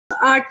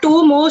our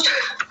two most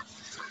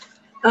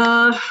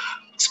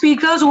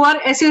speakers who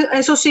are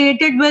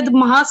associated with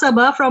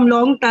Mahasabha from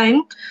long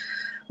time.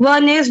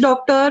 One is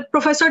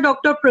Professor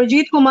Dr.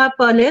 Prajit Kumar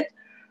Palit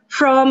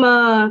from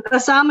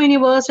Assam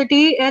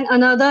University, and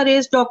another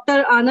is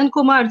Dr. Anand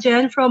Kumar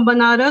Jain from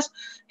Banaras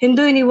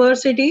Hindu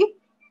University.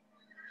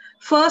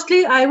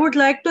 Firstly, I would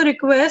like to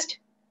request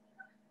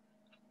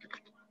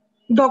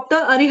Dr.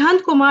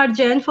 Arihant Kumar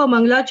Jain for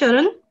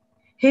Mangalacharan.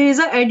 He is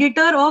an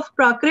editor of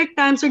Prakrit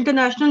Times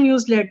International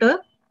newsletter.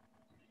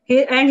 He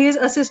is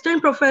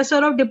assistant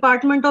professor of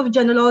Department of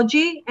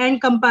Genealogy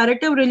and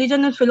Comparative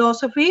Religion and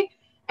Philosophy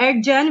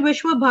at Jain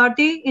Vishwa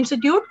Bharati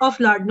Institute of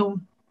Lucknow.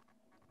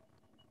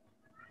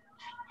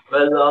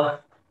 Well,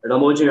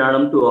 Ramoji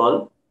Ranam to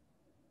all.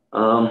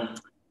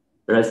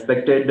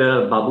 Respected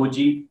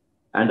Babuji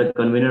and the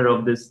convener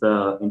of this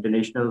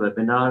international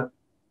webinar,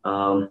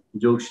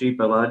 Jogshri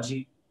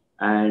Pawarji,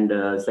 and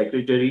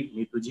Secretary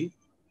Neetuji.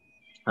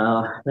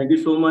 Thank you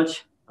so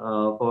much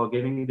for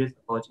giving me this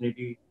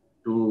opportunity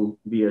to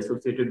be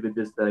associated with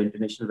this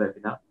international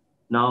webinar.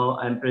 Now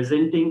I'm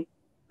presenting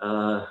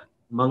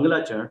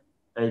Mangalacharan,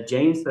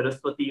 Jain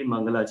Saraswati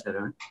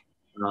Mangalacharan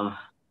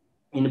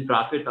in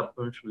Prakrit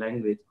Approach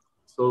language.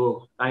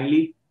 So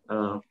kindly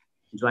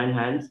join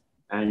hands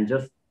and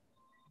just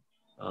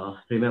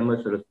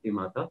remember Saraswati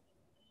Mata.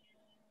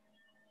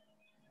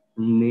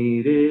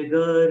 Nire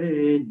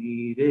gare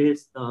nire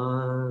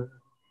sa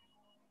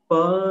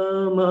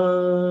pa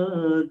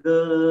ma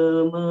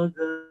ga ma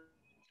ga.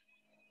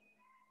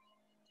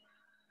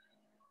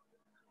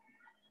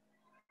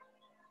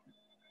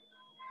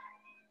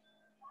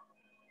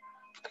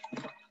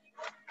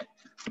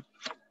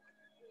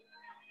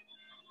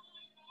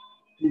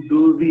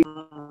 Duvi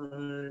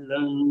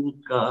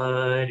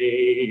alankare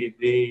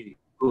ve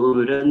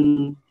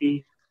kuranti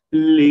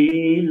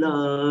Leela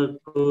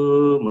ko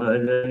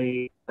malai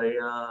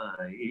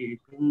ayai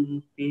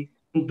kunti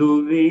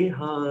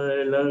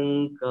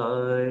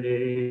Duvihalankare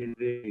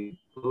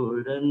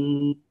Vikuran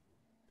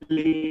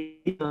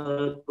Leela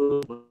ko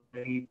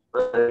malai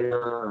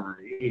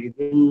ayai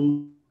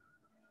kunti.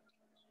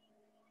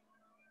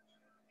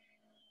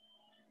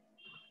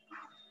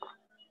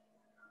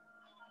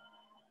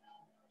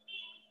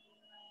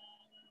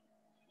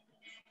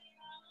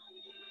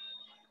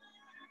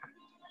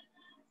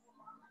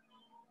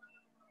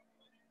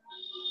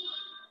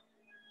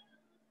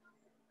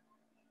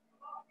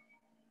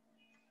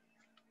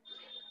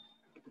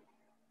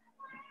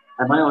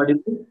 Am I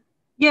audible?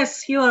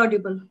 Yes, you are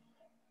audible.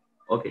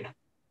 Okay.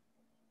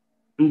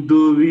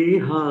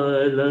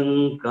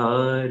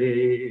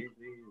 Duvihalankare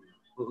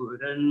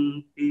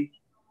Vipuranti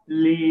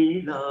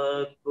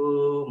Leela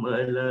ko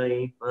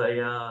malai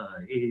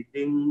payai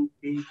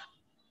dinti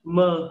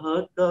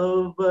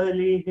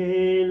Mahakavali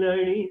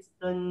helani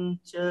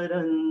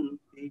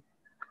sancharanti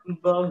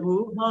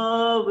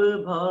Bahubhav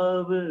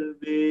bhav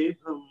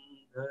vebham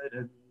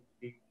dharanti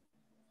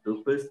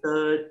Sup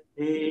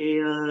sathe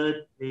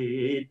athe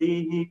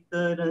dihi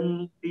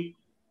karanti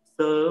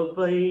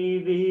Savai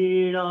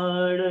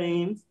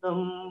viraadaim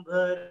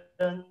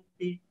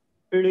sambharanti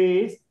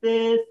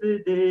Rises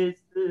des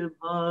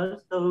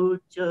bhasau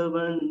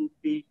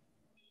chavanti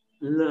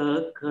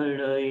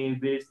Lakhanai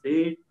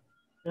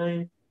visithai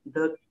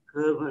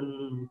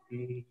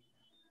dakhavanti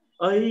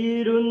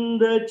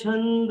Airunda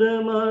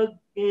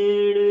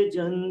chandamakked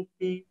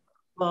janti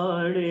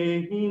Pade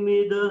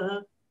himida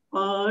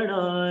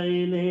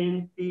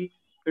padailenti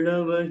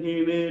Ravahi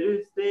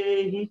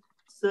virsehi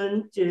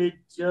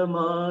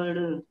sanchichamad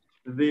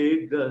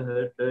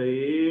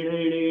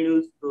Vigahatairenu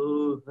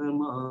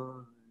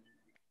sohaman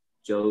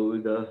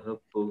Chaudah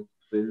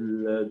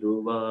pupilla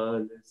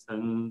duval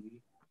sangi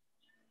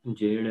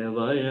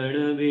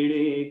Jinavayana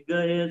vini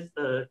gaya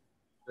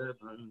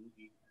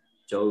satbhangi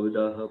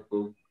Chaudah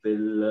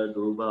pupilla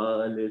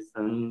duval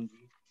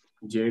sangi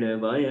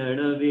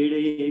Jinavayana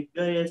vini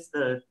gaya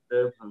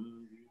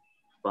satbhangi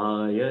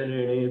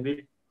Payarne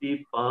vitti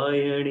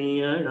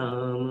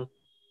payaniyanam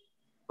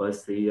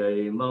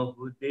Pasiyai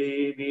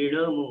mahudevi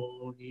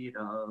namohi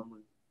ram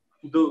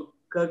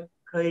Dukkha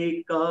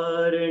khai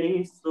karani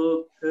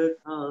sukha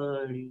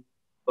khani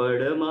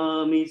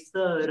Padamami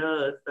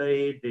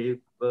sarasai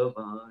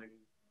devavani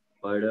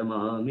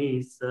Padamami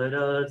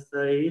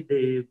sarasai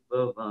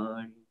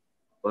devavani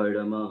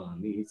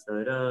Padamami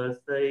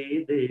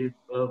sarasai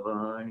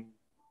devavani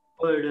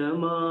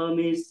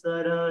Padamami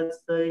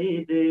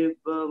sarasai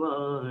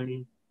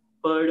devavani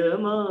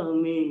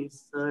Padamami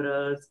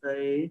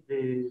sarasai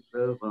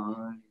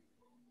devavani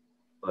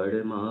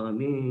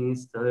Padamami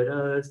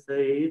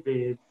sarasai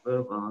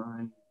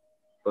devavani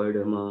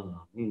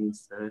Padamami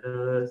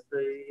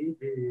sarasai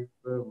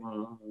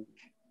devavani.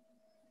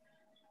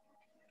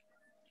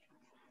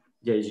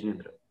 Jai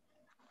Jinendra.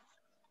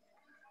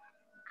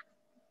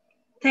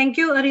 Thank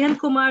you, Arihant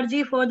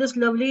Kumarji, for this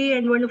lovely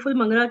and wonderful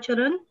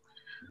Mangalacharan.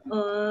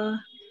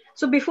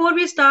 So before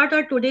we start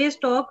our today's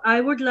talk,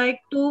 I would like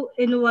to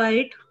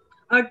invite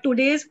our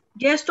today's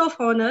guest of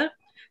honor.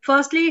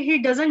 Firstly, he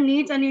doesn't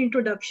need any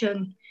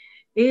introduction.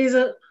 He is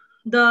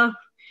the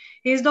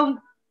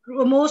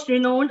most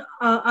renowned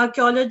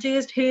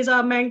archaeologist. He is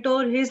our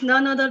mentor. He is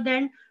none other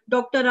than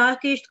Dr.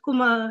 Rakesh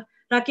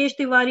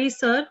Tiwari,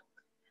 sir.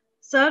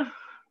 Sir,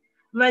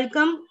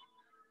 welcome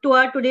to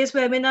our today's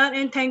webinar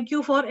and thank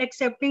you for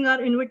accepting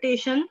our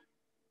invitation.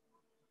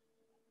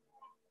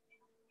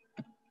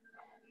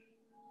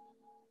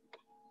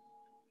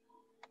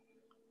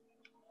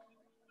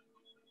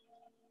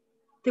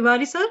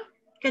 Tiwari, sir,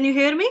 can you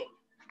hear me?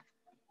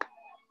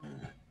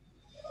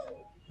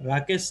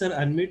 Rakesh sir,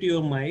 unmute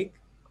your mic.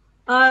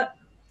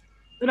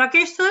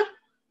 Rakesh, sir?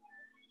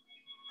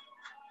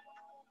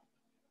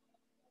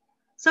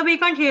 Sir, we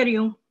can't hear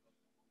you.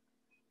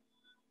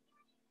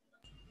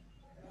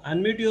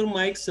 Unmute your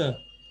mic, sir.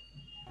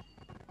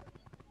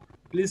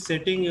 Please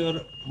setting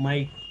your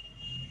mic.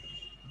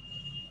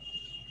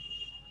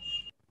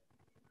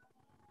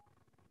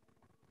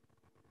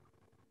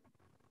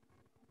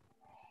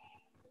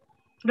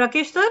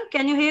 Rakesh, sir,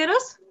 can you hear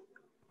us?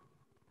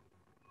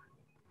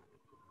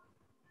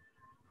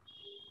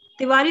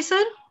 Tiwari,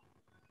 sir?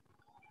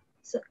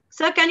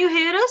 Sir, can you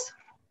hear us?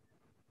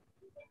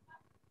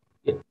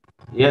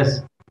 Yes.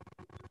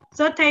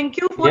 Sir, thank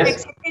you for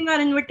accepting our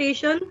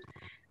invitation.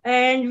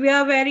 And we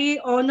are very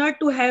honored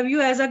to have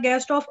you as a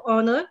guest of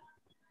honor.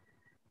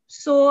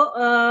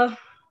 So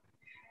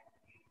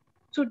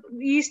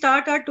we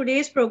start our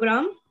today's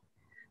program.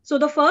 So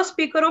the first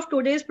speaker of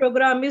today's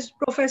program is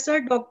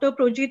Professor Dr.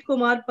 Projit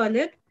Kumar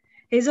Palit.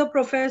 He is a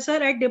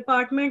professor at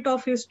Department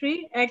of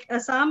History at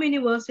Assam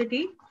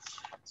University.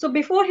 So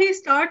before he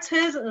starts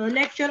his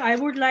lecture, I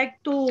would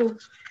like to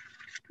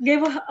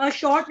give a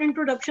short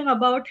introduction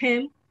about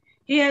him.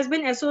 He has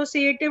been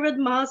associated with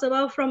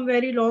Mahasabha from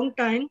very long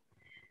time.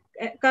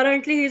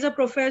 Currently, he is a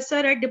professor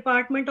at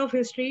Department of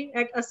History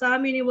at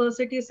Assam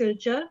University,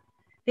 Silchar.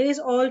 He is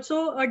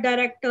also a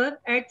director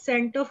at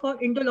Center for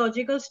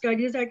Indological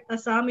Studies at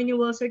Assam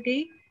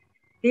University.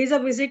 He is a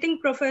visiting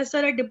professor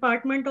at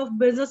Department of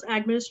Business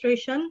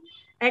Administration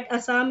at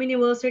Assam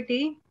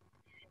University.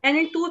 And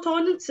in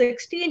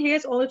 2016, he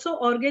has also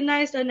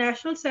organized a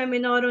national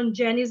seminar on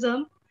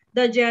Jainism,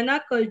 the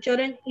Jaina culture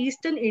in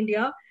Eastern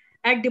India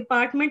at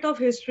Department of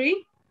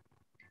History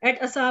at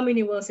Assam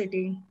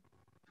University.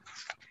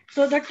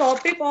 So the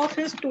topic of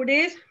his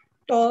today's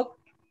talk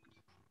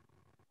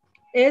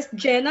is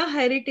Jaina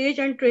heritage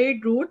and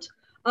trade routes,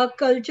 a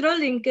cultural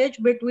linkage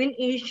between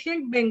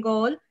ancient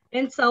Bengal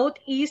and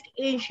Southeast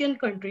Asian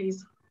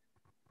countries.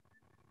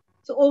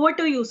 So over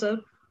to you, sir.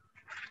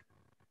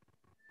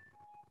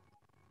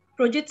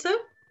 Projit, sir?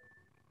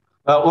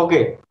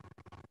 Okay.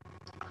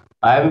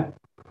 I am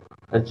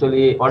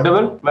actually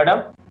audible,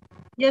 madam?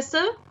 Yes,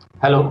 sir.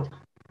 Hello.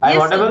 I am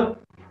Yes, audible? sir.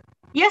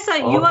 Yes, sir.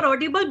 You are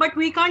audible, but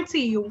we can't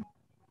see you.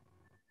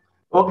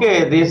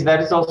 Okay, that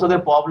is also the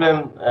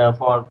problem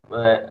for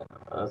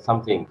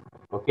something.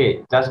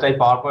 Okay, just a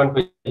PowerPoint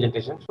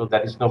presentation, so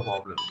that is no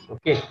problem.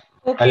 Okay.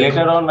 Okay.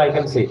 Later on, I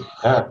can see.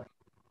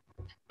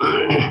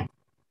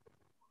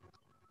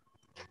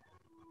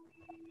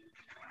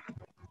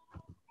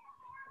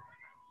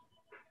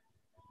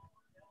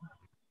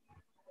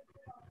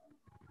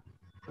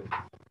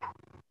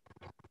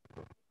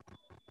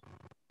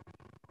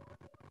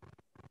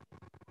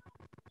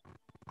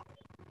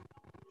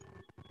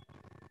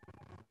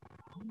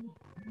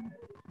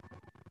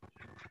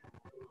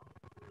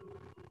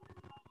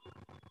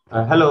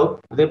 Hello,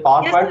 the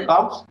PowerPoint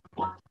comes?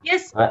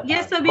 Yes,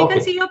 yes, sir. We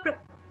can see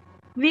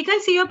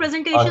your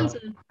presentation, sir.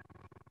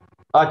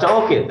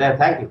 Okay, then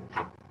thank you.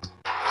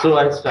 So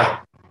I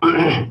start.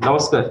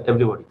 Namaskar,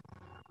 everybody.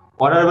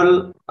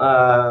 Honorable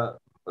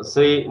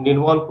Sri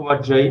Nirmal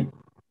Kumar Jain,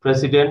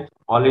 President,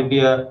 All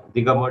India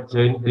Digamot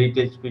Jain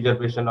Heritage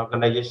Preservation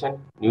Organization,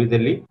 New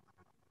Delhi.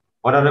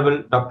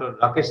 Honorable Dr.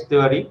 Rakesh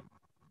Tiwari,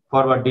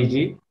 former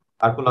DG,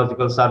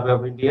 Archaeological Survey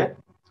of India.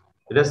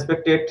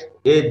 Respected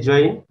A.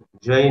 Jain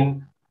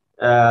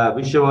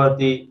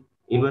Vishwavarti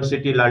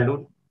University,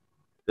 London.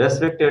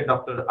 Respected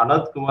Dr.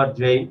 Anand Kumar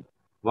Jain,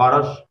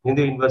 Varas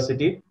Hindu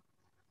University.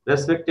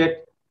 Respected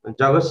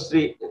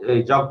Jagsri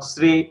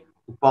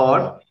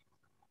Power,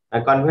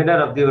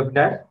 convener of the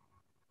webinar.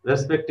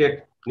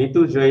 Respected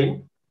Nitu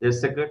Jain, the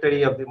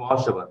secretary of the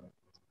Mahasabha.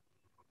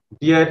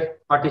 Dear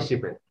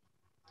participant,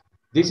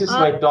 this is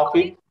my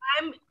topic.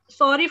 I'm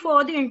sorry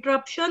for the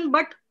interruption,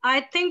 but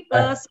I think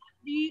the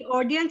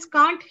audience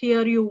can't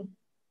hear you.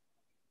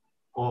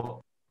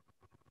 Oh.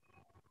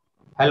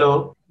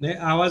 Hello.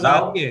 आवाज आ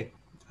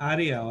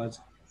रही है आवाज.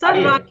 Sir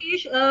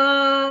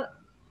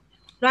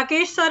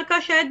Rakesh sir का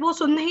शायद वो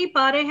सुन नहीं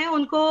पा रहे हैं,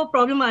 उनको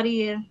प्रॉब्लम आ रही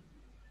है.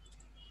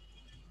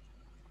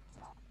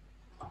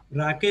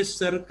 राकेश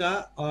सर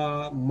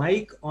का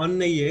माइक ऑन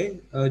नहीं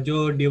है,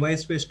 जो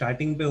डिवाइस पे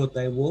स्टार्टिंग पे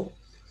होता है वो.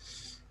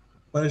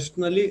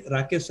 पर्सनली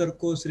राकेश सर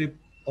को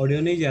सिर्फ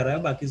ऑडियो नहीं जा रहा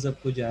है, बाकी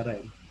सब कुछ जा रहा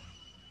है.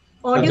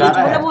 ऑडियो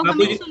मतलब वो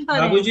नहीं सुन पा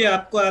रहे हैं. बाबूजी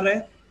आपको आ रहा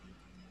है?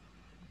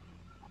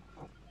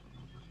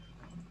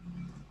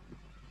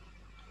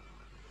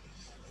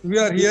 We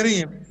are hearing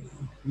him.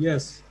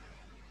 Yes.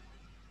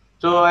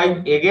 So I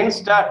again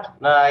start.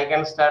 No, I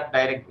can start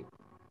directly.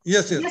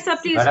 Yes, yes. Yes, sir.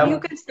 Please, you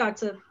can start,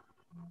 sir.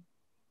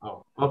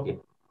 Oh, okay.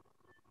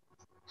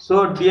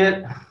 So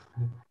dear,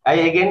 I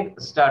again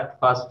start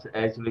first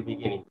actually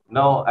beginning.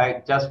 Now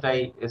I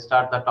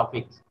start the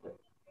topics.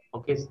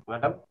 Okay,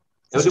 madam.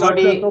 Start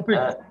Everybody the topic.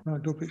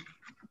 Topic.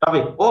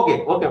 topic.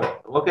 Okay, okay, ma'am.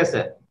 Okay,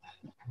 sir.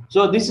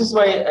 So this is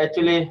my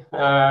actually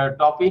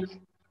topic.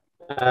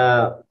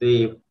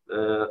 This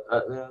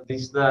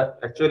is the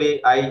actually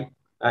I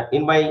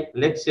in my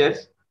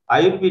lectures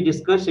I will be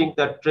discussing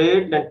the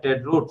trade and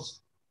trade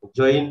routes,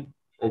 join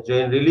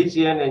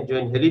religion and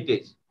join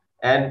heritage,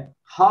 and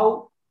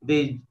how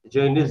the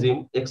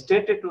Jainism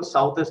extended to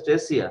Southeast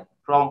Asia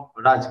from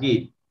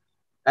Rajgir,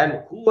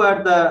 and who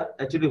are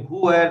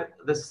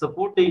the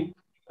supporting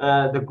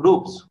the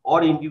groups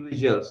or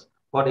individuals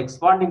for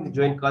expanding the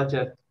Jain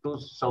culture to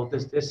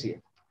Southeast Asia.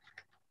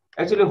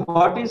 Actually,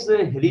 what is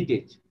the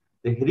heritage?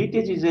 The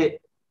heritage is a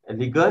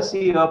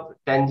legacy of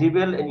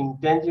tangible and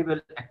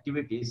intangible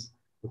activities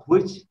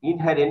which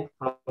inherent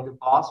from the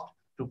past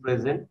to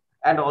present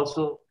and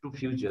also to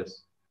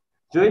futures.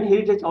 Joint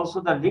heritage also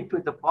the linked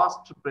with the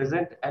past,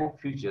 present, and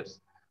futures.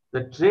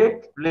 The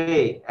trade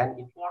play an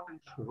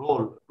important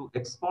role to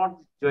expand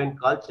joint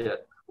culture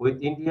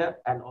with India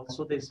and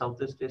also the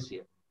Southeast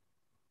Asia.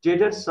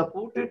 Traders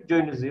supported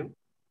Jainism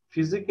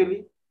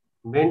physically,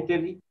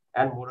 mentally,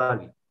 and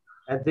morally.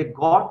 And they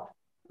got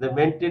the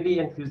mentally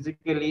and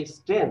physically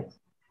strength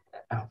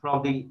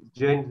from the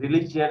Jain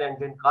religion and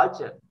Jain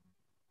culture.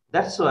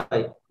 That's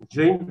why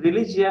Jain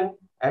religion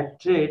and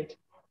trade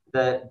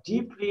the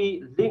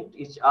deeply linked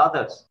each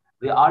others.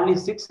 The early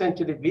 6th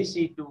century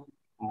BC to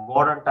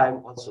modern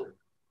time also.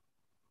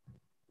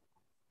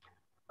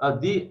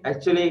 The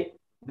actually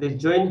the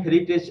Jain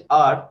heritage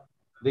art,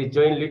 the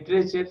Jain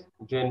literature,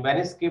 Jain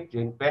manuscript,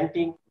 Jain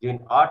painting,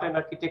 Jain art and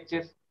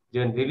architecture,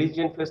 Jain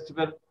religion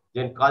festival,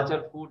 Jain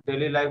culture, food,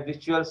 daily life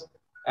rituals,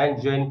 and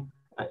Jain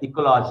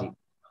ecology.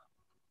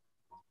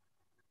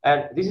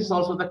 And this is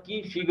also the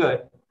key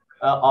figure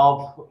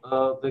of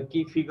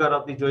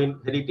the Jain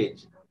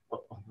heritage.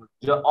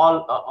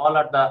 All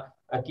are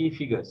the key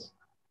figures.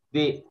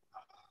 The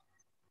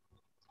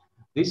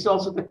This is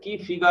also the key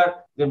figure,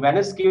 the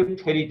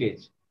manuscript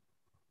heritage.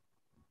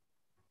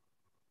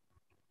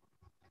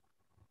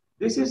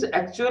 This is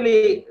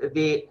actually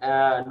the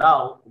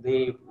now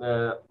the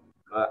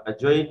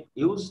Jain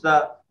use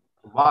the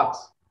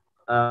marks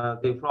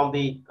from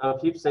the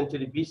 5th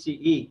century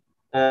BCE.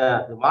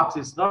 The marks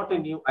is not a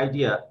new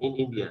idea in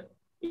India.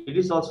 It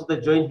is also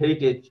the Jain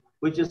heritage,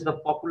 which is the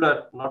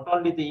popular not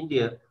only the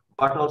India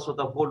but also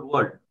the whole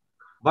world.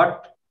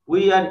 But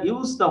we are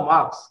use the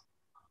marks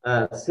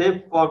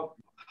save for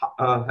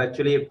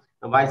actually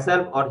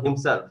myself or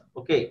himself.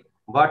 Okay,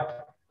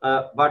 but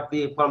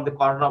the from the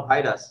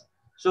coronavirus.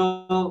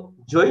 So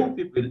Jain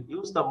people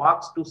use the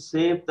marks to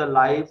save the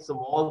lives of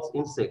all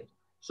insects.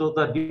 So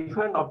the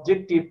different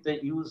objective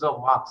the use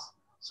of marks.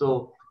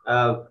 So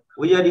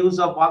we are use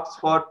of marks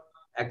for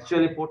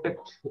actually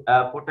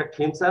protect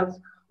himself.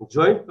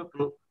 Jain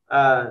people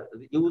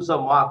use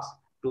of marks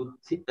to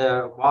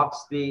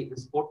marks the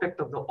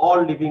protect of the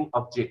all living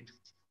object.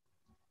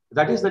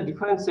 That is the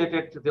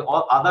differentiated to the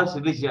all other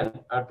religion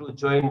to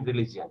Jain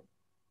religion.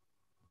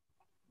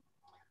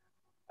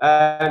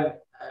 And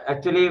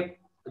actually,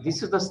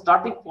 this is the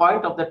starting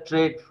point of the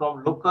trade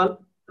from local,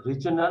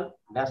 regional,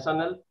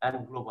 national,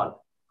 and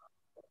global.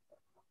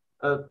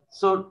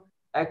 So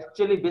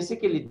actually,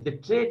 basically, the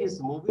trade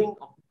is moving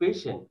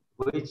occupation,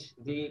 which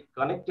they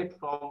connected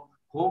from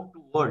home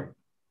to world.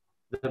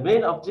 The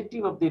main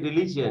objective of the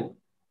religion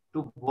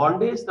to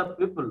bondage the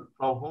people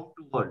from home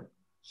to world.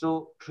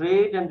 So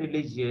trade and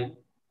religion,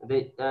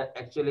 they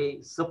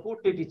actually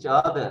supported each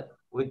other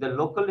with the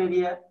local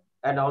area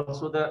and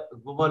also the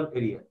global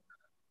area.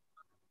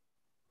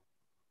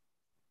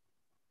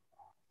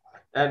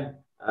 And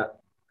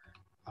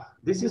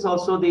this is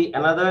also the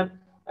another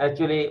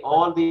actually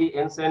all the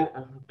ancient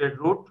trade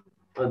route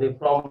they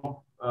from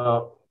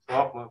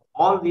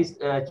all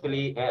these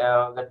actually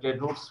the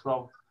trade routes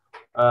from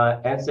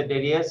ancient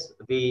areas.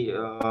 The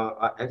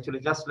actually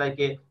just like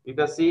a, you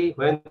can see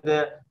when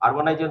the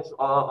urbanizations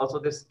also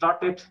they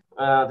started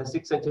the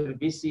 6th century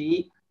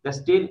BCE. They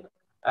still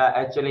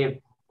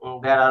actually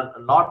there are a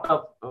lot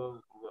of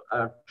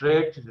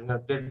trade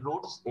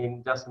routes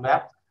in just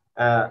map.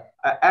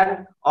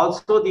 And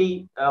also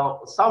the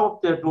some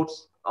of the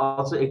routes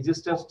also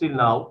exist still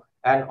now,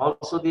 and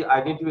also the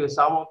identity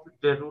some of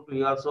the route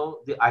we also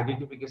the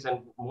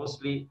identification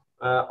mostly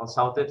on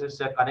Southeast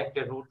Asia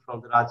connected route from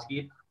the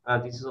Rajgir.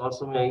 This is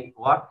also my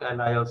work,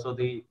 and I also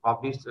the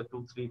published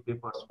 2-3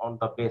 papers on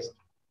the best.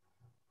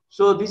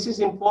 So this is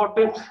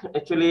important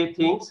actually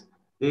things.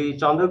 The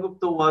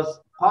Chandragupta was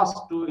first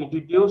to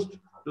introduce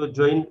to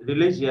join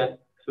religion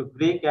to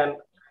Greek and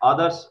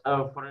others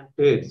foreign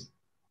trades.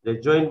 They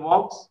joined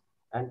monks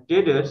and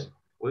traders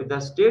with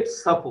the state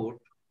support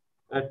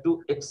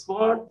to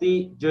export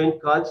the Jain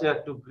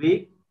culture to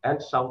Greek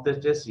and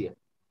Southeast Asia.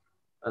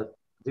 Uh,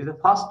 this is the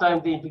first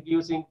time they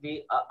introducing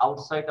the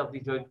outside of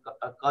the Jain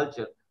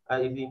culture.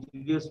 Is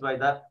introduced by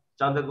the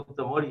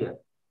Chandragupta Maurya,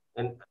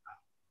 and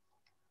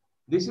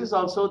this is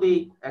also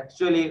the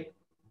actually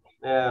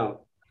uh,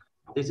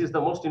 This is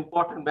the most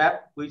important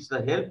map which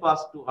will help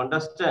us to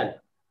understand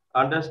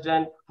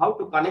how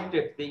to connect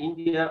it, the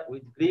India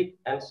with Greek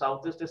and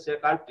Southeast Asia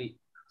country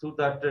through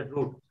that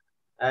route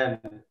and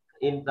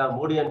in the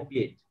Mauryan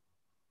period.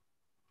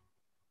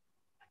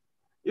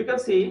 You can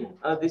see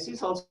this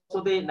is also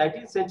the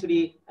 19th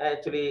century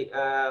actually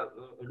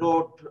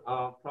wrote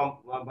from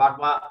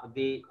Burma,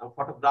 the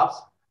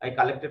photographs I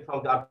collected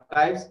from the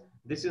archives.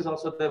 This is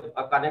also the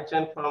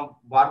connection from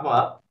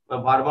Burma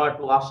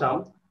to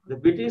Assam. The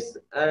British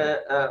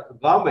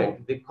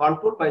government, they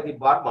controlled by the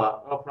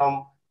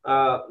Burma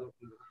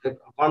they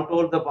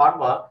controlled the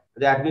Burma,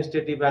 the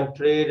administrative and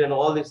trade and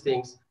all these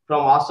things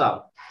from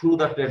Assam through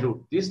the trade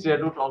route. This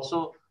trade route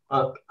also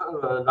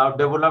now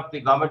developed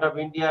the government of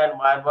India and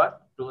Myanmar.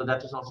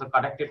 That is also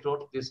connected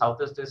road, the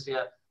Southeast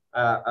Asia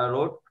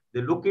road.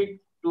 They look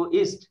it to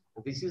east.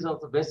 This is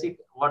also basic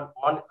one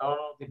of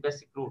the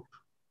basic route.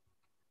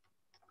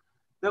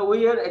 Now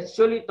we are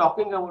actually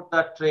talking about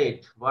the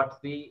trade,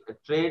 but the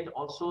trade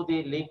also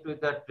they linked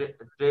with the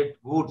trade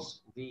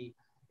goods. The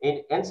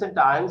in ancient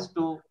times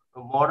to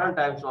modern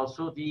times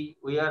also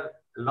we are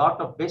a lot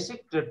of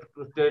basic trade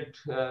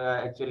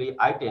actually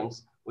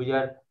items we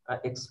are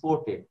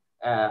exported.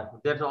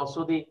 There's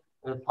also the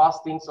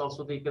first things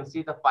also you can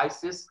see the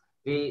spices.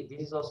 This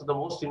is also the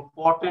most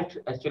important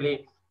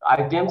actually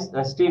items.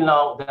 Still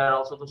now they are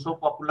also so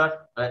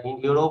popular in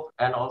Europe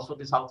and also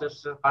the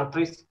Southeast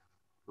countries.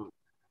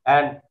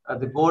 And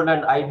the gold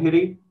and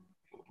ivory,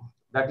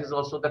 that is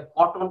also the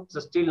cotton. So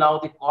still now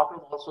the cotton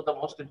also the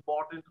most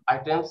important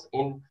items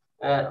in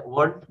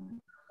world.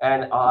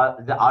 And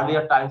the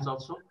earlier times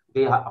also,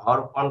 the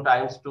Harappan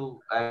times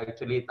to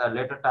actually the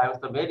later times,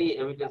 the many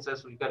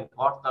evidences we can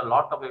got a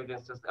lot of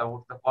evidences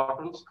about the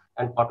cottons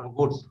and cotton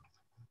goods.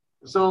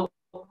 So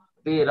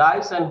the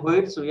rice and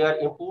wheats we are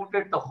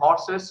imported the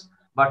horses,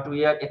 but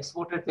we are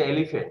exported the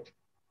elephant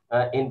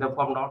in the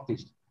from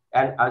northeast.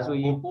 And as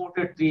we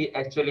imported the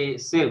actually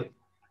silk,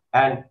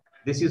 and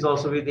this is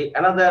also with the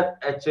another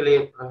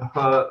actually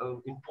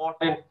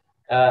important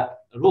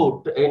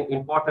route in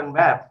important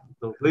map,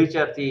 which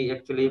are the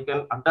actually you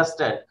can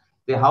understand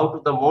the how to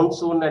the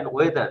monsoon and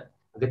weather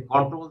they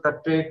control the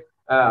trade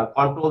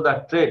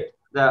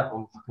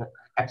the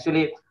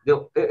actually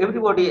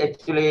everybody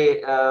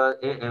actually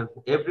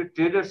every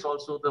traders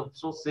also the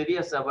so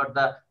serious about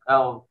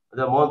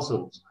the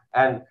monsoons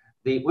and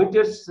the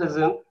winter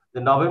season the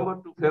November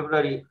to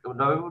February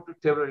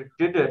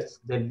traders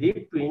they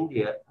leave to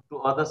India to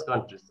other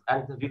countries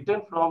and they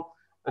return from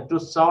to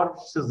summer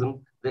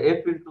season the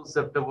April to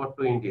September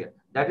to India.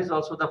 That is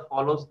also the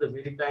follows the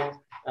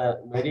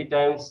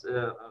maritime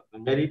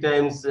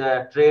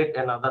trade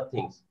and other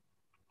things.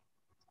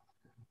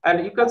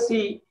 And you can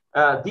see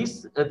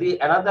this the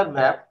another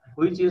map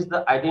which is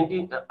the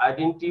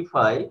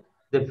identify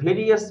the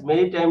various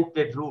maritime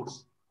trade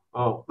routes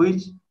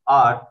which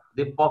are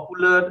the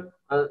popular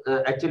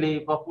actually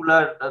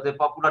popular the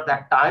popular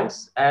that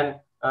times and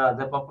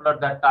the popular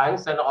that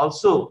times and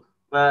also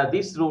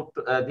this route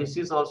this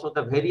is also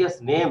the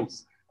various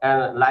names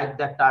and like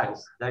that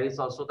times there is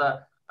also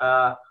the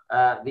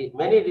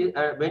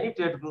many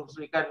trade groups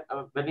we can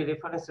many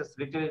references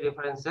literary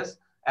references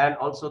and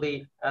also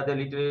the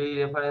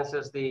literary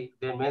references they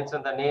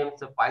mention the names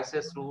the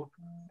Pisces route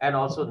and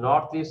also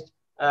northeast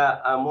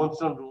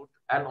monsoon route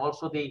and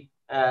also the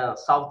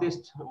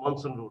southeast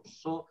monsoon route.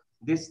 So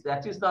this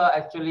that is the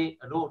actually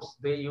routes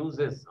they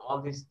uses all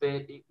these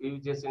they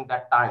uses in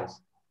that times.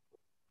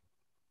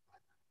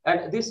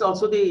 And this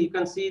also the you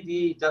can see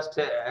the just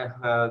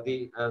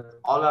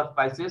all our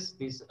prices.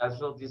 This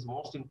also this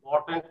most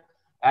important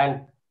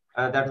and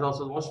that is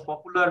also the most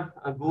popular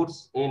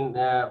goods in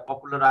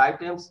popular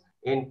items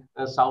in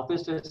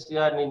Southeast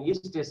Asia and in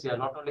East Asia.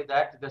 Not only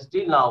that, the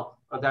still now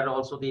that are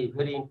also the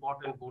very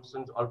important goods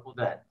and also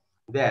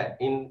there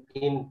in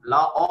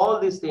all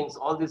these things,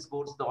 all these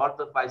goods, all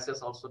the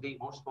prices also the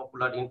most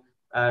popular in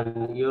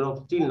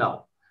Europe till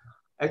now.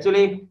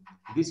 Actually,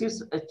 this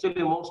is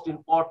actually most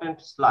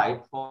important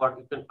slide for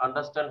you can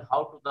understand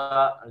how to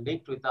the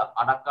link with the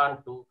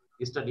Arakan to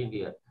Eastern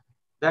India.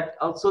 That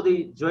also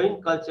the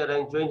Jain culture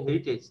and Jain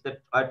heritage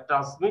that are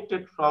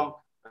transmitted from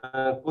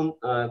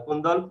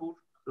Kundalpur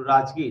to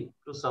Rajgir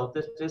to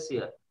Southeast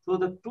Asia. So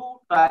the two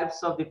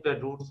types of the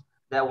trade routes,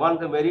 the one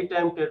the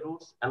maritime trade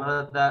routes,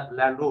 another the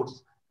land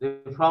routes.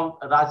 From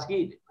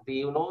Rajgir,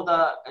 you know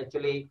the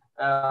actually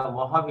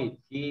Mahavir,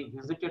 he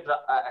visited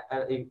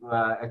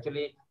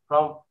actually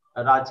from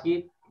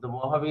Rajgir, the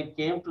Mahavir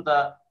came to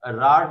the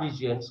Rar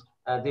regions.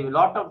 The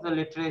lot of the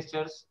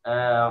literatures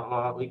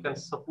we can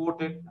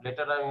support it.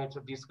 Later I'm going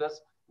to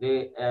discuss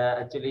the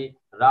actually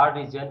Rar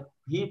region.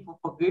 He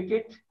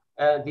propagated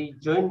the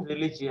Jain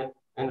religion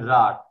in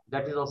Rar.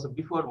 That is also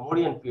before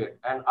Mauryan period.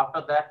 And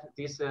after that,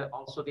 this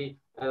also the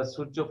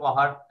Surya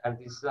Pahar and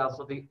this is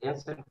also the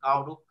ancient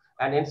Kamrup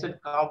and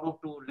ancient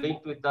Kamrup to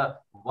link with the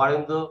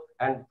Warendo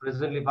and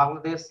presently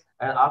Bangladesh.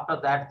 And after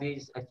that,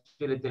 these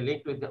actually they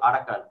linked with the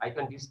Arakan. I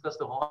can discuss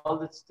all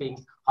these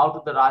things, how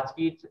to the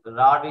Rajgir,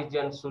 Ra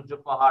region, Surya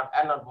Pahar,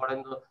 and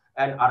Warendo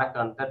and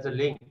Arakan. That's a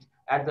linked.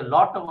 and a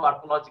lot of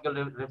archaeological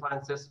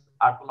references,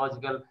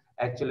 archaeological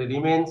actually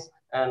remains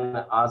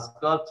and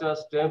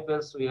sculptures,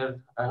 temples we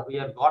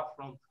have got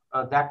from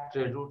that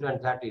trade route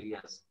and that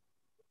areas.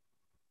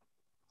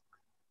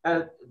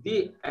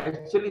 The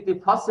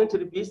first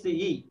century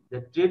BCE,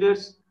 the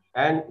traders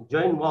and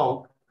Jain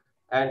monk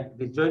and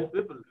the Jain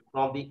people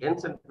from the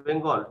ancient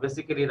Bengal,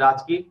 basically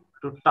Rajgir,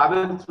 to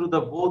travel through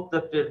both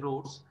the trade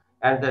routes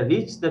and they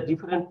reach the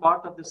different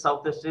part of the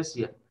Southeast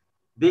Asia.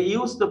 They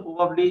used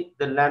probably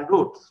the land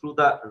route through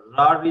the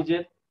Rar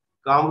region,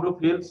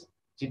 Kamrup Hills,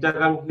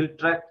 Chittagong Hill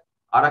Tract,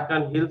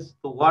 Arakan Hills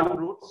to one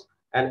routes,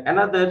 and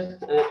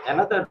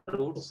another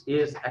routes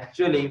is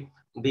actually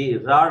the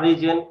Rar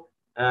region,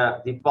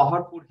 the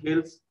Paharpur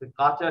Hills, the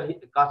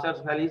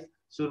Kachar Valleys,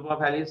 Surma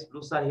Valleys,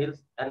 Lusa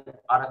Hills, and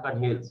Arakan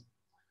Hills.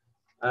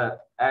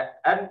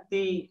 And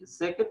the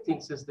second thing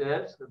is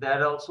there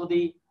are also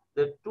the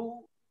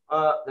two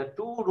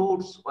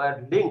routes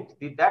were linked.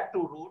 That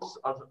two routes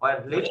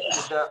were linked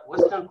with the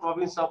western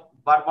province of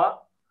Burma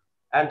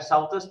and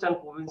southeastern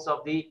province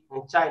of the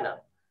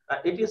China.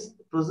 It is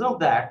presumed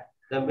that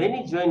the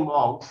many Jain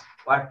monks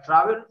were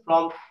traveled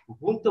from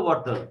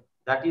Buntavardhan.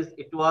 That is,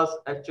 it was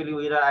actually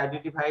we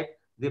identified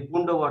the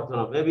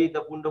Pundavardhana, maybe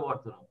the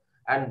Pundavardhana,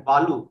 and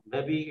Balu,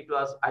 maybe it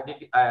was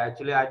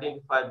actually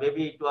identified,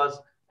 maybe it was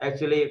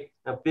actually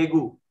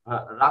Pegu,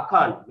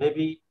 Rakhan,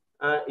 maybe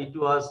it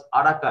was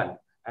Arakan,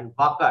 and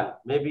Bakan,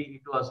 maybe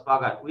it was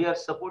Pagan. We are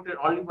supported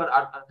only for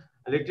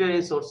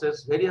literary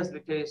sources, various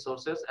literary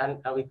sources, and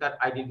we can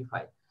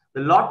identify. A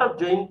lot of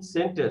Jain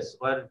centers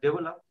were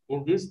developed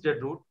in this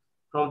trade route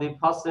from the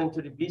 1st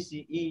century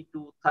BCE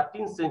to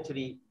 13th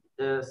century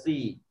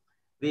CE.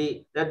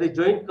 The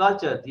Jain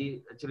culture,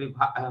 the actually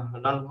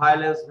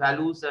non-violence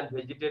values and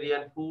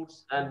vegetarian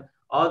foods and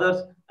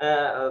others,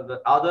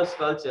 the others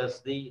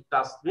cultures, they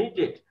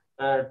transmitted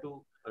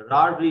to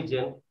Rar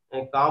region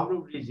and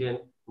Kamrup region,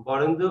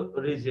 Barandu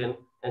region,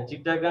 and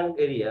Chittagong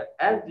area,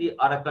 and the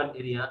Arakan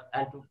area,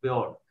 and to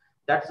beyond.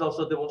 That's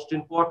also the most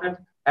important.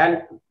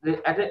 And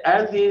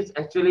these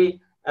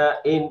actually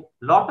in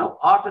lot of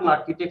art and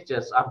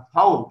architectures are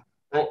found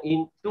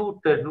in two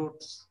trade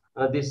routes,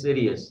 these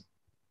areas.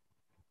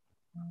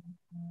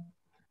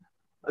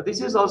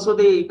 This is also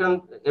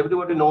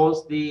everybody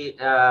knows the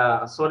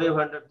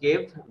Sorebhanda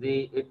cave.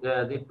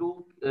 The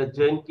two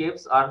Jain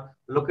caves are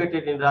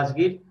located in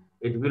Rajgir.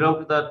 It belongs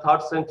to the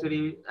 3rd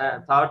century,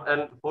 3rd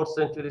and 4th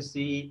century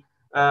CE.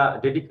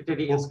 Dedicated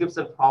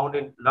inscription found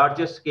in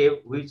largest cave,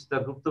 which the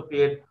Gupta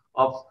period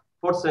of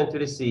 4th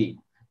century CE.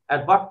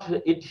 And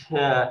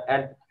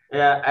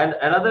and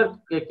another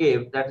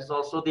cave that is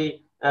also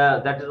the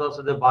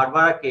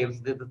Barbara caves,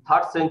 the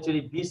 3rd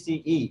century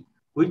BCE,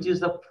 which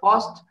is the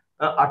first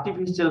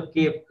artificial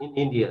cave in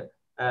India.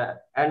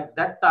 And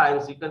that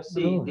times you can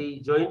see the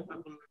Jain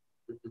people,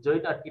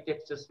 Jain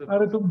architectures.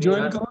 अरे तुम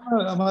join करो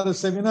ना हमारा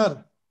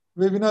seminar,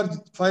 webinar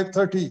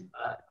 5:30.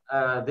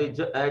 They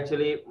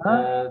actually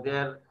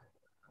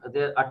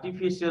their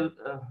artificial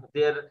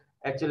their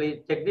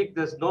actually technique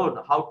is known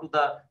how to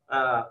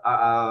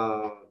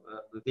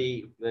the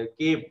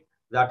cave,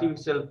 the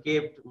artificial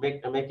cave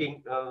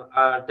making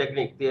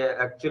technique, they are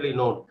actually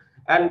known.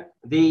 And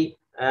the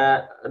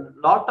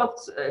lot of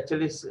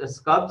actually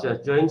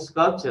sculptures, Jain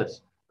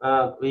sculptures,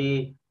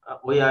 we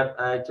are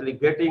actually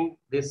getting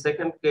the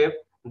second cave,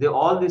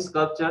 all the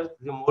sculptures,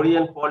 the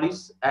Mauryan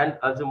polish and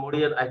the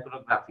Mauryan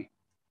iconography.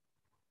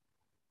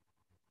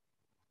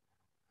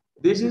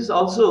 This is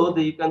also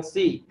you can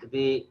see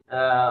the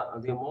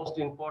most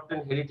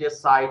important heritage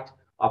site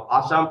of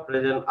Assam,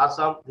 present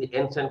Assam, the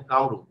ancient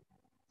Kamrup.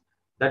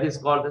 That is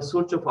called the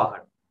Surcha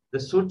Pahad. The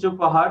Surcha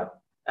Pahad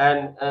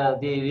and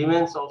the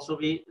remains also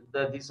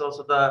this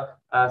also the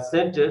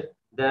center.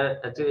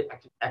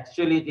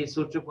 Actually the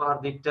Surcha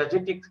Pahad, the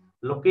strategic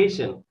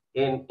location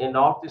in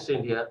Northeast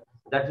India,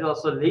 that is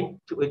also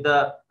linked with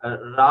the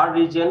Rar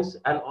regions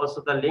and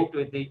also the linked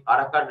with the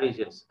Arakan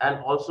regions, and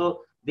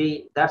also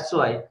that's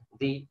why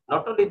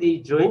not only the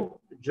Jain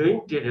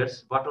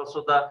traders but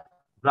also the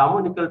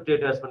Brahmanical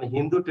traders,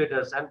 Hindu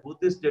traders and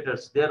Buddhist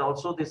traders, they are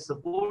also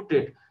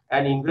supported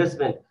an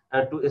investment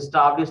to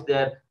establish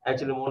their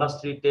actually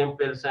monastery,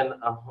 temples, and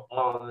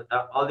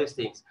all these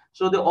things.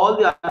 So all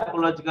the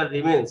archaeological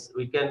remains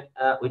we can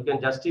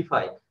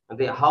justify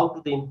how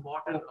to the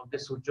importance of the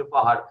Surcha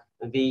Pahad,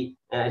 the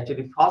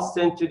actually 1st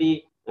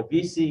century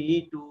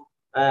BCE to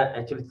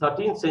actually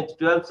 13th century,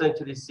 12th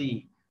century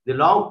CE. The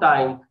long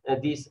time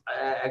these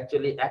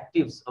actually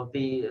actives of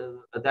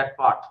that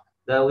part.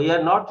 We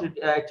are not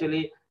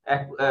actually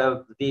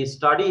the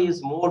study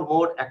is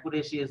more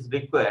accuracy is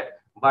required,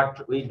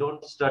 but we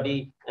don't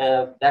study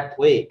that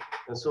way.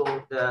 And so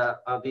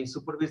the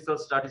superficial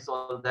studies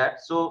all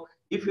that. So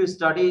if you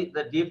study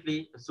the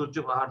deeply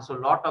Surcha Pahad, so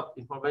lot of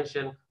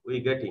information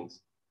we getting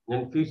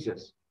in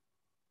futures.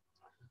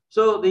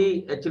 So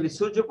actually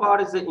Surcha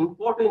Pahad is an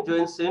important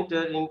Jain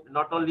center in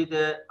not only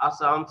the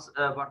Assams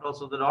but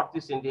also the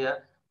Northeast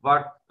India.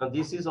 But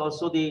this is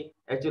also the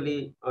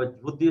actually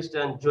Buddhist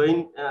and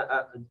Jain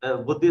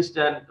Buddhist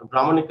and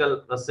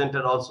Brahmanical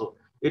center also.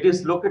 It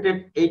is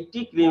located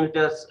 80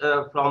 kilometers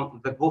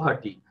from the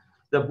Guwahati.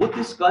 The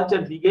Buddhist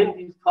culture began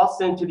in the 1st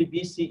century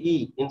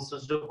BCE in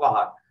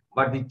Surjapahar,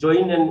 but the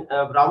Jain and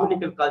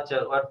Brahminical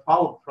culture were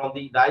found from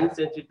the 9th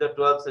century to the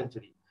 12th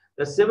century.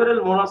 The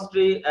several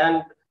monastery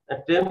and a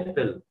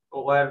temple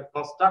were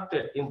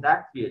constructed in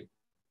that period.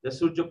 The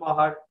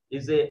Surjapahar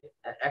is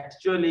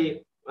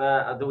actually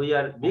we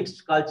are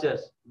mixed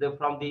cultures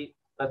from the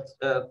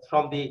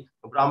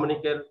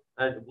Brahminical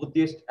and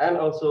Buddhist and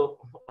also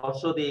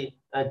the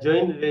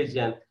Jain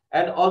religion,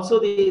 and also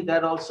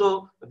there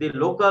also the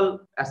local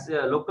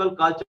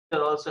culture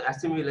also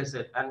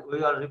assimilated, and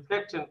we are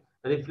reflection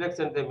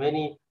the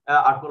many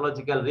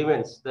archaeological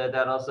remains that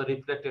are also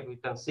reflected, we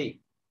can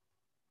see.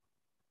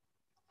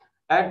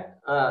 And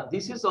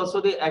this is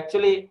also the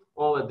actually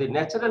the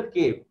natural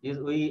cave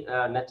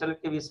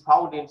is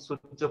found in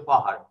Surya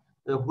Pahad,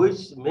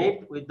 which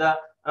made with the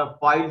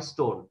piled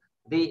stone.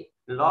 The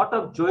lot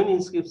of Jain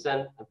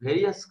inscription,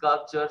 various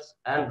sculptures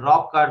and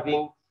rock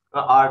carving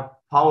are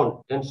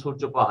found in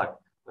Surya Pahad.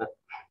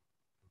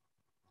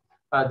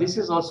 This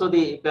is also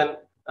the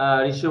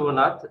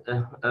Rishivanath.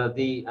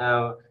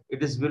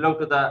 It is belong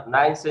to the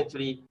 9th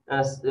century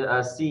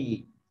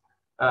CE.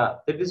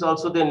 It is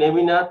also the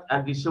Neminath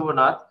and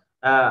Rishivanath.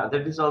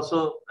 That is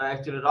also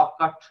actually rock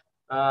cut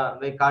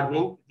the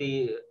carving.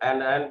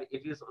 And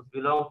it is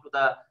belong to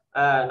the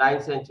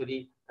 9th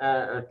century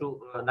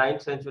to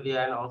 9th century,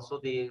 and also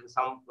the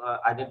some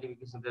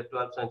identification the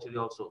 12th century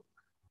also.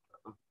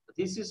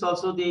 This is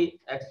also the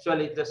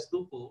actually the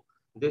stupa.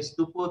 The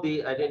stupa,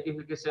 the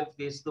identification,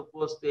 the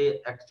stupas, they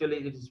actually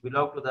it is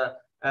belong to the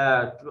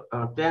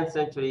 10th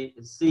century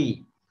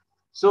CE.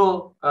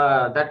 So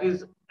that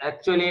is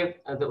actually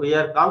we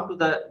are come to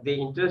the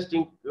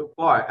interesting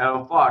part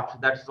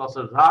that is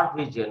also Rad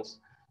regions.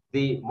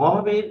 The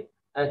Mahavir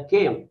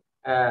came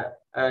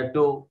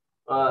to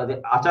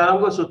the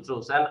Acharanga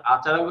Sutras, and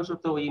Acharanga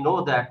Sutra we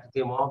know that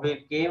the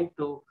Mahavir came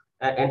to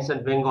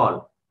ancient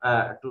Bengal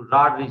to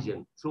Rad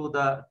region through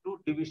the two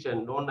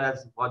division known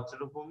as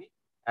Vajrabhumi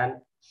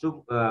and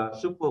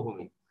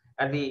Shubhabhumi.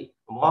 And the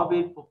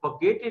Mahavir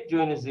propagated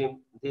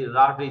Jainism the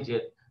Rad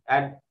region,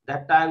 and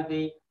that time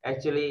the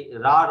actually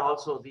Rad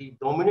also the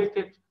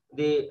dominated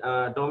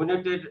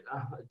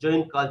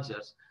Jain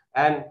cultures,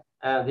 and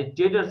the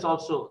traders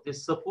also they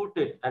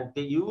supported and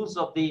the use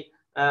of the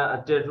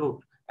trade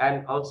route,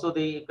 and also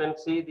you can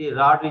see the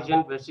Rad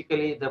region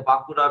basically the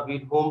Bankura,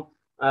 Birbhum,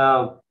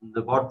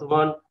 the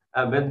Bardhaman,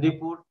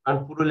 Mednipur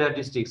and Purulia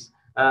districts.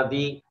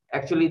 The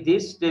actually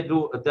this they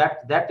do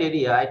that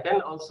area. I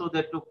can also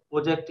that took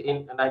project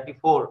in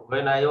 '94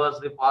 when I was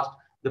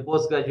the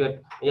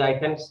postgraduate. Yeah, I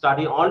can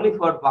study only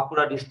for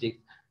Bankura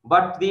district.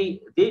 But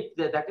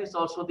that is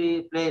also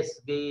the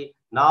place. The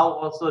now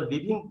also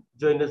living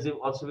Jainism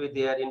also be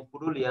there in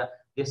Purulia,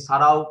 the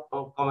Sarau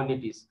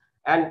communities,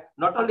 and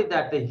not only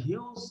that, the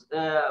huge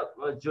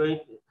Jain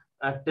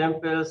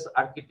temples,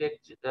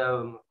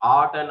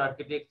 art and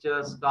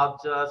architecture,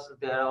 sculptures.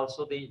 They are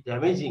also the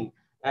damaging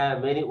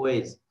many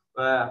ways.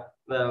 Our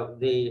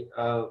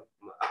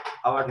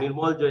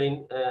Nirmal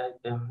Jain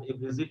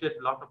visited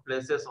a lot of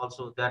places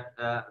also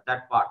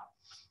that part.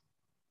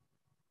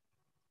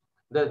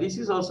 This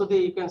is also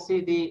you can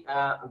see the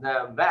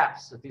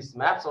maps. These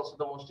maps also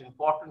the most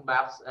important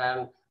maps,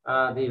 and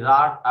the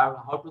Rad,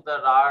 how to the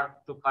Rad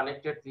to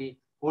connect it the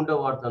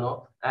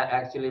Pundavardhana,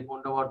 actually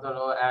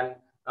Pundavardhana and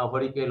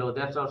Horikelo.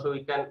 That's also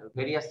we can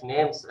various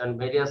names and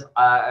various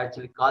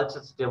actually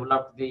cultures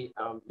developed the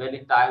many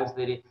times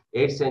the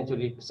 8th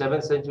century,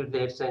 7th century, the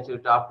 8th century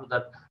up to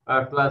the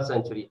 12th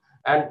century.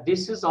 And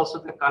this is also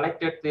the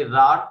connected the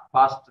Rad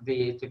past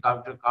to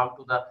come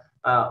to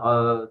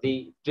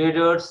the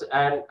traders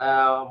and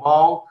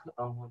monk.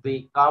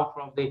 They come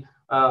from the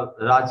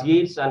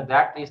Rajgirs, and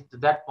that is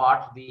that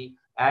part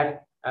and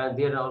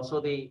there are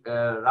also the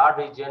Rad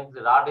region,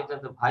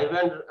 the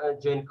vibrant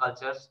Jain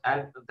cultures,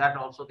 and that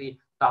also the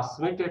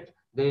transmitted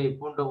the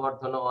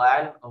Pundavardhana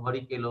and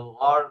Horikelo,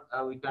 or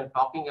we can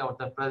talking about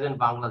the present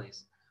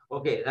Bangladesh.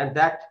 Okay, and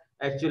that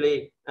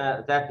actually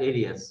that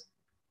areas.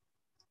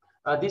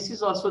 This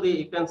is also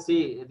you can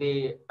see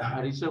the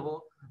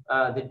Rishabh,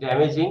 the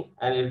damaging,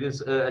 and it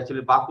is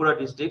actually Bankura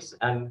districts,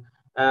 and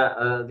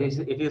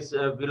it is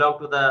belong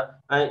to the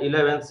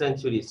 11th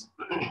centuries.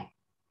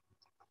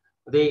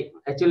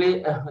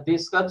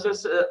 These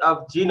sculptures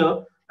of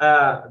Jino,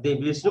 the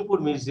Vishnupur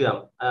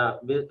Museum,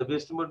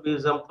 Vishnupur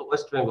Museum to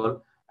West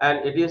Bengal, and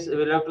it is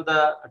belong to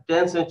the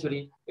 10th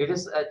century. It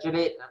is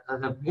actually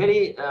a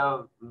very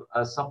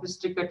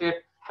sophisticated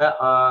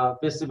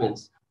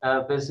specimens.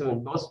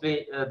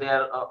 Mostly they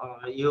are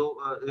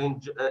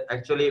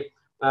actually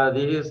there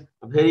is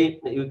very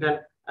you can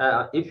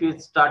if you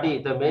study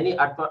the many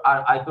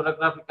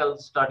iconographical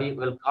study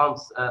will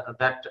comes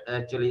that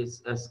actually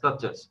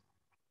sculptures.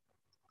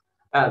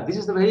 This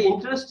is a very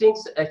interesting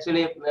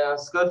actually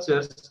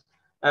sculptures.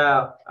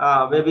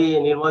 Maybe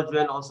Nirmal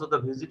Jain also the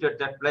visited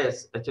that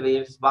place. Actually,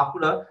 it's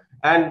Bankura,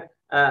 and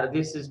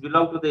this is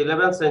belong to the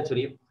 11th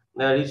century.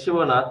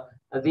 Rishivanath.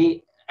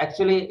 The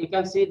actually you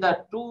can see the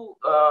two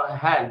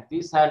hand,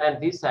 this hand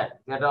and this hand.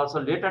 There are also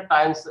later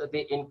times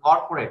they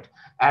incorporate,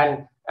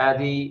 and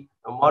the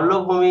Mallo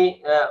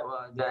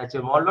the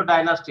actually Mallo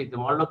dynasty, the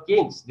Mallo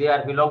kings, they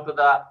are belong to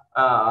the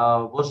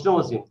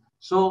Vaishnavism.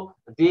 So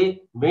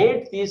they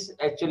made these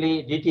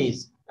actually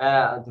deities,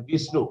 the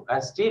Vishnu,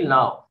 and still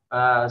now,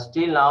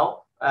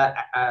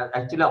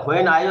 actually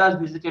when I was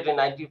visited in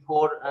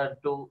 94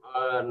 to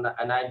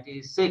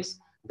 96,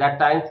 that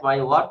time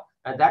my work,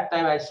 and that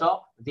time I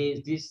saw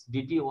this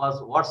deity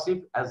was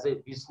worshipped as a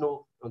Vishnu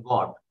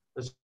god.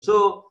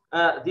 So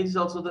this is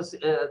also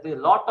the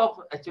lot of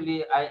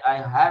actually I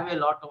have a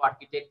lot of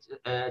architect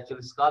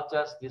actually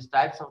sculptures, these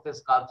types of the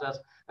sculptures.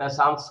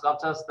 Some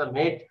sculptures are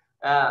made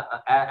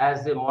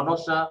as the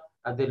Monosha,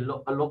 the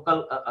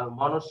local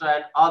Monosha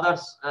and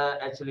others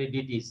actually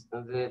deities.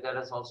 There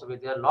is also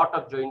there are a lot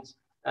of joints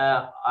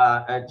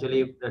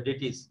actually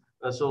deities.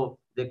 So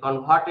they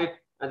converted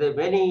the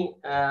many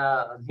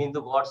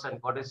Hindu gods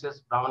and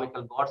goddesses,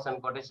 Brahmanical gods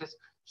and goddesses.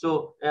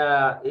 So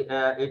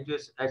it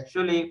is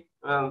actually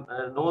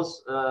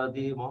knows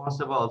the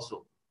Mahasabha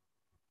also.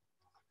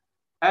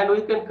 And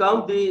we can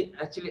come the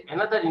actually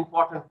another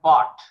important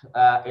part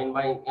in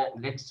my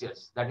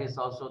lectures. That is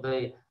also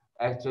the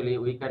actually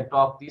we can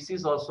talk. This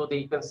is also the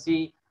you can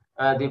see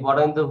the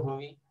Barandha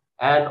Bhumi,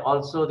 and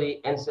also the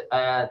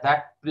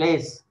that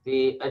place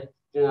the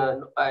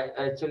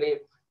actually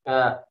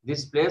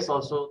this place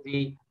also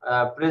the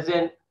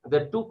present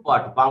the two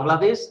part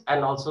Bangladesh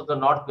and also the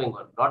North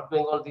Bengal. North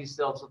Bengal, this is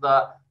also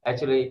the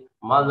actually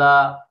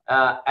Malda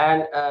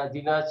and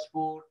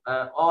Dinajpur,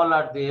 all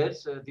are there.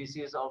 So this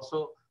is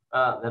also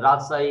the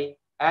Rajshahi,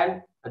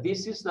 and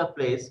this is the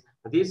place.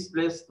 This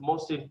place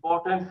most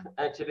important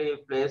actually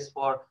place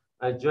for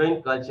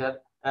Jain culture,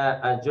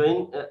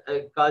 Jain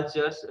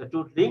cultures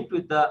to link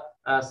with the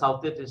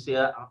Southeast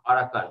Asia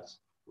Arakans.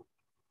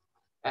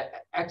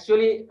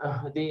 Actually,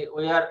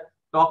 we are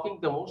talking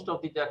the most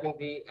of the talking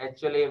the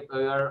actually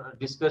we are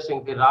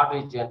discussing the Ra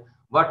region,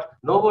 but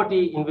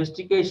nobody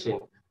investigation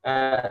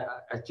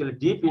actually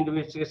deep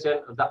investigation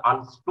of the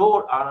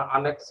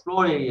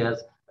unexplored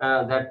areas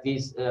that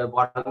these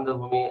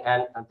Barandhavumi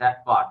and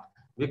that part,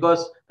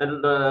 because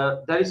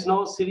there is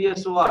no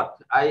serious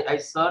work. I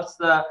searched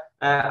the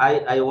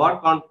I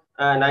work on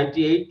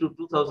 98 to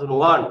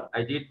 2001.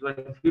 I did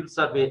one field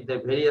survey the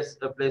various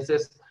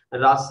places,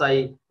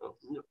 Rajshahi,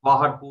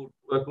 Bahadpur,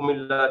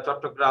 Kumilla,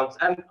 Chattogram,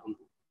 and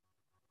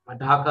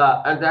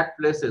Dhaka, and that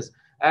places.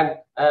 And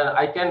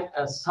I can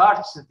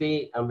search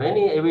the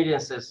many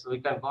evidences. We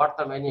can got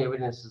the many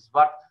evidences,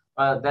 but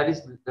there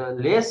is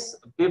less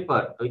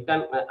paper. We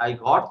can I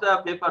got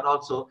the paper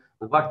also,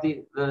 but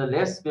the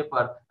less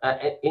paper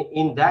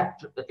in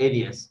that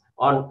areas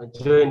on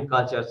Jain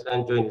cultures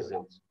and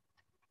Jainism.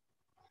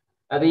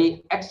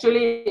 The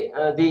actually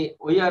the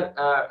we are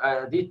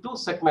the two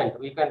segment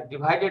we can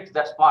divide it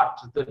that part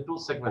the two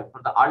segment.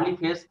 For the early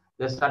phase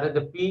they started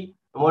the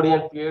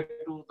pre-Mauryan period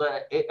to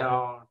the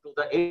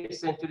 8th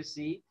century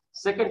CE.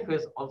 Second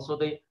phase also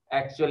the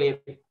actually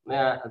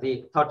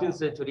the 13th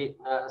century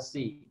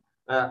CE.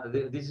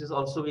 This is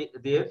also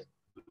there.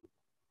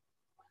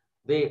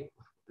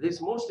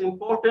 These most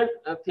important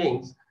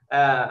things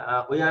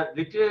we have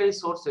literary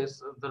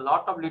sources. The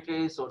lot of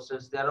literary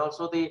sources. There are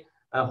also the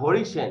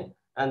Horishan.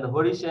 And the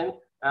Horishan,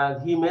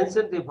 he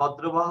mentioned the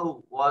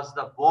Bhadrabahu was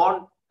the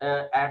born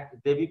at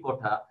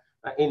Devikota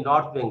in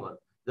North Bengal.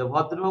 The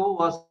Bhadrabahu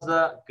was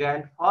the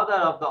grandfather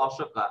of the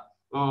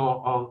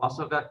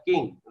Ashoka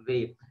king.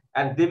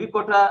 And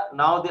Devikota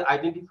now they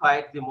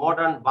identified the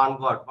modern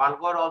Bangor.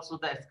 Bangor also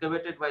the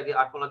excavated by the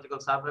Archaeological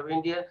Survey of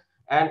India,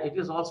 and it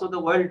is also the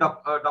well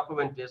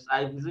documented.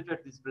 I visited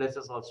these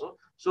places also.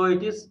 So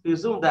it is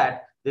presumed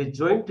that the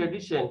joint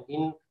tradition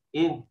in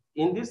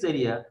this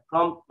area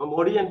from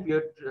Mauryan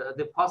period,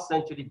 the 1st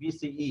century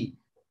BCE,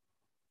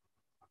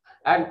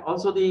 and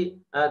also the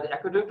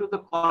according to the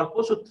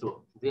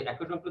Kalposutra,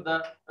 according to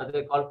the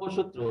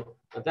Kalposutra,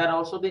 there are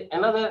also the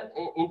another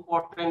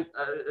important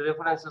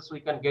references we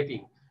can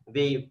getting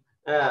the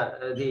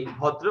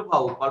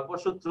Bhadrabahu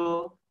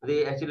Kalposutra.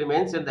 They actually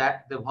mentioned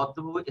that the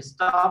Bhadrabahu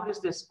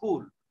established a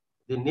school.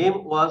 The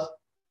name was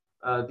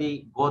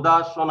the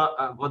Godashogona.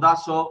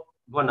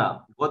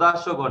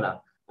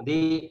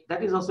 That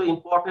is also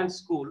important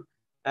school,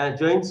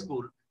 Jain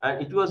school,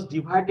 and it was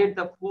divided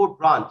the 4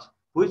 branch,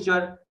 which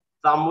are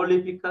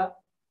Tamolipika,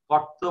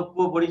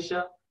 Kartopya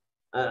Borisha,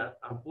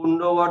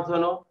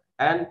 Pundavardhana,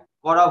 and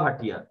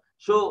Korabhatia.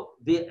 So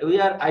we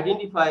are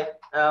identify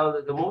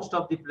the most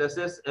of the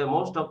places,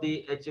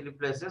 actually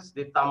places.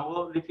 The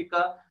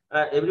Tamolipika,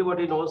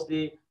 everybody knows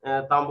the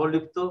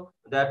Tambolipto,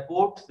 that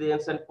port, the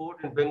ancient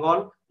port in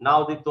Bengal.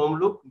 Now the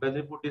Tomluk,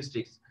 Medinipur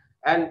districts.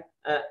 And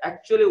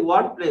actually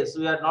one place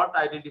we are not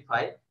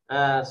identified.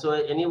 So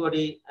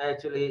anybody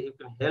actually you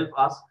can help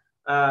us.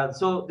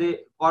 So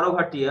the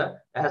Korabhatia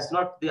has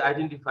not the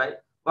identified,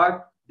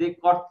 but the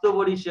Kartya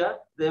Borisha,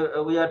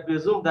 we are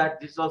presumed that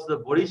this was the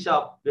Borisha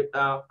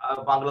of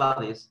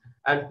Bangladesh,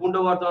 and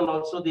Pundavardhan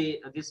also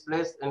this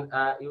place, and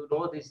you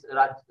know this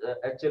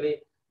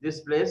actually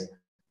this place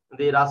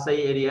the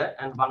Rasai area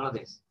and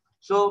Bangladesh.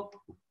 So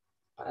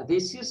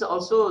this is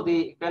also the,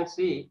 you can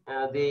see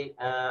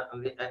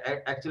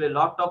actually a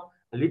lot of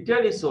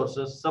literary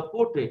sources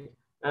supported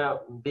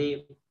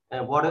the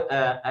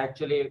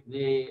actually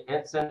the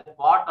ancient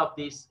part of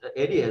these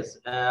areas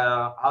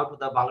out to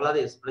the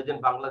Bangladesh,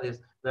 present Bangladesh,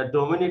 the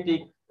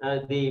dominating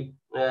the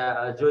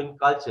Jain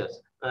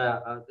cultures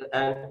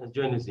and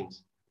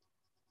Jainisms.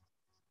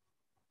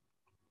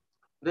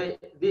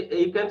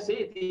 You can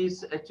see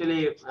these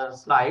actually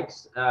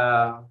slides.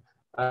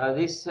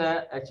 This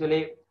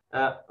actually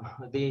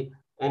the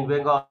in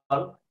Bengal,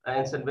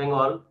 ancient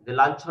Bengal, the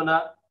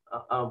Lanchana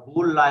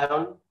bull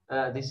lion.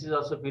 This is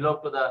also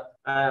belong to the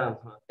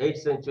 8th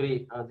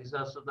century. This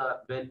also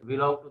the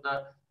belong to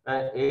the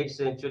 8th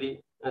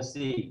century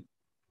CE.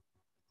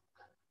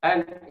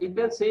 And you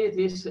can see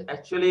this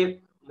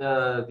actually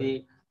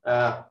the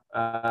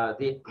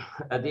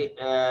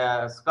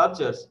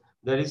sculptures,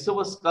 the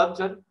Rishabha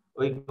sculpture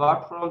we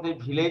got from the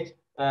village.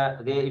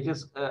 It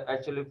is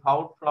actually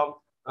found from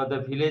the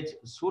village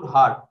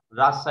Surhar,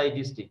 Rajshahi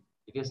district.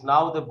 It is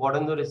now the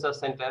Bodendo Research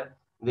Center,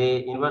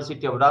 the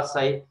University of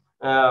Rajshahi,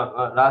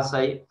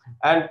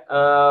 and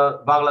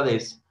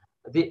Bangladesh.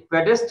 The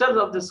pedestal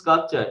of the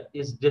sculpture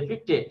is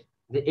depicted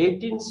the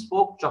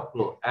 18-spoke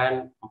chakra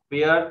and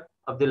pair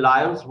of the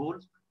lion's wool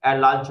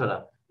and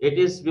lanchana. It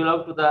is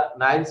belong to the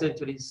 9th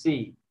century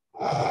CE.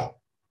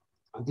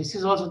 This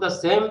is also the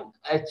same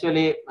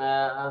actually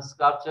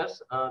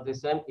sculptures, the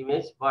same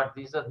image, but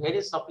these are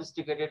very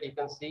sophisticated. You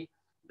can see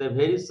they're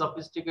very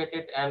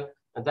sophisticated, and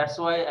that's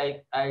why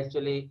I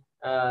actually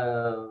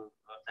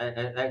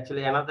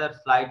actually another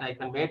slide I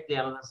can make the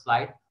another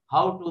slide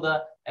how to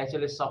the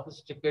actually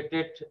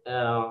sophisticated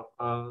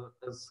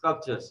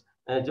sculptures,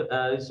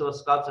 resource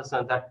sculptures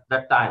at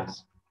that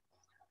times.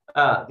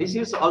 This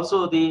is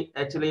also the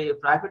actually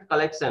private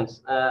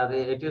collections.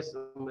 It is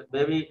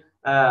maybe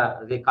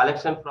the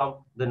collection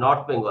from the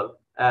North Bengal.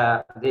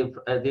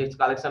 This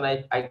collection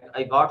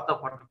I got the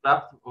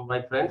photograph of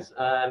my friends,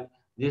 and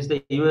this is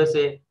the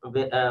USA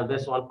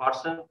based one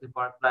person. The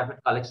private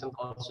collection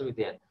also is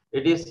there.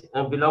 It is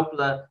belong to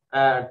the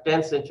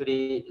 10th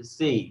century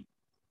CE.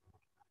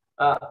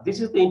 This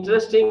is the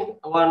interesting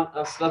one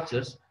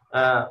sculptures.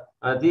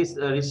 This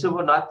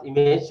Rishabhanath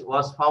image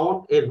was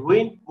found a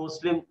ruined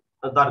Muslim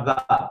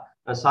Dargah,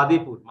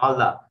 Sadipur,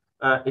 Malda.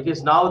 It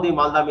is now the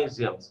Malda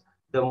Museums.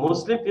 The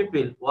Muslim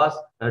people was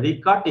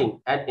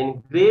recutting and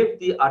engraved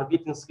the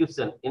Arabic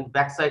inscription in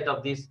backside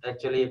of this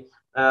actually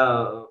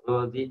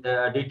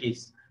the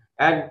deities,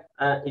 and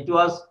it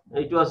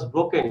was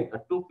broken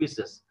two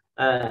pieces.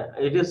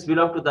 It is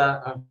belong to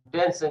the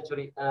 10th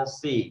century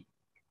CE.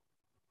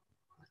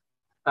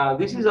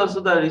 This is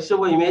also the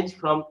Rishabha image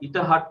from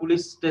Itahar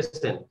police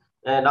station.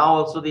 Now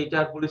also the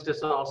Itahar police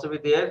station also be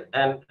there,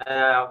 and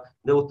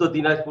the Uttar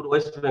Dinajpur,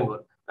 West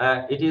Bengal.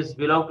 It is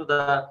belong to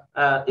the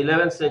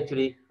 11th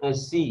century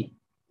CE.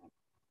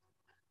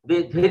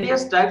 The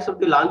various types of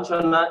the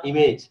Lanchana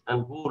image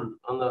and bull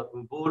on the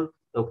bull,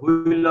 the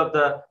wheel of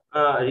the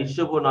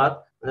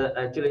Rishabhanath.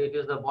 Actually, it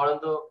is the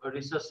Borando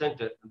Research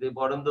Center. The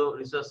Borando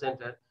Research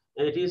Center.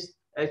 It is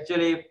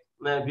actually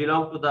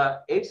belong to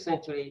the 8th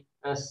century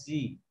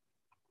CE.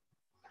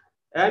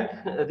 And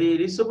the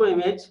Rishabha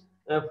image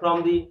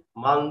from the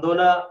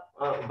Mandona,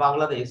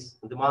 Bangladesh,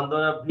 the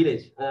Mandona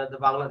village, the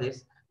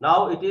Bangladesh.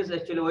 Now it is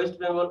actually West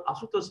Bengal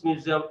Asutosh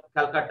Museum,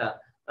 Calcutta.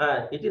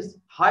 It is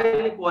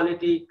highly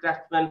quality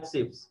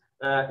craftsmanship.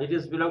 It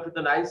is belong to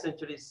the 9th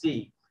century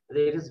CE.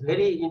 It is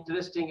very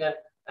interesting and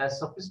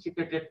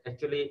sophisticated.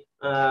 Actually,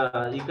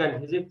 you can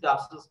visit the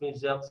Asutosh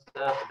museums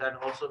that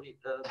also be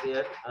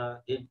there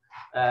in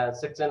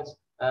sections.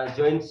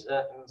 Joint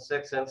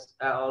sections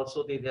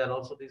also there are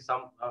also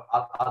some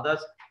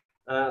others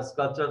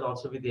sculptures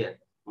also be there.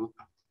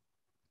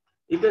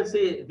 You can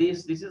see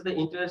this is the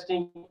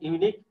interesting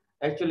unique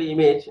actually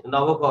image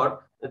Navagod,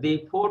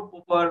 the 4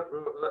 proper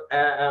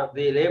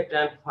the left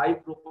and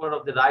 5 proper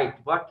of the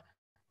right, but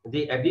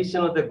the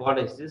addition of the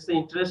Ganesh. This is the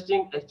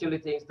interesting actually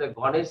things. The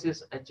Ganesh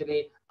is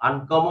actually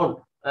uncommon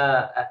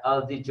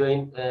the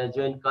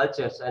Jain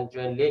cultures and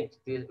Jain links.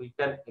 We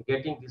can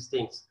getting these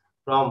things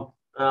from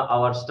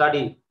our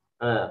study.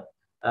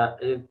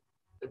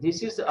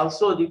 This is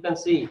also, you can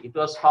see, it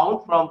was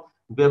found from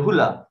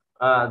Behula,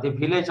 the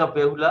village of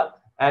Behula,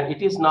 and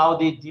it is now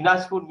the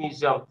Dinajpur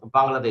Museum,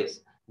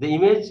 Bangladesh. The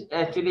image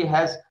actually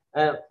has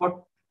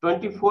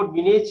 24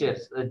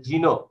 miniatures,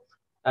 Geno,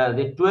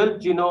 the 12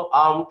 Geno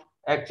armed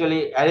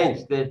actually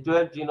arranged, the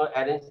 12 Geno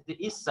arranged the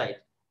east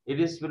side. It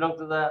is belong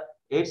to the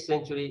 8th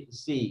century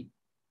CE.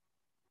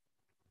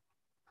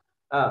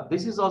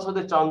 This is also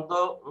the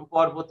Chanda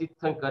Parvati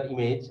Thankar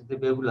image, the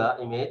Behula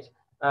image.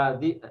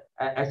 The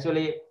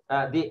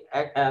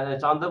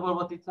Chanda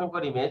Parvati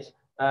Thankar image,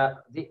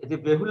 the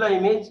Behula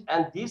image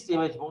and this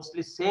image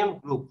mostly same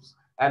groups.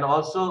 And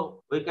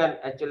also we can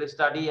actually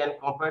study and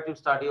comparative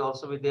study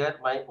also with there.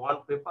 My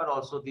one paper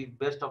also the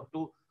best of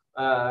two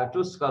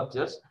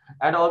sculptures,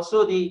 and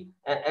also the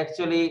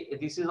actually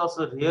this is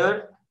also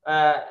rare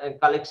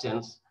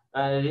collections.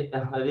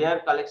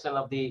 rare collection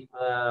of these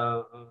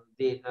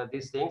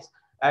things,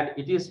 and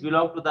it is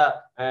belong to the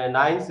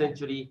 9th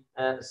century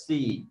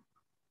CE.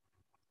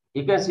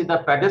 You can see the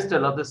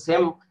pedestal of the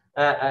same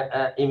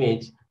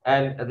image,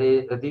 and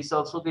this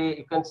also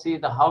you can see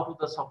the how to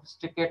the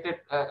sophisticated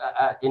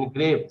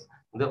engraved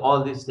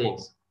all these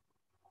things.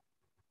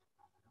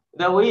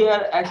 We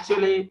are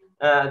actually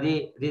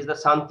the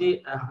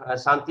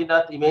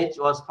Santinath image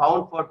was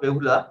found for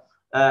Behula.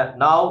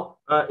 Now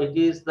it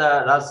is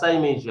the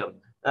Rajshahi Museum.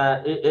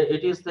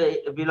 It is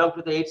belong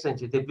to the 8th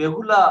century. The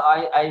Behula,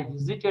 I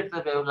visited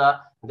the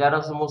Behula. There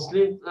are some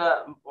Muslim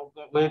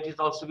communities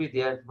also be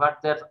there,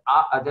 but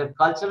they're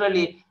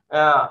culturally.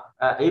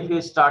 If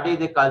you study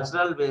the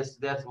cultural base,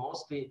 there's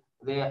mostly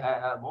they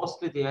are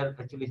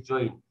actually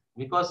joined,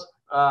 because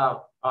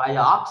I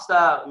asked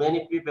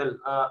many people,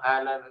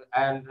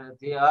 and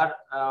they are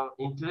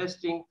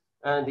interesting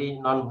the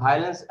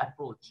non-violence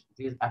approach.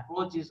 This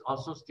approach is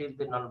also still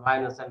the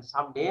non-violence, and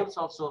some names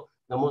also,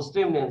 the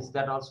Muslim names,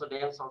 that also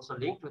names also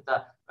linked with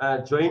the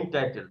joint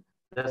title,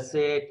 the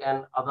Sheikh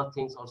and other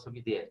things also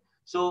be there.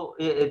 So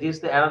it is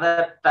the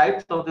another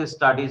types of the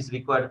studies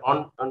required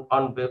on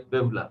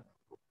Behula.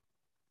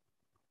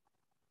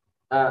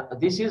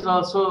 This is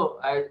also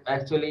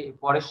actually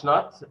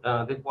Poreshnath,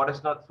 the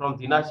Poreshnath from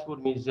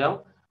Dinajpur Museum.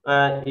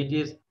 It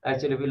is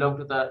actually belong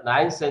to the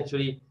 9th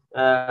century.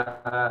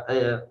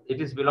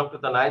 It is belong to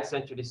the 9th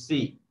century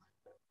C.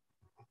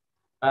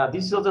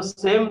 This was the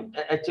same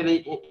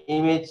actually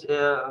image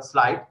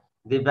slide.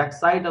 The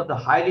backside of the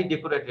highly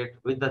decorated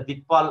with the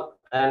dikpal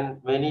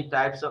and many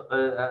types of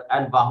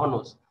and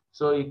bahanos.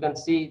 So you can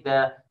see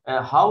the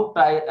how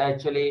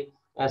actually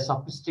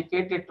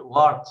sophisticated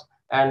works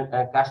and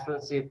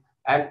craftsmanship.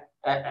 And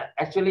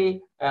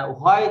actually,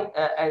 why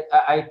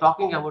I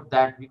talking about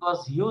that?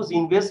 Because huge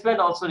investment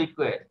also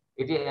required.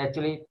 It is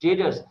actually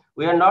traders.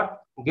 We are not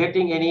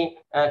getting any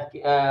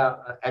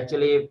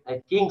actually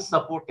king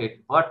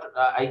supported, but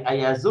I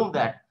assume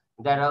that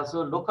there are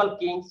also local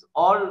kings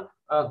or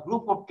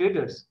group of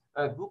traders,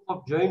 a group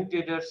of joint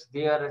traders.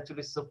 They are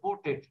actually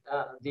supported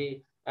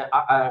the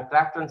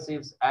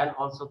craftsmanships, and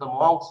also the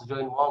monks,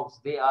 joint monks.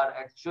 They are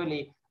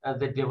actually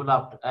they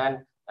developed,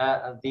 and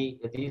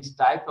these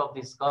type of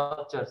the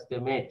sculptures they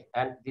made,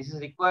 and this is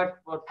required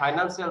for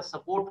financial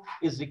support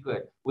is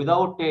required.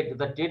 Without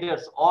the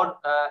traders or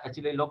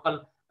actually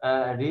local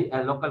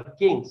local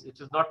kings, it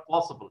is not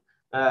possible.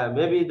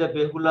 Maybe the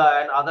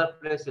Behula and other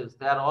places,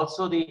 they are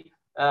also the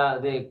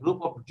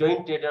group of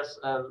joint traders,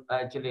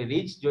 actually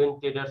rich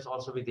joint traders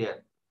also be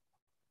there.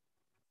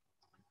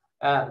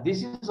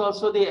 This is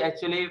also the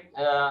actually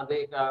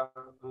the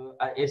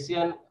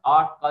Asian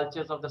art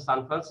cultures of the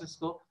San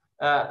Francisco.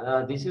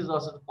 This is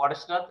also the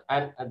Poreshnath,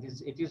 and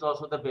it is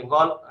also the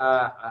Bengal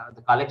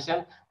the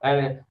collection,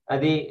 and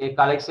the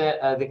collection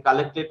they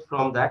collected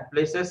from that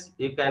places.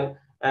 You can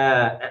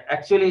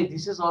actually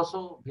this is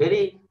also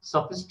very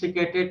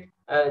sophisticated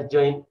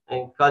Jain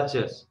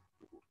cultures.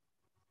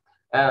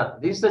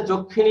 This is the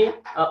Jokini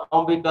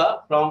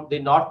Ambika from the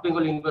North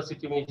Bengal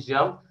University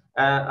Museum.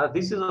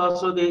 This is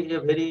also the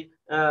very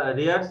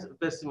rare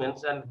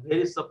specimens and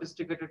very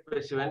sophisticated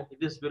specimen.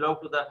 It is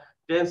belong to the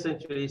 10th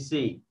century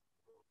CE.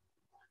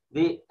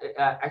 The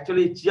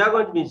actually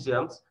Jiagonj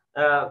museums,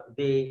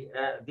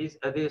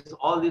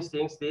 all these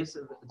things, these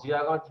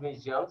Jiagonj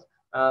museums,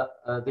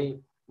 the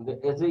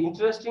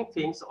interesting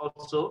things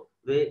also,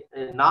 the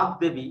Nag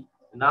Devi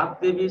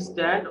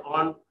stand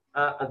on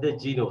the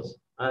Genos.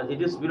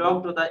 It is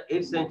belong to the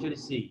 8th century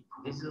CE.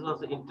 This is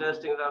also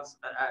interesting.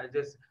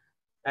 This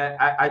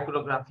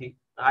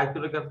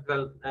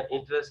iconographical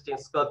interesting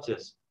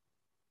sculptures.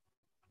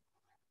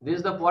 This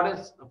is the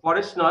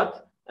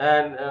Poreshnath,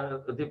 and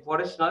the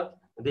Poreshnath,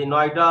 the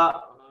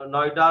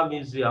Noida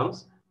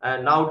museums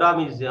and Nauda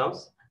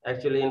museums,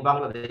 actually in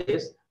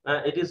Bangladesh.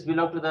 It is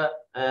belong to the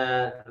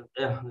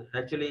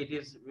actually it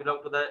is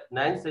belong to the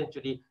 9th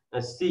century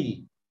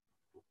CE.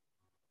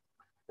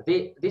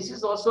 This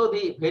is also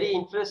the very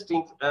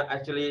interesting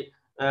actually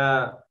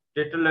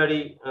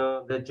tutelary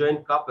the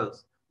joint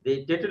couples.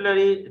 The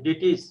tutelary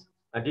deities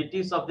of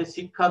the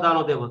Sikkha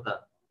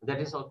Devata. That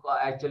is also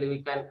actually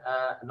we can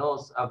know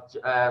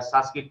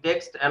Sanskrit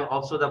text and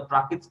also the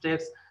Prakrit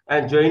text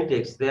and joint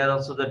text. They are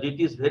also the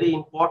deities, very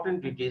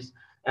important deities,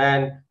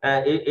 and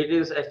it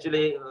is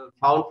actually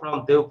found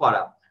from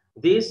Devpara.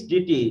 This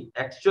deity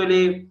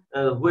actually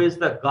who is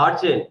the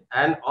guardian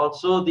and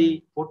also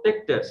the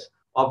protectors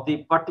of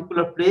the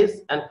particular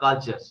place and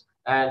cultures,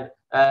 and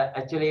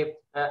actually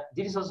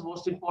this is also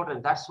most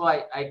important. That's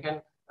why I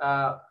can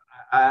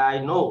I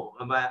know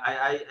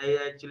I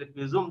actually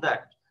presume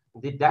that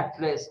that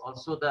place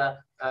also the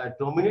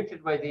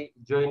dominated by the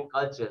Jain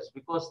cultures,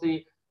 because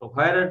the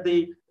where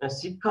the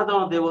Sikkha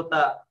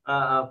Devata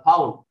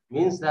found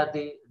means that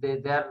they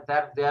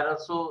are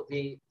also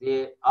they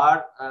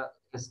are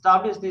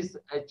established this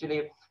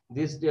actually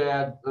these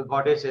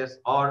goddesses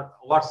or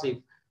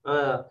worship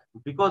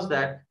because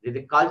that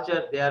the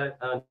culture they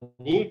are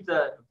need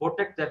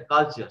protect their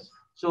cultures.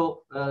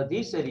 So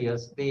these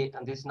areas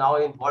this now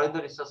in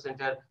Borindo Research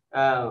Center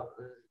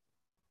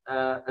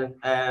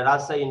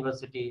Rajshahi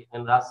University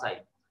in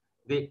Rajshahi.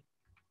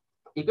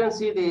 You can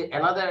see the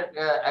another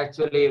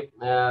actually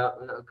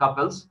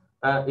couples.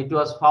 It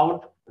was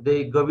found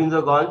the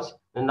Govindaganj,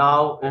 and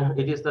now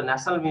it is the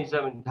National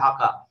Museum in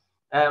Dhaka.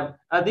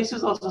 This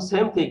is also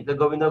same thing. The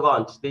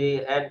Govindaganj,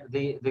 the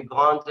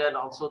Ganj, and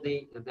also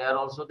they are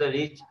also the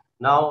rich.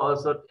 Now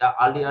also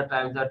earlier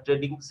times the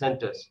trading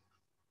centers.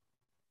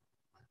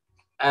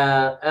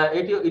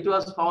 It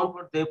was found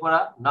for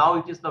Devpara. Now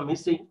it is the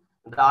missing.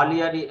 The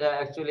earlier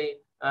actually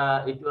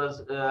it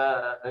was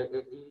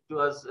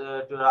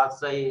to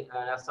Rajshahi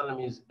National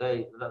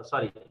Museum.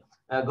 Sorry,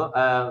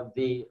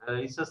 the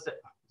research.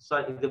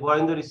 Sorry, the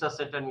Borindo Research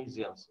Center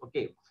museums.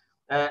 Okay,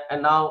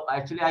 and now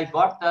actually I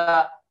got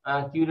the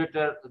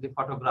curator the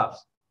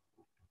photographs,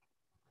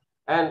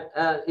 and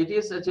it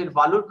is actually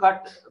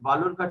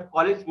Balurghat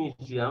College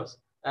Museums.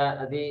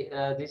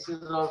 This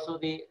is also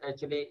the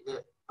actually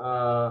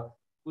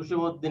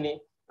Kushumuddini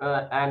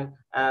and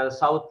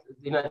South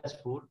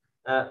Dinajpur.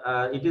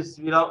 It is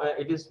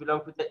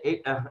belong to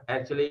the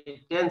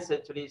actually 10th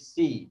century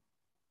CE.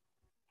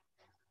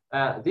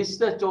 This is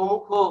the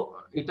Chomukho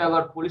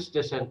Itagar police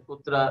station,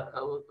 Uttar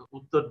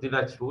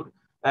Dinajpur.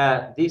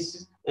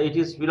 This it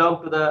is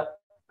belong to the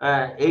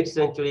 8th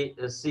century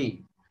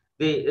CE.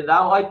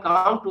 Now I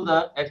come to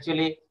the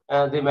actually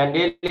the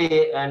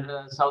Mandalay and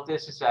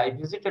Southeast Asia. I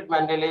visited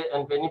Mandalay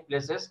and many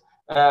places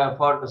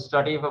for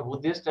study of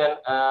Buddhist and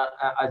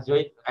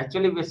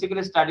actually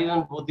basically studied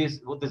on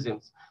Buddhism.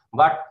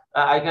 But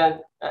I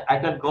can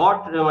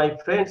got my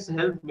friends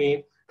help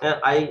me.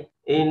 I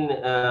in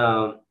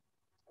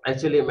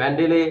actually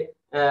Mandalay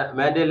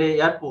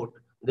Airport.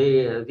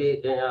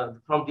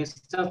 From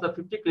distance of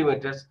 50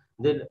 kilometers.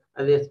 The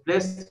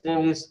place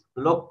name is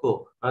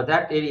Lokko.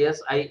 That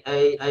areas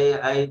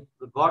I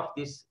got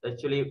this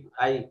actually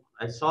I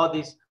saw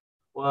this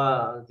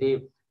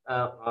the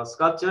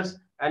sculptures,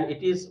 and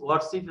it is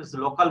worship is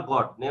local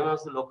god. Name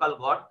of the local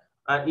god.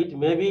 It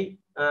may be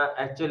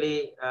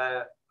actually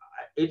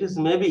it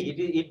may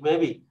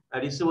be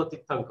Rishabha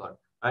Tirthankar,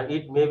 and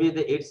it may be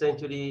the 8th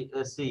century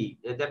CE.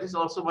 That is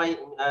also my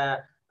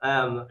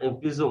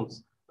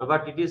presumes,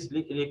 but it is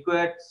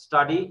required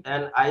study,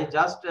 and I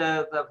just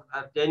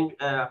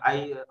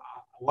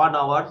 1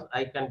 hour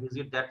I can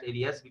visit that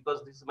areas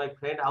because this is my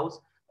friend house,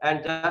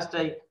 and just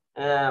I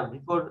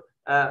before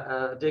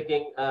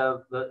taking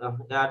the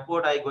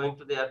airport, I going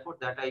to the airport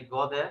that I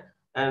go there,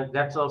 and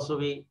that's also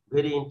be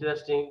very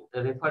interesting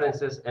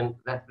references in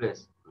that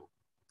place.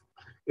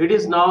 It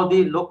is now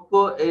the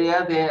Lokko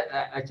area. They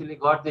actually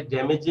got the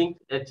damaging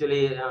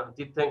actually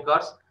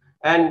Tirthankars,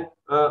 and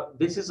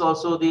this is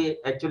also the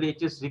actually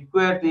it is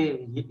required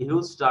the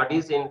huge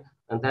studies in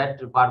that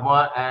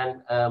Burma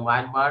and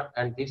Myanmar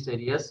and these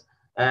areas.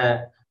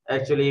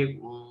 Actually,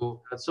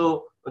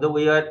 so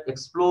we are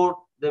explored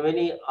the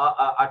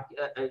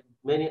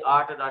many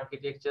art and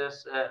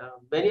architectures,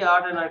 many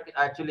art and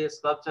actually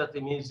sculptures.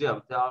 The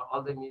museum, there are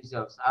all the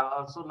museums. are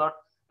also not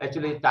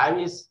actually time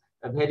is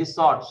very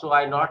short, so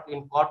I not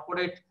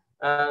incorporate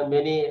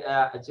many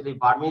actually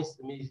Burmese.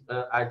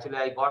 Actually,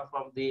 I got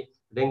from the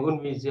Rangoon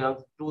Museum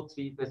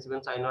 2-3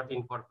 specimens. I not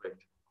incorporate.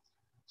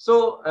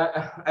 So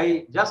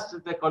I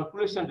just the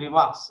conclusion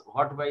remarks.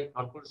 What my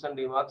conclusion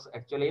remarks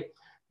actually,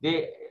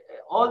 they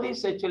all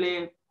these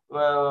actually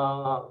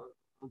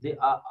the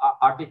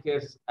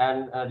artifacts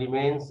and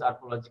remains,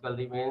 archaeological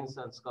remains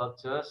and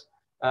sculptures.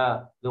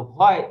 The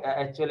why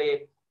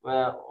actually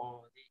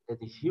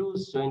the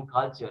huge joint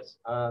cultures,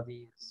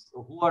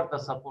 who are the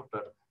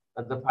supporter,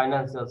 the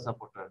financial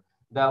supporter.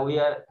 We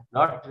are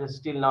not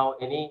still now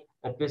any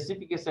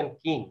pacification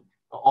king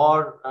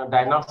or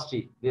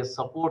dynasty. They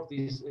support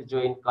these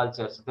joint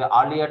cultures. The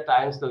earlier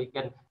times, so we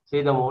can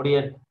say the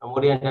Mauryan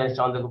dynasty,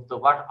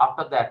 Chandragupta, but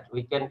after that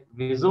we can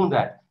resume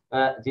that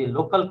the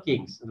local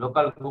kings,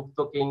 local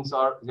Gupta kings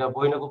or the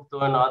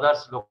Boinagupta and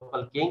others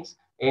local kings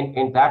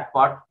in that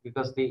part,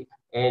 because the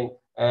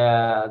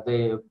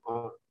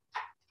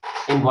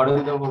in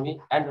Vadavindra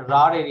and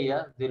Rar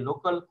area, the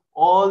local,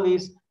 all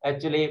these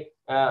actually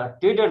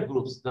trader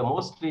groups, the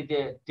mostly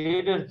the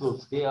trader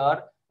groups, they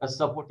are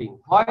supporting.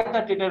 Why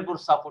the trader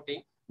groups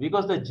supporting?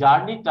 Because the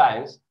journey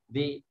times,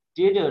 the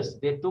traders,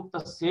 they took the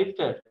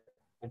shelter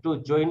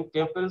to join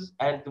temples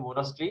and the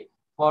monastery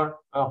for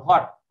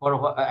what?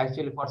 For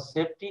actually for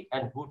safety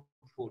and good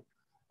food.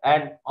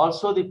 And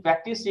also the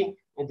practicing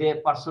their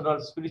personal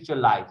spiritual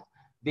life.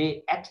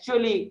 They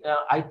actually,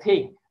 I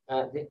think,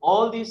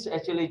 all these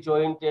actually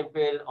joint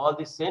temple, all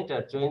this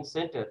center, joint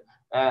center,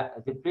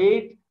 they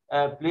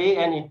play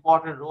an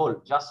important role,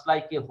 just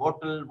like a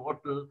hotel,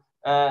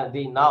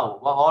 the now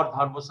or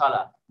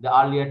dharmasala, the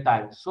earlier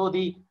times. So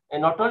the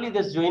not only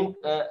this joint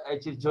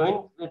actually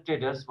joint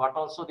traders, but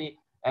also the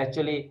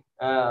actually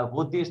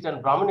Buddhist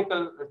and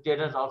Brahminical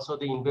traders also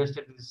they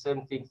invested in the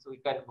same thing. So we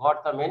can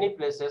got the many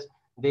places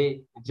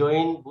they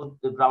join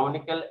the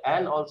Brahminical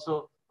and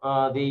also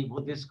the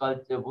Buddhist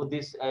culture,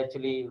 Buddhist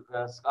actually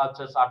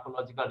sculptures,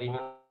 archaeological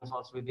remains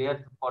also be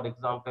there. For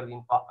example,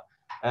 in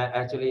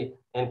actually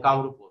in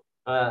Kamrup,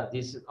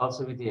 this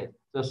also be there.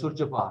 So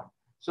Surjapahar.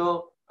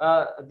 So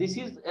this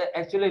is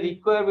actually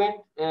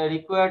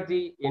required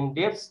the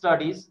in-depth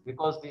studies,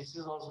 because this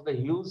is also the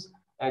huge.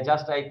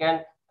 Just I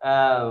can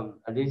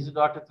this is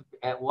not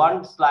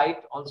one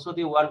slide, also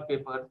the one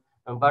paper,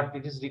 but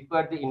it is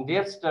required the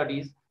in-depth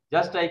studies.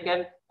 Just I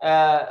can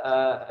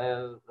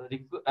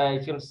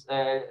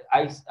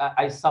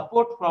I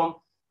support from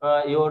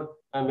your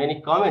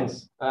many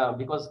comments,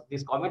 because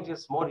this comment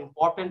is more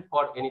important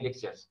for any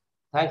lectures.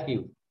 Thank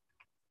you.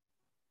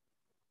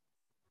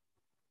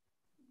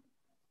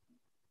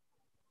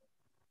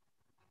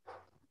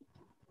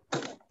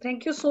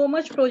 Thank you so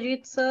much,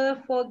 Projit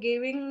sir, for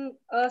giving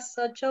us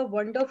such a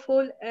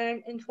wonderful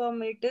and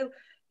informative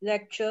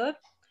lecture.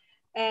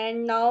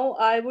 And now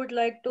I would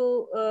like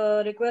to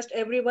request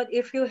everyone,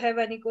 if you have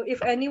any,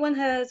 if anyone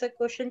has a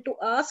question to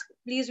ask,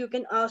 please you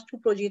can ask to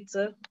Projit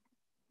sir.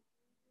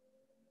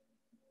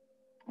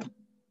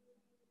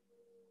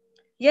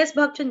 Yes,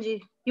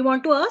 Bhakchanji, you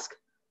want to ask?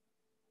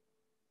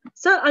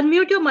 Sir,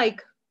 unmute your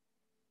mic.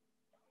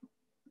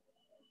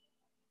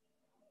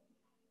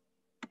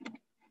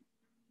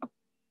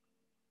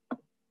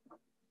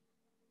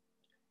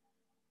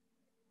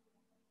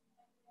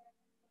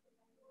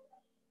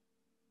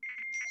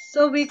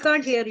 So we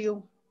can't hear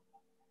you.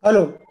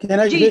 Hello, can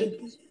I say?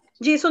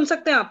 जी सुन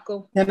सकते हैं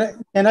आपको.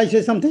 Can I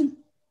say something?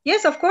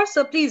 Yes, of course,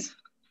 sir. Please.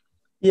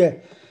 Yeah.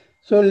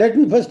 So let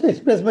me first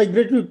express my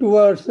gratitude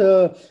towards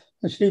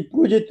Sri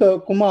Projit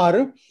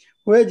Kumar,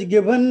 who has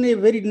given a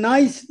very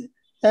nice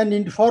and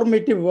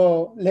informative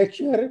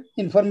lecture,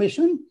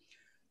 information,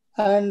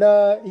 and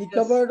he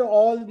covered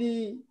all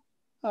the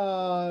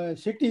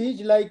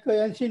cities like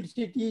ancient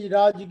cities,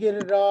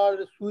 Rajgir,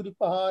 Raj,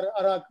 Suripahar,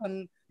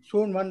 Arakan,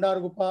 Son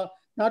Bhandar Gupa.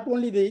 Not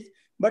only this,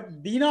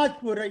 but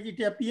Dinajpur, it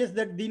appears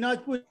that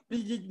Dinajpur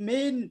is its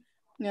main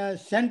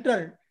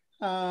center,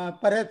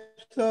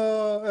 perhaps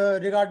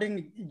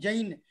regarding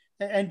Jain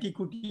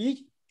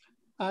antiquities.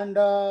 And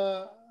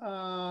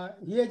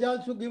he has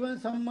also given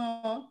some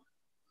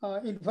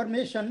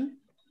information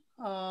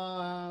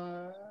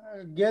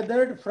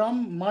gathered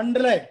from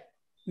Mandalay,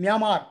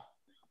 Myanmar.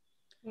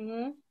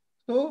 Mm-hmm.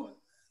 So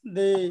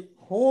the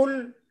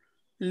whole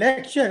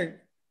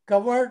lecture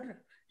covered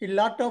a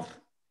lot of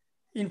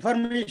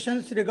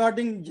informations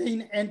regarding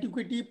Jain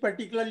antiquity,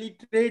 particularly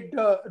trade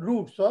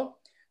routes. So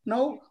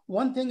now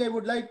one thing I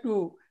would like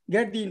to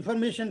get the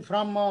information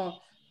from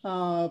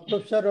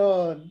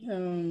Professor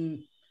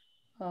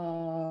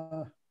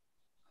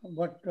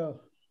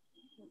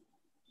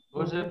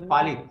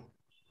Palit.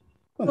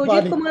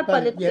 Projit Kumar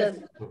Palit. Yes.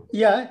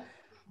 Yeah.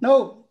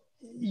 Now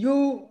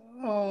you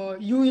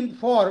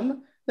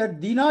inform that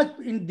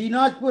in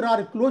Dinajpur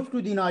or close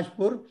to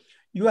Dinajpur,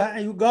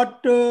 you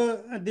got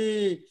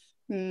the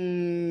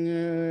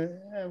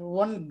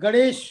one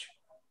Ganesh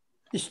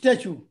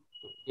statue.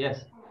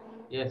 Yes,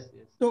 yes,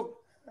 yes. So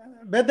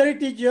whether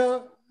it is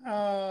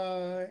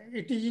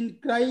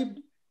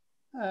inscribed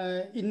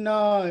in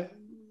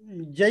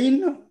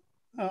Jain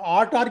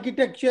art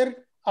architecture,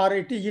 or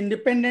it is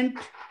independent,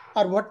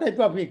 or what type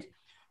of it.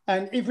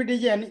 And if it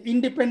is an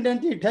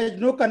independent, it has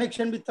no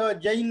connection with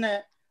Jain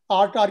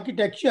art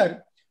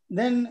architecture,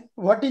 then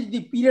what is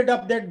the period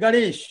of that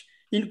Ganesh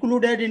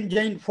included in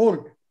Jain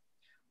fort?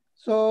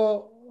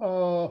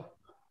 So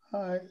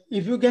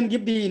if you can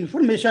give the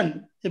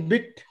information a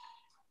bit,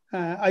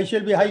 I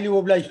shall be highly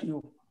obliged to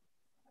you.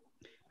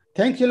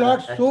 Thanks a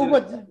lot. So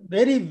much,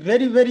 very,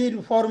 very, very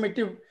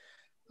informative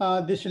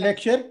this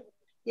lecture.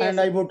 Yes. And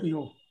I vote to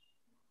you.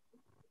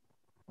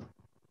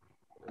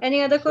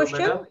 Any other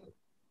question?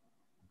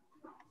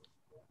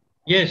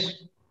 Yes.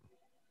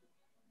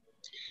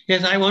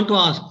 Yes, I want to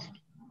ask.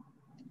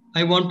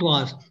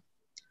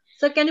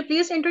 Sir, can you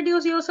please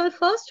introduce yourself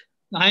first?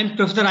 I am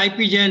Professor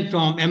I.P. Jain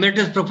from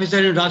Emeritus Professor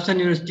in Rajasthan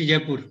University,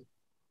 Jaipur.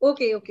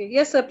 Okay, okay.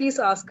 Yes, sir, please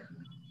ask.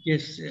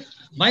 Yes.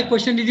 My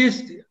question is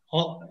this.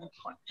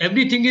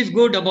 Everything is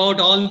good about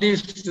all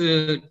this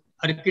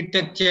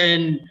architecture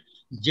and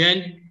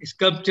Jain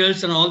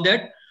sculptures and all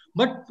that.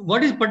 But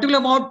what is particular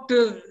about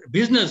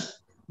business?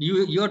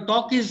 Your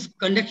talk is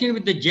connection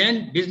with the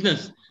Jain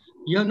business.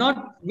 You have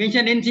not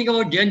mentioned anything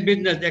about Jain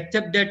business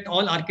except that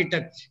all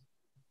architects.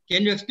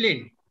 Can you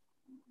explain?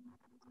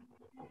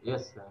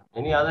 Yes, sir.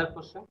 Any other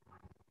question?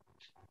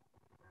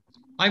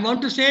 I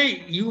want to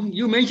say,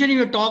 you mentioned in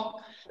your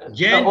talk,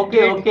 Jain.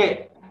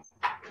 Okay.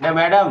 Now,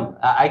 madam,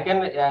 I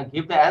can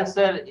give the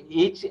answer,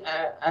 each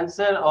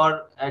answer,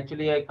 or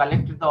actually I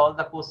collected all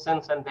the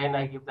questions and then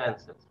I give the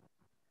answers.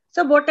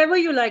 So whatever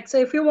you like. So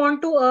if you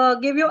want to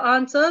give your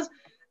answers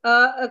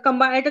at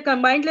a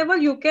combined level,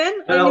 you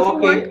can.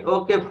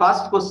 Okay.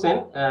 First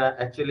question,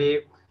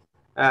 actually,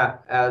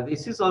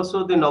 this is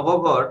also the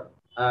Navagor,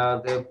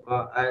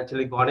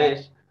 actually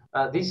Ganesh.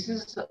 This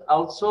is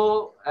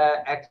also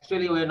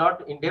actually we're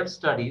not in-depth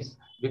studies,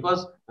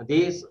 because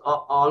these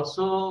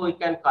also we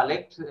can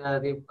collect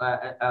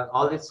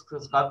all this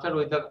sculpture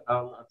with the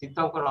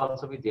Tirthankar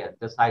also be there,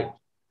 the site,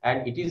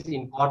 and it is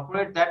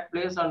incorporate that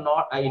place or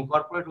not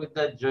incorporate with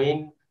the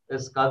Jain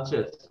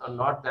sculptures or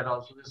not, that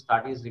also the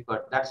study is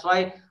required. That's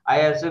why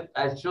I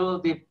show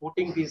the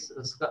putting this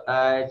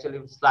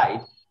actually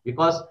slide,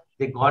 because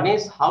the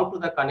Ganesh, how to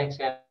the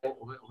connection,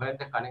 where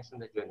the connection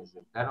the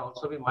Jainism. That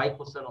also be my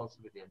question also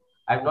be there.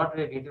 I have not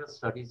really detailed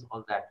studies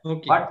all that.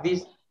 Okay. But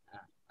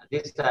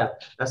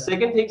the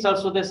second things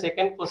also the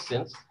second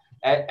questions.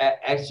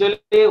 Actually,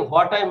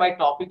 my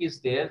topic is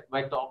there.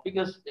 My topic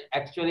is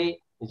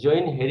actually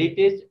Jain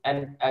heritage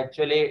and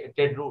actually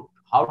trade route.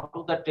 How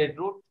to the trade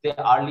route, the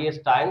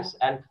earliest times,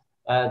 and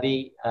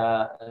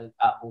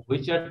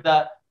which are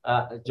the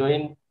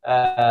Jain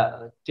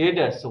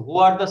traders who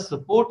are the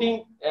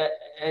supporting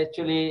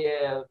actually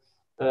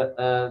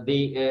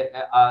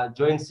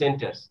joint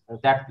centers,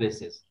 that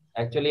places.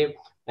 Actually,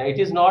 it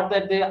is not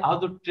that they how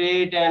to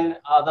trade and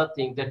other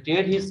things. The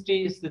trade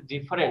history is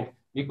different,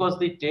 because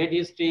the trade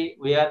history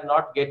we are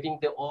not getting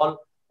the all.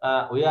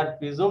 We are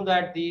presume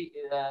that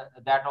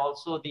that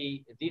also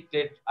the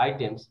trade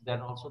items,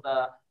 that also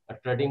the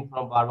trading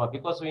from Burma,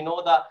 because we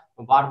know the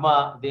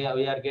Burma, we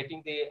are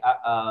getting the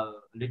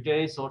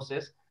literary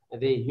sources.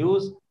 They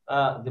use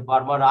the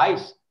Burma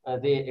rice.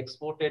 They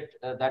exported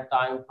that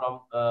time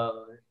from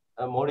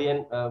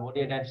Mauryan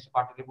dynasty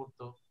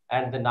Pataliputra,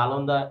 and the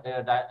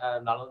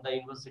Nalanda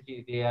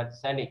University they are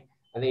sending.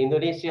 And the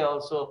Indonesia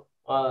also,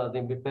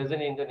 the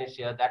present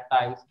Indonesia that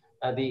times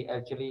they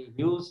actually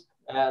use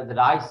the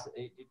rice.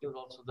 It is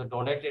also the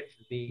donated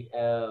to the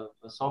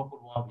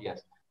Sompur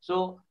Mahavias.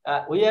 So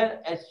we are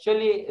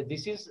actually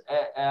this is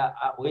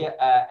we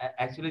are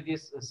actually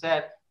this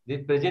said the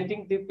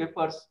presenting the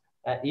papers.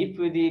 If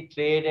with the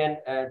trade and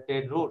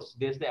trade routes,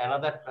 there's the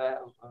another.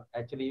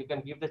 Actually, you can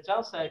give the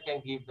chance. I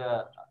can give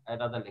the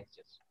another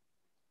lectures.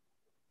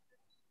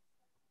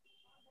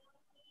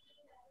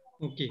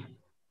 Okay.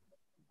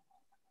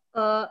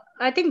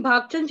 I think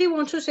Bhagchandji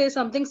wants to say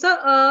something. Sir,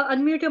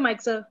 unmute your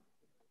mic, sir.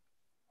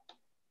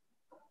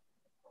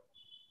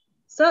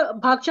 Sir,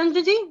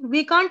 Bhagchandji ji,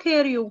 we can't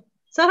hear you.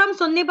 Sir, हम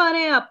सुन नहीं पा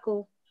रहे हैं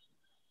आपको.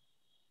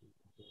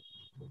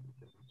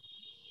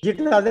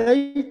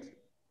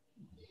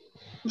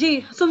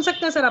 जी, सुन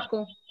सकते हैं sir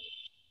आपको.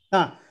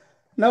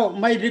 Now,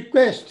 my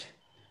request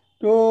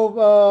to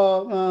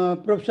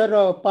Professor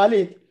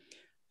Palit,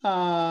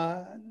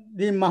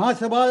 the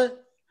Mahasabha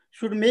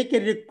should make a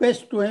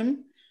request to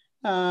him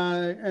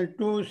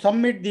to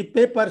submit the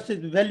papers,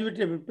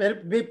 valuable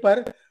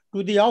paper,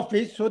 to the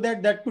office, so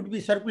that that could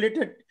be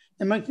circulated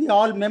amongst the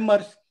all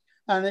members,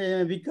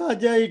 and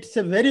because it's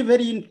a very,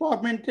 very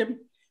informative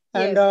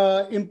and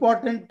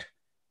important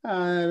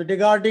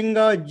regarding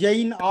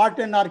Jain art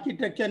and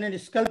architecture and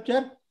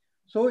sculpture.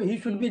 So he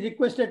should be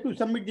requested to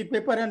submit the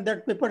paper, and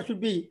that paper should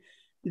be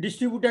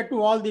distributed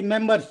to all the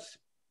members.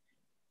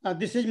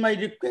 This is my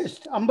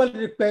request, humble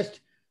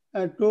request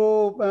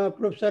to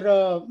Professor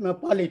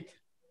Palit.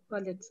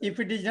 If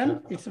it is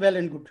done, it's well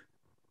and good.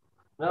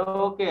 No,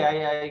 okay,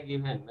 I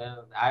give him.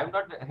 I'm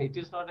not. It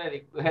is not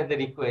the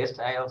request.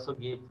 I also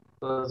give,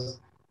 because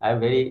I'm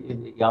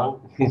very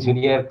young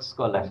junior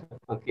scholar.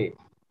 Okay,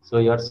 so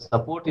your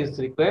support is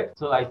required,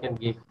 so I can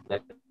give.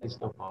 That is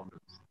no problem.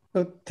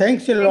 So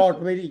thanks a lot.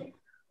 Very.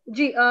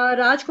 जी,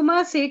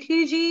 राजकुमार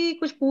सेठी जी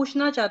कुछ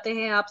पूछना चाहते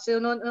हैं आपसे.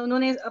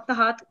 उन्होंने अपना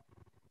हाथ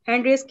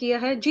hand raise किया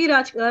है. जी,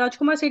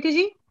 राजकुमार सेठी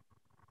जी.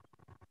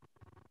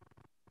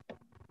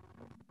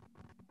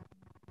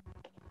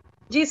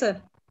 जी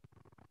सर.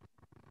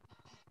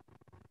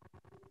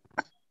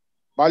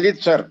 पालित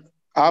सर,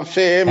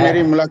 आपसे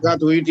मेरी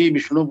मुलाकात हुई थी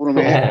विष्णुपुर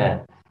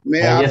में.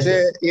 मैं आपसे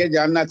ये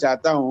जानना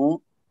चाहता हूँ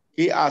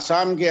कि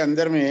आसाम के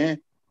अंदर में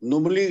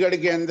नुमलीगढ़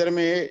के अंदर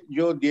में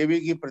जो देवी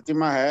की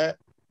प्रतिमा है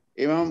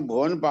एवं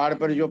भुवन पहाड़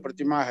पर जो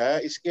प्रतिमा है,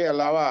 इसके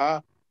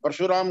अलावा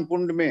परशुराम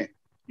कुंड में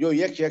जो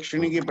यक्ष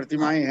यक्षिणी की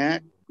प्रतिमाएं हैं,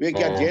 वे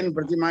क्या जैन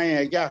प्रतिमाएं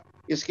हैं क्या?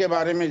 इसके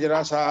बारे में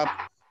जरा सा आप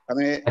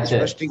हमें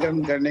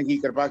स्पष्टीकरण करने की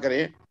कृपा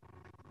करें.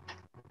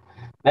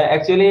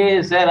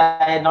 Actually, sir,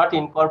 I not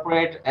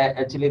incorporate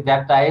actually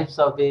that types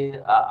of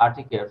the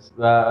articles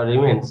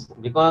remains,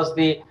 because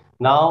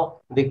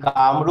now the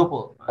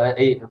Kamrup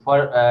for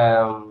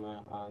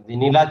the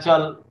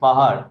Nilachal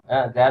Pahar,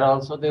 there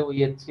also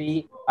we have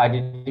three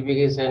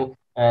identification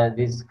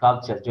this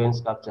sculpture, joint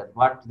sculpture,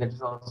 but that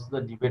is also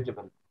the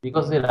debatable,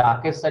 because the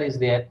Rakesh sir is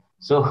there,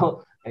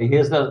 so he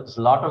is a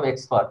lot of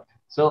expert.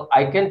 So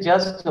I can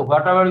just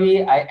whatever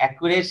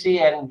accuracy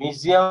and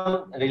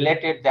museum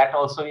related, that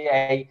also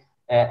I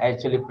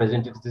actually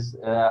presented this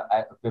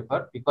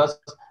paper, because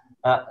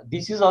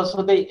this is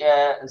also the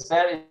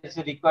sir is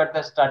required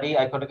the study,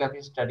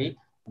 iconography study.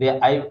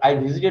 I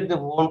visited the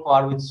Bhuvan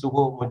Par with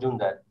Subho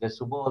Majumdar. The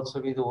Subho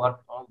also we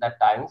work on that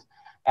times,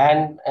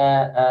 and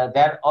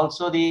there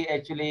also the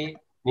actually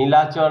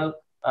Nilachal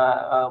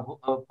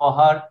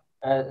Pahar.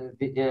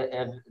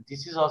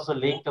 This is also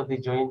linked to the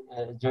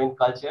joint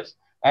cultures,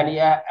 and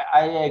yeah,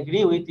 I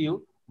agree with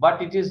you,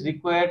 but it is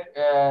required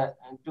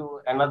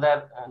to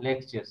another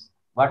lectures.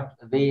 But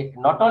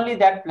not only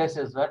that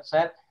places, but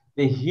sir,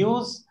 the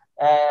huge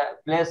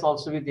place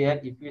also be there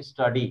if you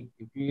study,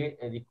 if you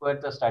require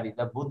the study.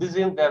 The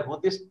Buddhism, the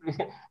Buddhist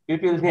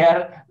people,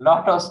 there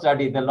lot of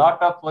study, the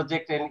lot of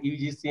project and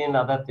UGC and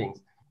other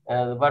things.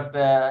 But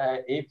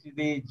if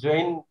the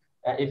join,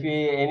 if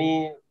you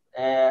any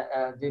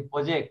the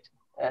project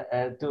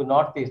to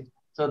northeast.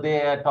 So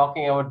they are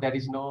talking about there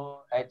is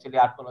no actually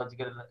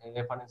archaeological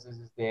references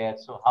is there.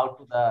 So how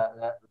to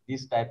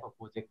this type of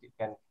project it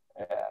can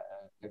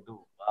do?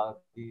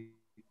 This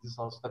is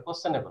also the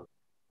questionable.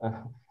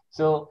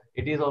 So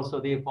it is also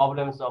the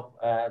problems of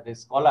the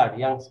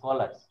young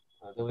scholars.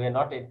 We are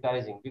not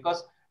encouraging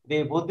because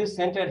the Buddhist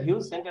center,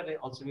 huge center will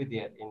also be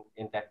there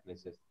in that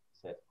places,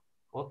 sir.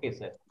 Okay,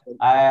 sir.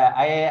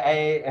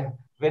 I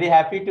very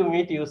happy to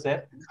meet you,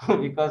 sir,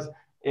 because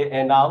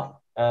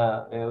now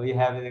you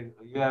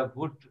have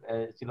good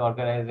still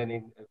organization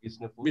in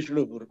Vishnupur.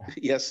 Vishnupur,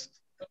 yes.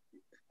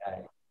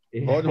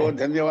 बहुत बहुत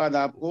धन्यवाद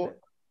आपको।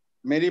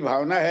 मेरी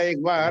भावना है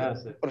एक बार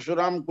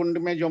परशुराम कुंड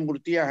में जो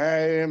मूर्तियां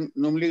हैं,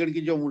 नुमलीगढ़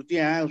की जो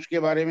मूर्तियां हैं, उसके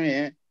बारे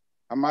में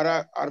हमारा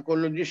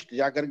आर्कोलॉजिस्ट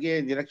जाकर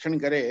के निरीक्षण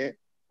करे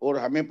और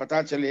हमें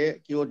पता चले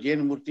कि वो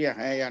जैन मूर्तियां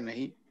हैं या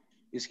नहीं।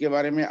 इसके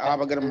बारे में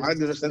आप अगर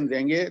मार्गदर्शन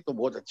देंगे तो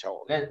बहुत अच्छा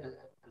होगा।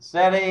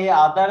 सर ये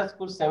अदर्स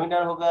कुछ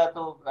सेमिनार होगा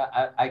तो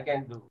I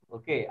can do.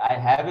 Okay, I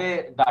have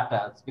a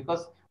data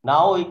because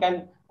now we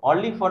can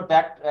only for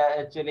that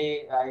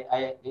actually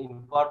I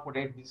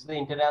incorporate this is the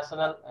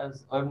international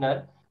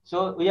webinar.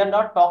 So we are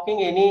not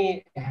talking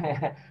any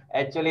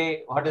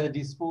actually what is the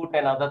dispute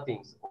and other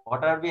things.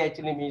 What are we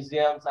actually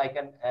museums? I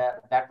can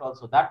that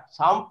also that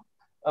some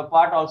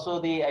part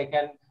also I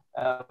can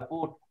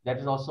put that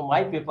is also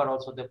my paper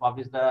also they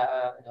publish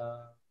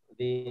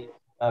the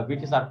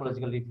British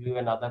Archaeological Review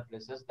and other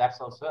places.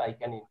 That's also I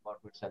can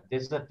incorporate. Sir.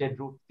 This is the trade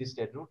route. This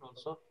trade route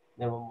also,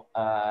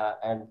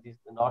 and this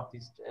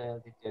northeast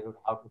the trade route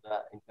how to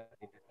the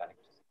interconnect.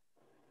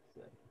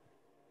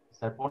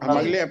 हम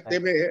अगले हफ्ते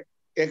में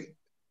एक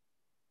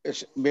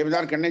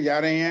webinar करने जा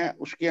रहे हैं,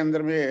 उसके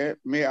अंदर में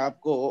मैं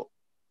आपको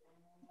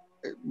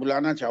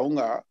बुलाना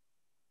चाहूंगा,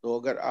 तो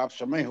अगर आप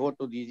समय हो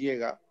तो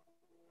दीजिएगा।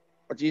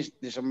 25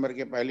 दिसंबर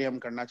के पहले हम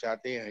करना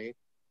चाहते हैं,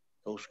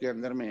 तो उसके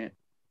अंदर में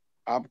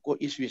आपको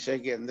इस विषय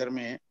के अंदर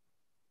में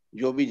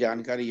जो भी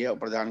जानकारी है वो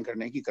प्रदान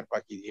करने की कृपा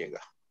कीजिएगा।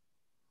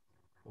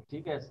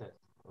 ठीक है sir,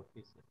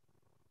 okay sir.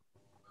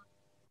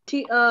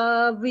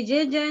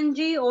 Vijay Jain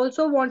ji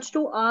also wants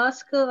to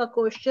ask a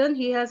question.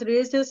 He has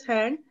raised his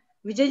hand.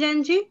 Vijay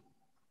Jain ji?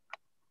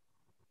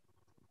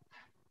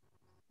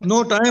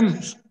 No time.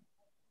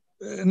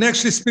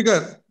 Next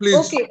speaker,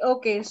 please.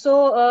 Okay.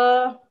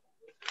 So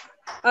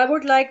I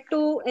would like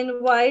to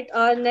invite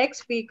our next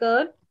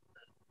speaker.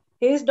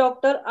 He is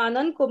Dr.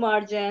 Anand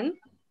Kumar Jain.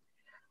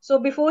 So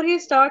before he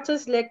starts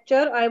his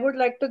lecture, I would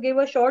like to give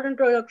a short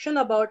introduction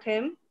about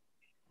him.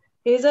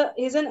 He's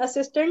an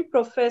assistant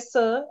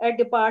professor at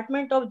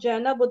Department of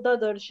Jaina Buddha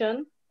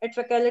Darshan at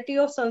Faculty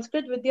of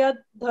Sanskrit Vidya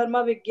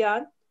Dharma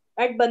Vigyan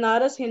at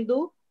Banaras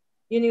Hindu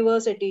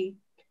University.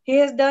 He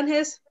has done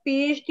his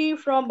PhD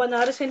from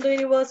Banaras Hindu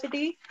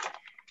University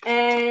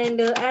and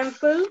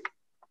MPhil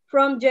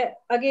from Jain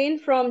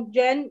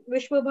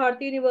Vishwa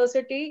Bharati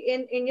University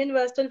in Indian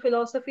Western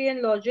Philosophy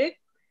and Logic.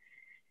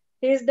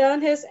 He has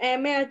done his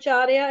MA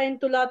Acharya in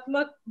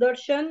Tulatmak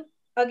Darshan,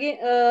 again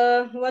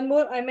one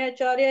more MA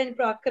Acharya in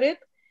Prakrit,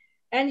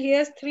 and he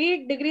has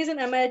 3 degrees in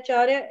MA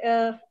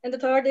Acharya, and the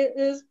third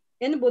is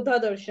in Buddha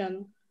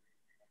Darshan.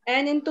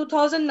 And in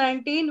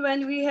 2019,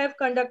 when we have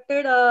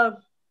conducted a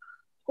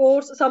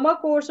summer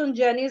course on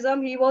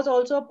Jainism, he was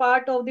also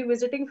part of the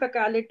visiting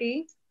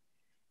faculty,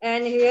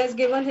 and he has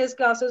given his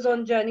classes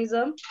on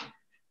Jainism.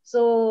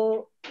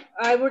 So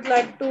I would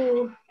like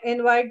to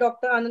invite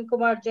Dr. Anand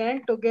Kumar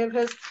Jain to give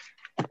his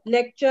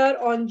lecture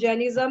on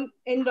Jainism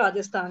in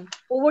Rajasthan.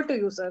 Over to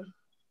you, sir.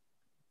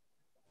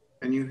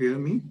 Can you hear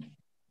me?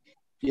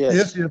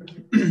 Yes.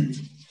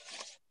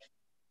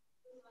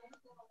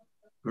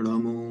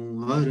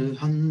 Namo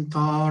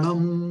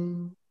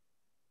Arhantaram,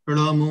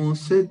 Namo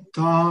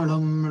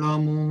Siddharam,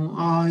 Namo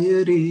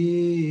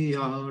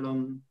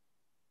Ayariyaram,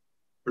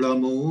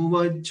 Namo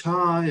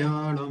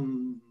Vajjayaram,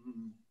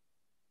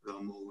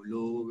 Namo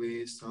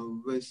Love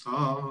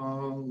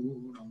Savvasaram.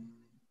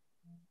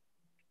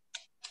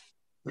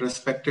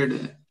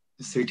 Respected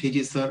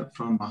Sethiji sir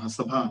from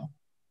Mahasabha,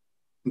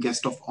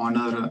 guest of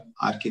honor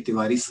R.K.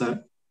 Tiwari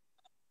sir,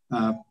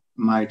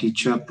 my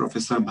teacher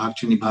Professor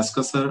Bhakchini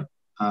Bhaskar sir,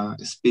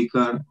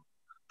 speaker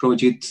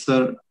Projit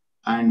sir,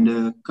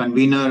 and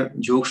convener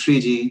Jogshri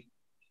ji,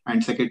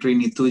 and secretary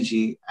Nitu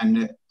ji,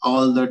 and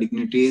all the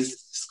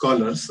dignitaries,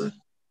 scholars.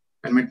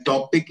 And my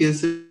topic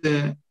is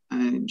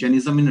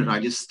Jainism in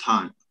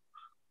Rajasthan.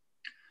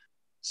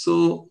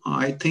 So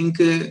I think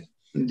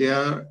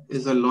there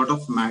is a lot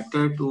of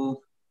matter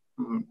to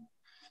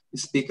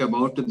speak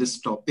about this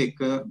topic,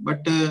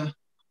 but I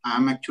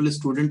am actually a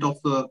student of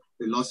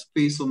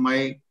philosophy, so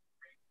my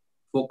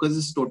focus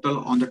is total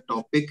on the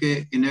topic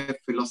in a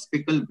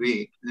philosophical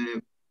way,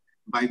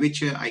 by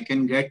which I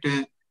can get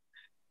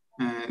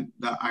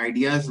the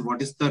ideas,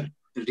 what is the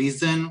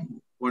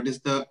reason, what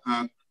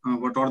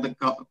are the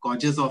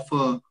causes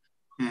of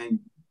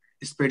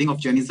spreading of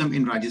Jainism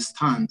in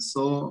Rajasthan.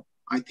 So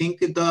I think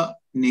the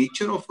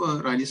nature of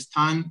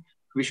Rajasthan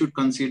we should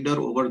consider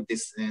over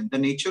this. The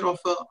nature of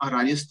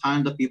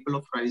Rajasthan, the people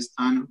of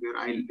Rajasthan, where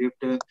I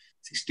lived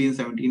 16,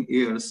 17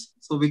 years.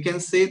 So we can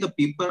say the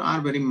people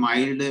are very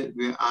mild,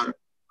 they are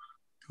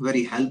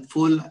very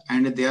helpful,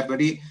 and they are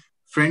very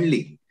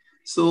friendly.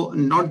 So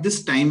not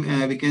this time,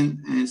 we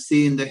can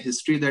see in the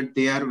history that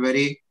they are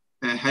very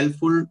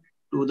helpful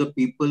to the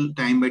people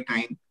time by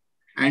time.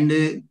 And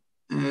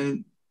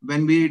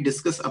when we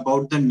discuss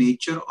about the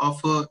nature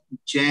of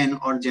Jain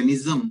or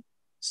Jainism,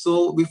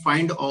 so we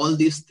find all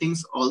these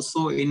things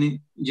also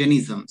in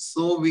Jainism.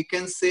 So we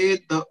can say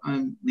the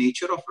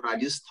nature of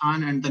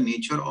Rajasthan and the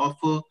nature of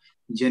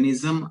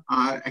Jainism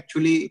are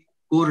actually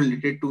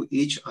correlated to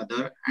each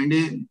other,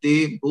 and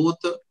they both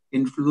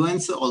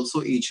influence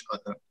also each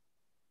other.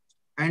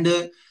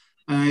 And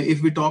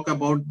if we talk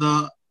about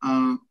the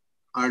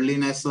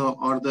earliness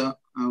or the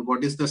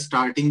what is the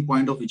starting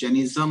point of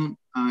Jainism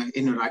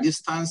in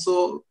Rajasthan,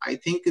 so I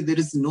think there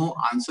is no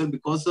answer,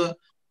 because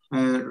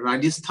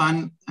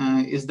Rajasthan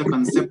is the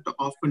concept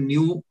of a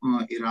new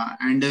era,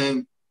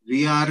 and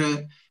we are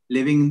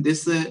living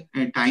this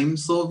time.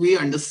 So we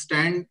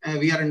understand,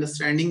 we are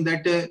understanding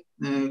that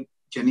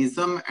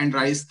Jainism and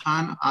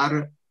Rajasthan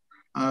are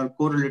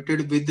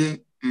correlated with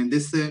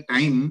this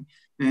time,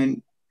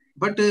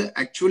 but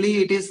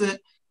actually it is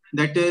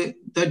that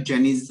the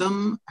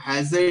Jainism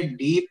has a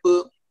deep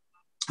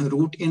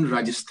root in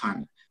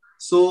Rajasthan.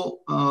 So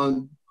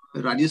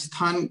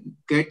Rajasthan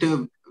get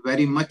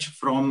very much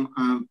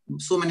from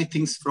so many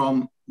things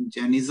from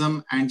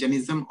Jainism, and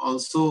Jainism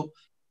also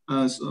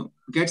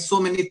gets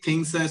so many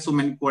things, so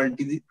many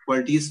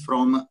qualities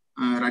from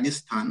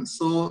Rajasthan.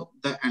 So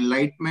the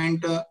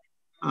enlightenment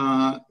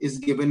is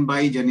given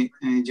by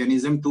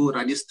Jainism to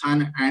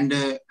Rajasthan, and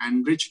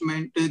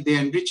enrichment, they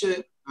enrich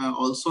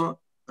also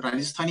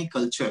Rajasthani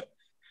culture.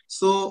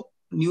 So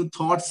new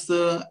thoughts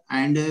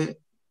and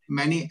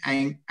many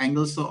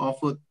angles of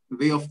a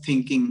way of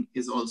thinking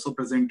is also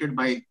presented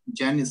by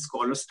Jain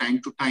scholars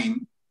time to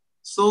time.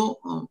 So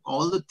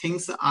all the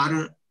things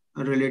are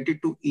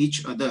related to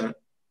each other.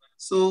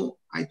 So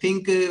I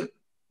think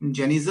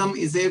Jainism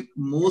is a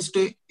most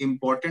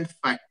important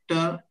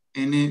factor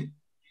in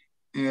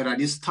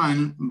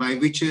Rajasthan, by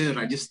which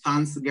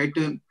Rajasthans get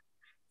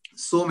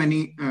so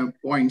many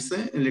points.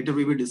 Later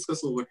we will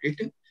discuss over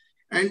it.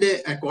 And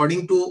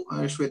according to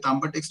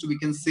Shwetambar text, we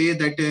can say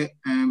that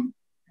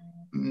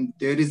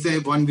there is a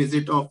one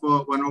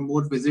or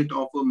more visit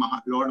of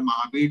Lord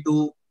Mahavir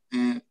to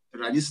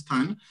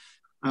Rajasthan,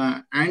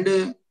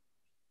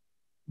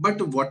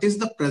 but what is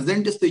the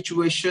present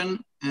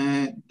situation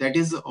that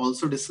is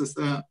also discussed,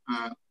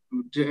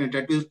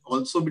 that will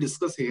also be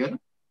discussed here,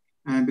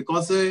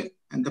 because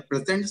the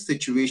present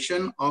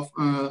situation of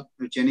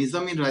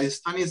Jainism in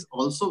Rajasthan is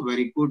also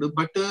very good,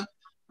 but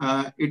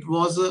it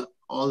was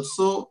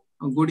also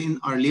good in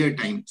earlier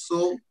time.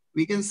 So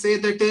we can say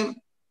that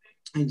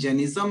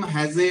Jainism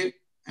has a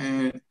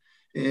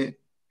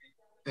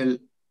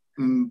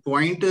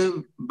point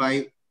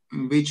by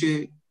which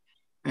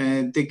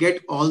they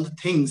get all the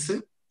things.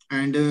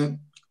 And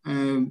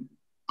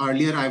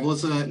earlier I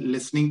was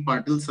listening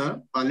Patil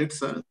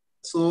sir,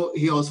 so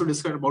he also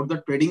discussed about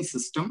the trading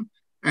system.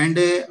 And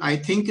I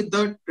think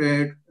the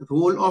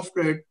role of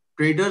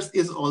traders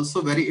is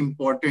also very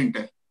important,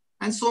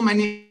 and so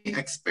many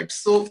aspects.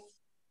 So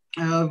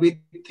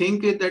we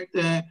think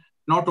that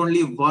not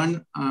only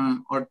one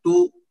or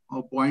two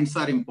points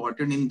are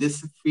important in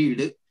this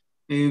field.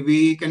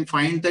 We can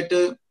find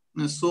that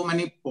so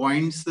many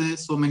points,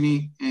 so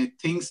many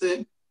things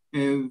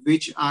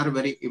which are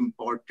very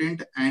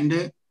important,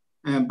 and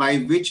by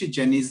which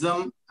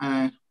Jainism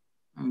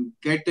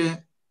get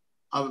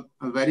a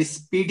very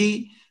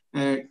speedy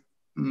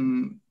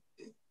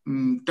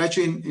touch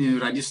in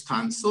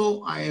Rajasthan.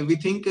 So we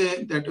think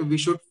that we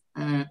should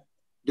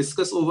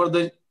discuss over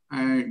the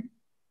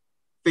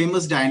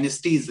famous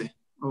dynasties.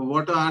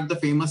 What are the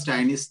famous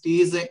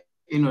dynasties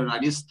in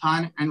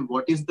Rajasthan, and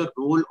what is the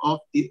role of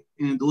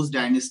those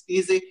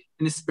dynasties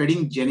in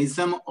spreading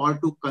Jainism or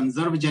to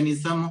conserve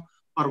Jainism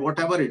or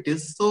whatever it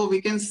is. So we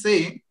can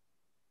say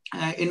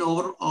in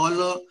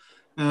overall,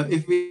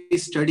 if we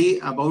study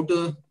about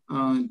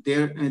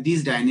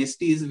these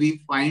dynasties,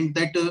 we find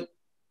that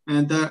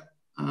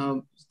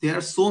there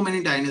are so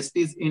many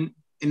dynasties in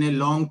a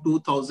long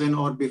 2000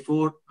 or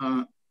before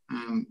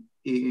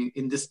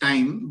in this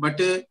time.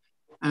 But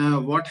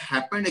what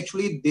happened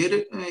actually,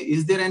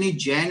 is there any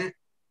Jain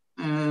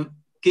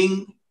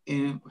king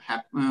in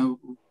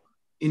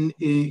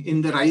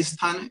the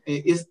Rajasthan?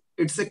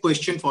 It's a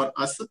question for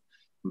us.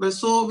 But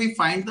so we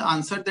find the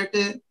answer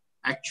that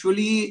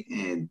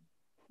actually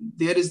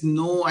there is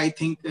no, I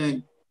think,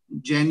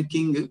 Jain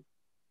king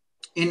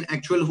in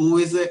actual who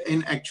is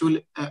in actual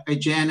a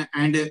Jain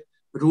and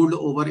ruled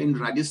over in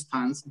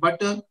Rajasthan.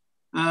 But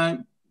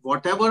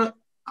whatever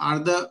are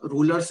the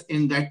rulers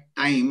in that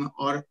time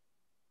or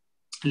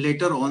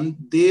later on,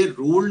 they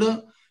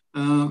ruled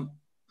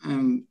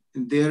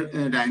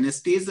their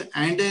dynasties,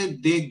 and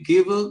they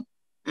give a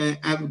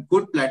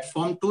good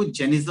platform to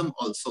Jainism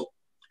also.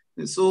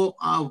 So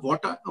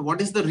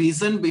what is the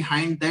reason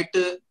behind that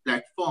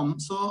platform?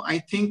 So I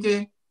think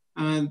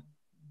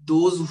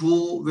those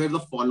who were the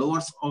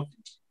followers of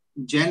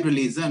Jain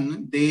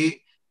religion,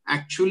 they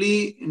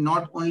actually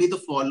not only the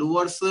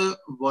followers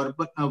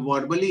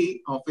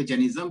verbally of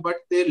Jainism, but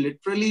they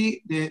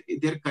literally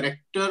their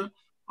character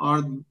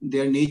or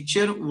their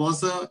nature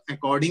was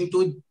according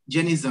to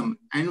Jainism.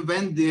 And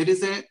when there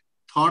is a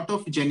thought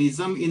of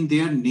Jainism in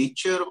their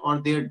nature or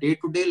their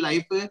day-to-day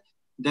life,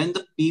 then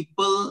the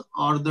people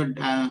or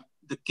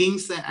the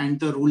kings and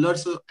the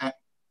rulers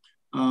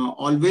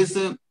always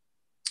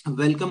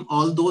welcome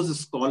all those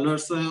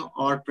scholars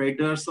or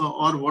traders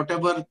or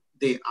whatever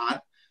they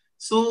are.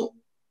 So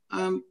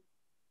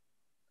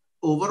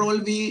overall,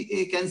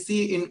 we can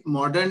see in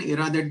modern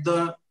era that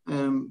the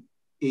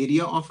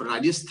area of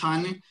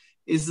Rajasthan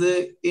is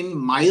in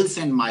miles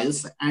and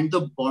miles, and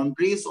the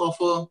boundaries of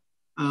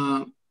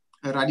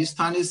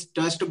Rajasthan is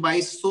touched by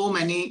so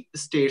many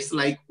states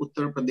like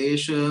Uttar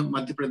Pradesh,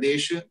 Madhya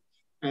Pradesh,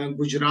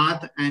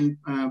 Gujarat, and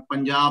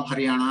Punjab,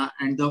 Haryana,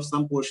 and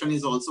some portion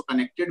is also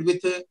connected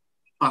with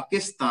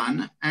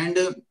Pakistan. And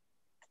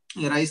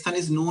Rajasthan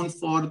is known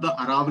for the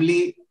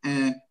Aravalli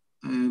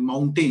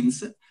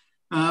mountains.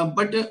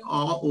 But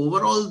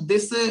overall,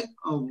 this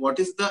what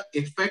is the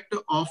effect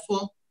of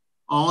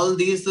all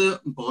these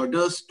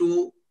borders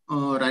to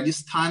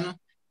Rajasthan?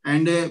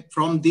 And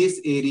from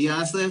these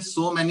areas,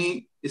 so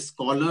many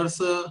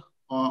scholars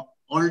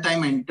all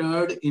time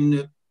entered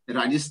in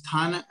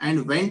Rajasthan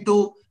and went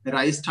to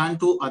Rajasthan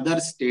to other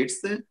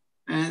states.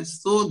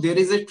 So there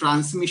is a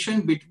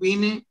transmission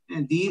between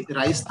the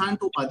Rajasthan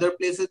to other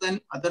places and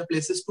other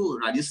places to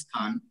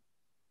Rajasthan.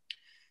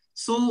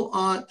 So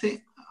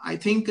I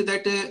think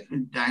that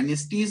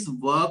dynasties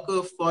work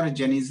for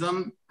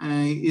Jainism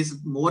is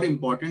more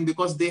important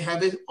because they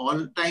have an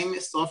all-time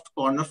soft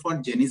corner for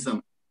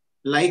Jainism.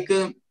 Like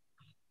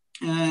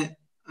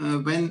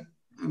when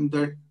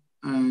the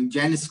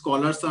Jain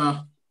scholars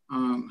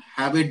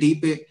have a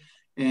deep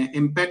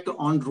impact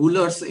on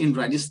rulers in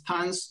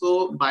Rajasthan.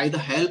 So by the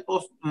help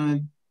of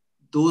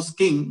those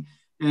kings,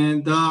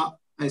 the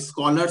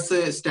scholars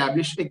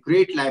established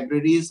great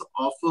libraries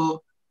of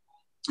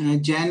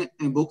Jain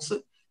books.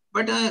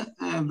 But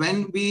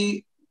when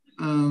we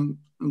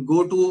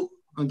go to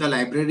the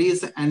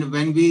libraries and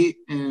when we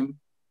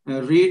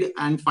read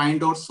and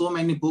find out so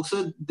many books,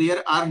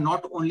 there are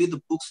not only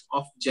the books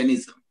of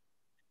Jainism.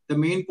 The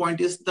main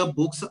point is the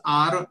books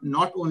are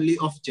not only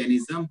of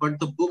Jainism, but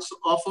the books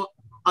of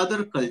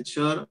other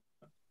culture,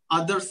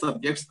 other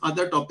subjects,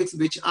 other topics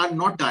which are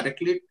not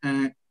directly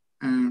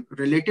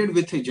related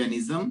with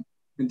Jainism.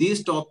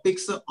 These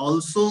topics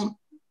also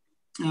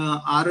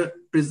are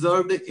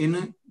preserved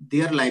in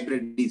their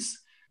libraries.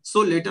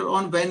 So later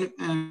on, when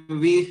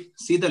we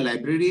see the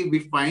library, we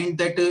find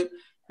that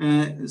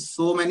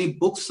so many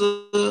books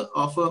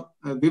of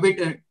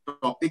vivid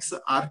topics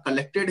are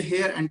collected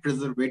here and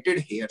preserved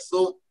here.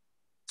 So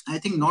I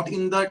think not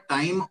in the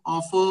time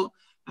of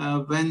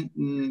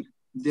when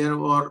there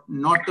were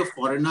not a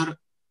foreigner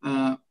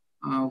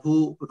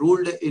who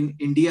ruled in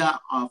India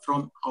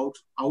from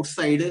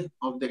outside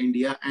of the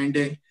India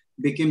and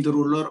became the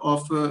ruler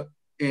of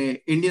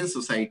Indian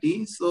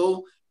society.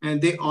 So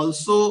they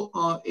also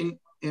in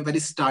a very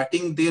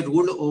starting, they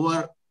ruled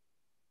over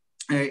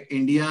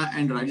India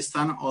and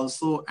Rajasthan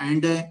also,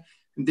 and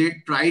they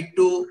tried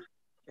to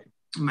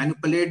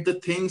manipulate the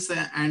things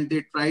and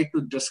they tried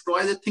to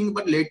destroy the thing.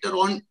 But later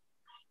on,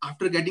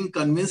 after getting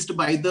convinced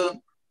by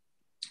the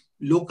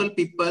local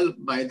people,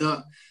 by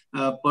the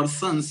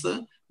persons,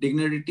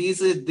 dignitaries,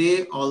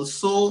 they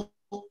also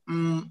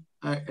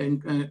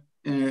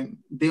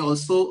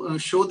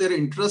show their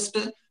interest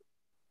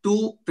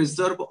to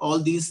preserve all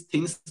these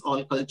things,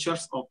 all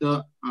cultures of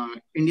the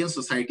Indian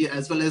society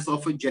as well as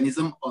of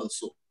Jainism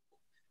also.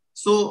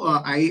 So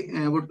I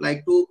would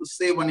like to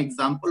say one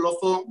example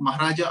of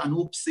Maharaja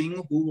Anup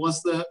Singh, who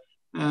was a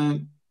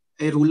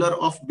ruler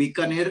of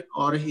Bikaner,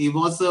 or he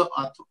was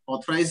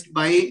authorized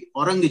by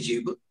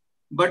Aurangzeb.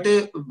 But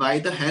by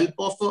the help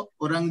of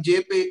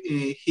Aurangzeb,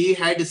 he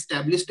had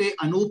established a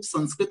Anup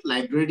Sanskrit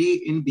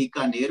library in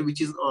Bikaner, which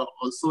is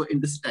also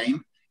in this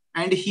time.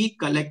 And he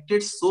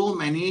collected so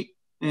many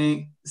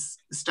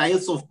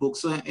styles of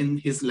books in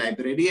his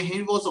library.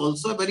 He was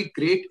also a very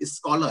great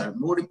scholar.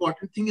 More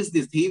important thing is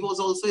this, he was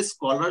also a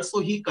scholar.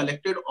 So he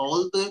collected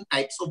all the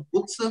types of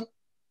books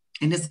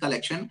in his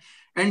collection.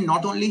 And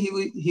not only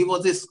he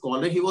was a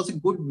scholar, he was a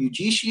good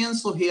musician.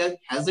 So he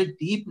has a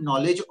deep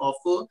knowledge of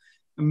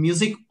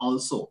music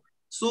also.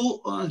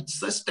 So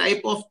such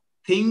type of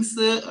things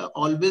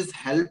always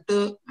helped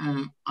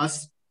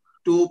us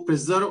to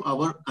preserve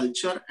our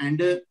culture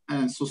and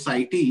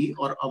society,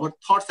 or our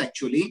thoughts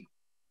actually.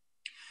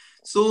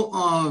 So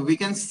we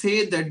can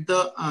say that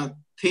the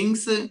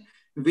things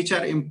which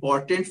are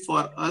important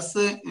for us,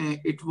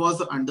 it was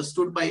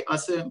understood by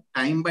us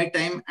time by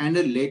time, and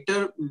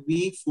later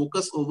we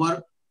focused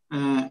over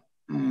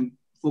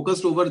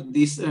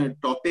this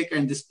topic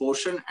and this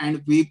portion,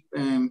 and we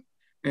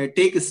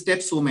take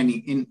steps so many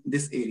in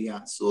this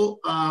area.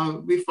 So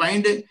we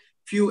find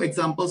few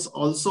examples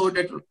also,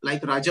 that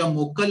like Raja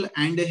Mokal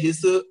and his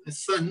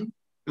son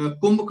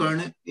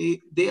Kumbhakarna,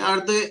 they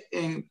are the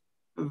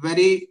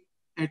very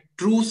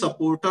true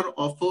supporter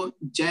of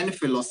Jain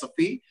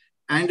philosophy,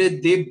 and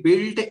they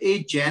built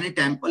a Jain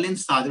temple in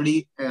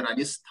Sadri,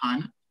 Rajasthan,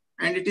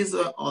 and it is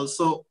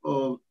also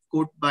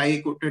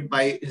quoted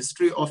by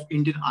history of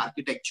Indian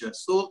architecture.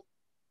 So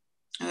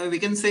we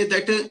can say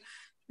that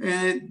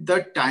the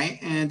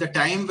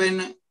time when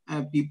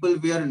people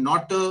were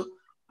not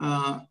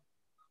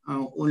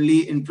only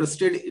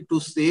interested to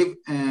save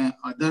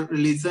other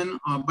religion,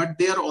 but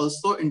they are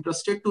also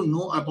interested to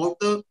know about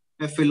the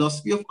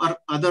philosophy of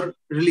other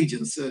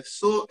religions.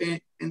 So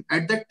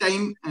at that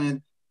time,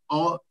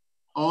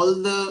 all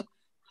the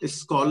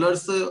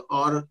scholars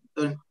or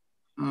the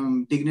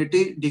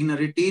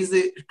dignitaries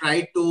try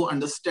to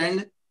understand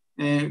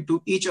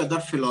to each other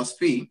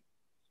philosophy.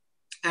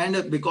 And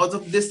because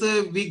of this,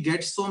 we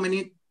get so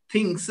many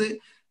things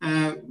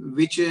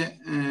which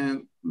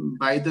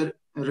by the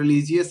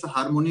religious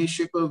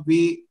harmoniship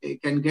we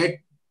can get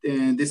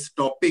this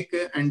topic.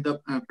 And the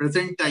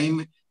present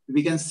time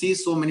we can see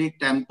so many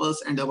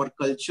temples and our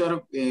culture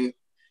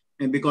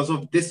because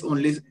of this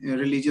only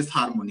religious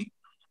harmony.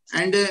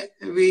 And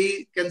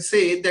we can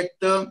say that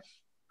the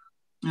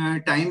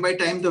time by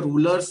time the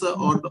rulers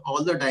or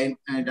all the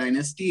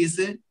dynasties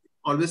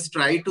always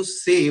try to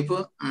save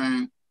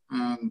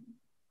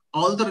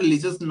all the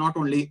religions, not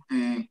only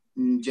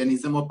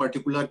Jainism or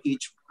particular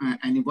each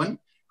anyone,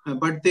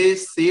 but they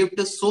saved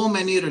so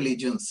many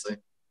religions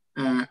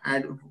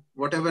at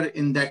whatever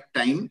in that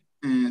time.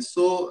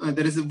 So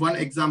there is one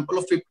example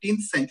of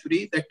 15th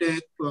century that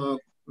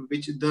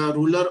which the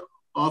ruler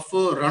of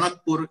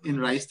Ranakpur in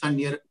Rajasthan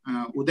near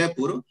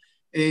Udaipur,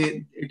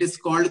 it is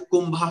called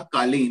Kumbha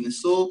Kalin.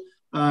 So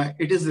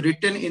it is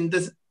written in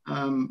this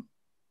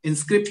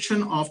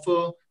inscription of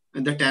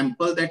the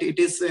temple that it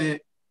is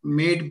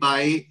made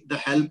by the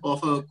help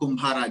of a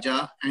Kumbha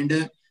Raja,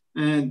 and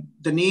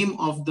the name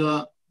of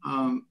the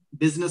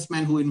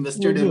businessman who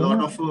invested a lot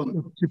of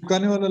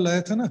चिपकाने वाला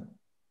लाया था ना,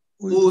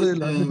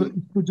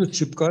 जो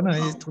चिपकाना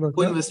है थोड़ा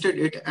who invested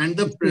it. And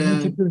the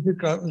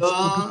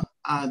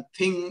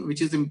thing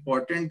which is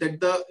important, that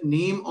the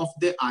name of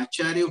the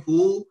Acharya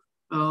who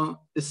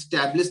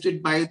established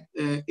it by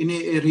in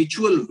a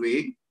ritual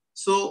way.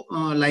 So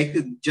like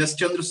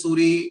Jaschandra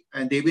Suri,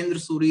 Devendra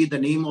Suri, the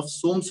name of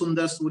Som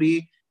Sundar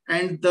Suri,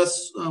 and the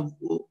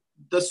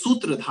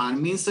Sutradhar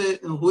means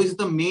who is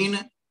the main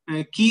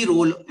key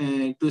role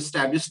to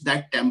establish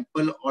that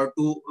temple or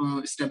to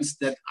establish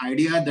that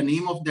idea. The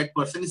name of that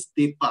person is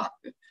Depak.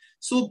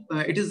 So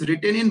it is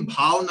written in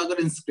Bhavnagar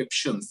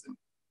inscriptions.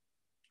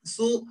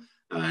 So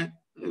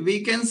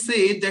we can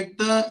say that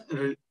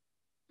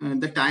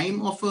the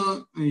time of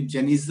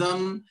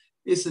Jainism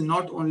is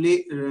not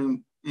only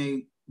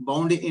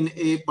bound in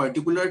a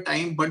particular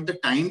time, but the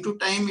time to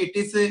time it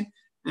is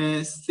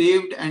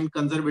saved and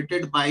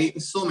conservated by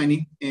so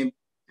many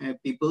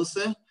peoples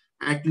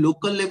at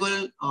local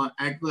level,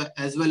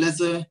 as well as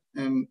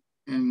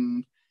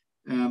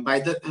by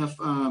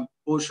the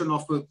portion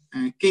of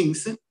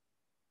kings.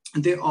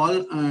 They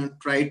all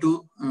try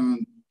to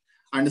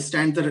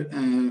understand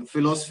the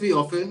philosophy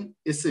of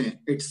its.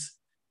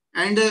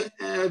 And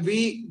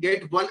we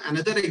get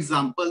another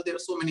example. There are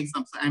so many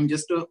examples. I'm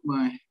just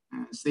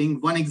saying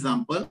one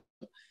example,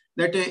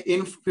 that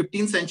in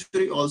 15th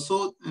century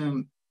also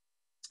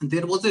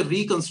there was a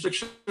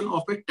reconstruction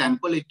of a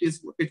temple.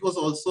 It was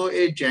also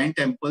a Jain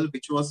temple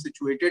which was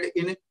situated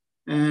in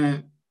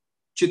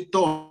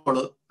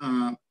Chittor,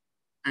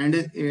 and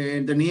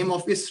the name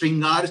of is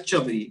Sringar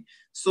Chavri.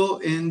 So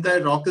in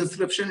the rock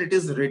inscription it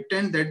is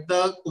written that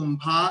the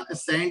Kumbha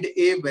sent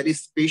a very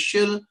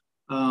special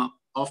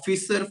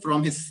officer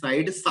from his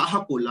side,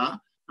 Sahapola,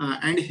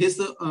 and his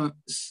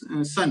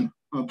son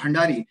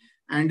Bhandari,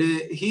 and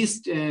he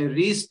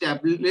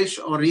re-established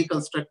or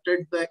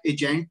reconstructed the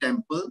Jain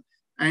temple.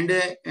 And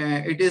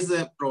it is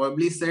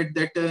probably said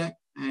that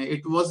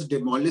it was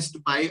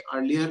demolished by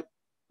earlier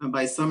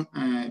by some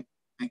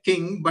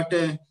king, but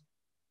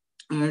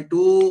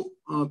to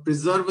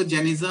preserve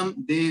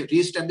Jainism, they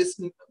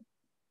re-established.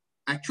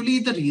 Actually,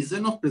 the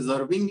reason of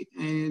preserving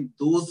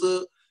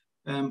those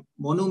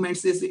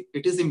monuments is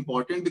it is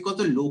important because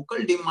the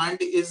local demand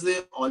is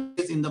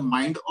always in the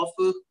mind of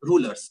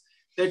rulers.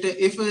 That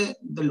if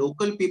the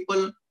local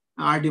people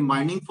are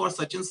demanding for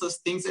such and such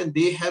things, and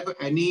they have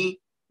any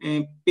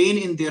pain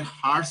in their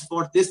hearts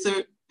for this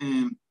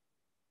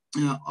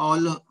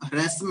all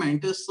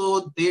harassment,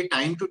 so they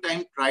time to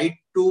time try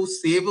to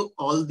save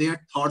all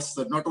their thoughts,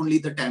 not only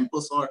the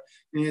temples, or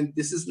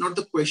this is not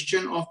the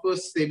question of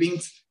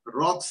saving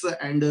rocks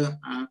and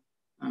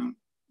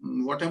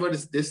whatever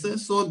is this.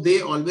 So they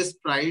always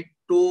try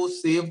to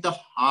save the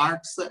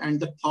hearts and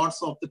the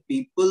thoughts of the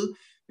people,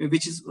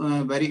 which is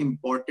very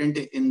important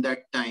in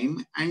that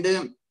time.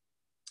 And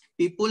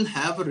people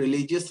have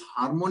religious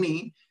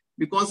harmony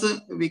because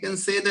we can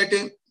say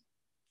that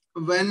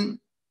when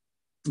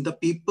the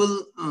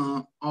people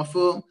of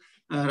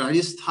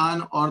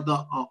Rajasthan or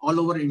the all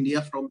over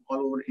India, from all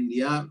over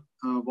India,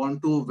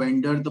 want to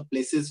vendor the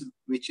places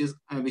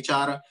which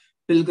are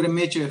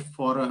pilgrimage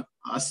for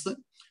us.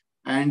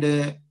 And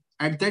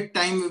at that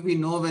time, we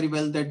know very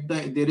well that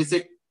there is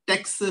a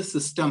tax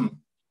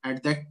system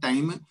at that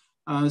time.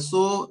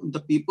 So the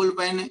people,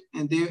 when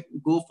they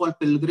go for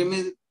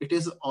pilgrimage, it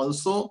is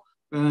also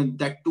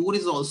that tour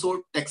is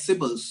also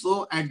taxable.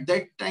 So at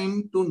that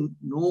time, to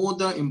know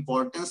the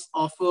importance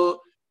of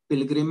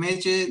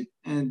pilgrimage,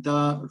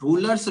 the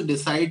rulers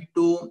decide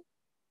to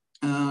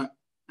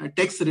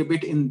tax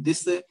rebate in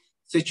this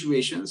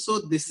situation. So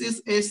this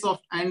is a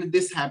soft, and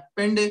this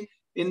happened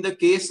in the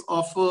case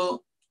of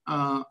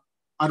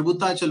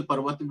Arbutachal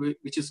Parvat,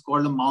 which is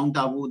called Mount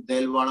Abu,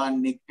 Delwada,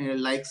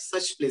 like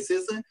such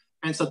places,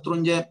 and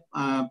Satrunjay,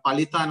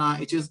 Palitana,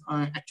 which is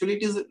actually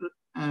it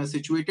is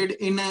situated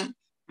in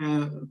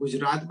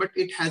Gujarat, but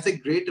it has a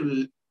great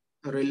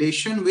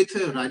relation with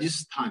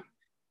Rajasthan.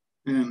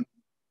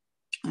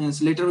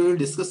 So later we will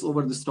discuss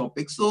over this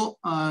topic. So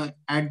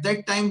at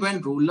that time,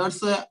 when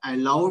rulers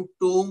allowed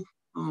to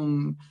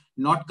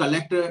not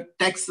collect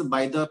tax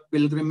by the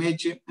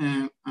pilgrimage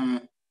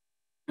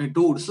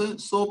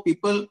tours, so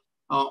people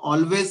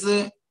always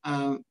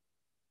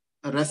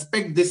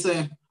respect this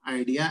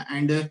idea,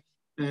 and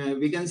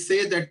we can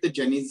say that the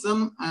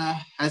Jainism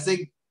has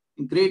a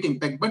great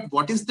impact. But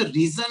what is the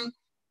reason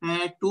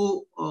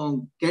to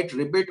get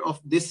rebate of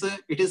this?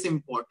 It is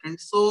important.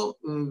 So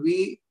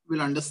we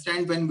will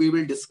understand when we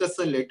will discuss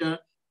later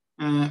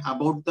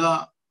about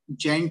the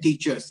Jain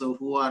teachers, so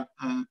who are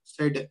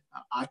said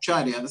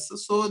acharyas.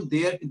 So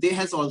they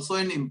has also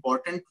an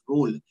important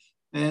role.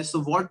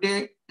 So what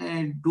they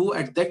do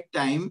at that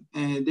time,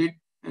 they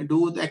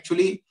do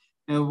actually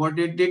what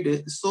they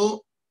did.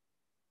 So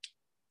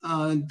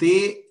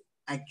they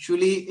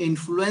actually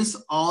influence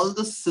all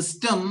the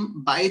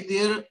system by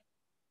their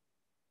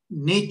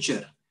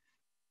nature.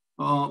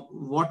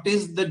 What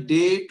is the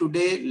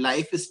day-to-day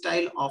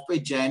lifestyle of a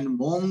Jain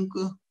monk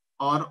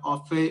or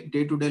of a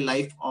day-to-day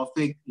life of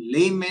a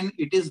layman?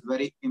 It is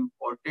very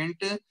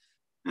important.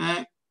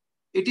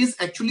 It is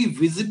actually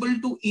visible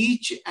to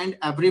each and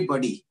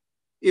everybody.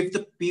 If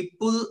the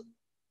people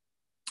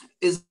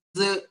is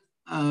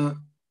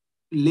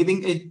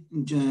living a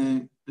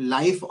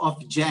life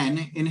of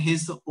Jain in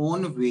his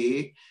own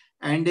way,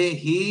 and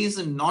he is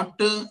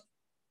not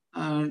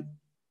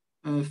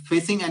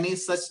facing any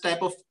such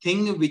type of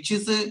thing which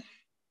is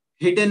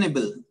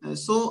hiddenable.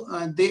 So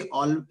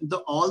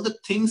all the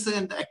things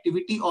and the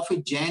activity of a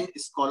Jain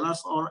scholars,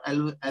 or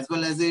as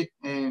well as a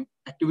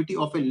activity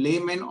of a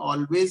layman,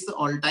 always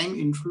all time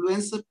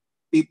influence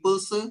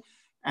people's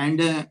and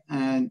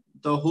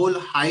the whole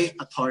high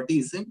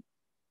authorities.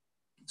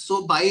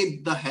 So by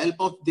the help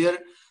of their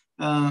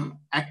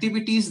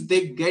activities,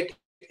 they get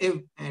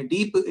a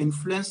deep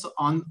influence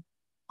on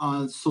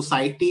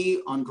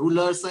society, on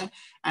rulers,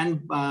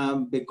 and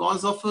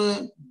because of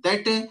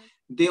that,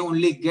 they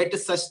only get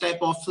such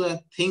type of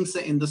things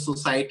in the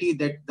society,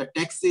 that the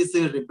tax is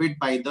rebate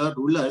by the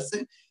rulers.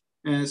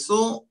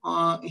 So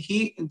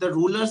the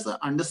rulers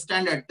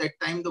understand at that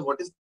time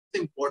what is the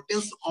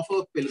importance of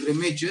a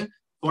pilgrimage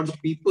for the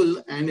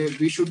people, and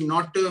we should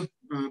not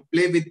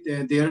play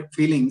with their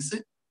feelings.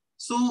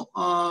 So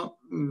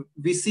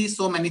we see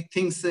so many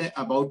things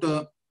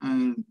about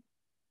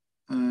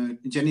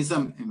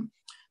Jainism.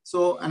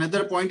 So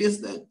another point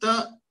is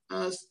that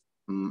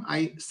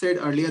I said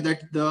earlier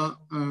that the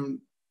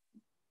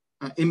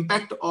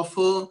impact of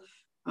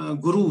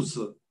gurus,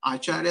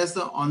 acharyas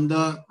on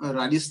the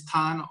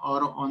Rajasthan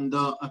or on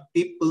the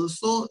people.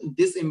 So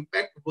this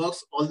impact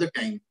works all the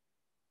time.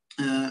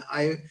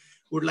 I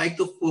would like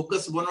to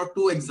focus one or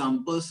two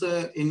examples.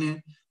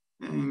 In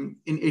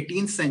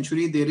 18th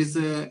century, there is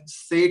a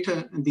Seth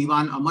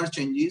Diwan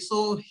Amarchandji.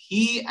 So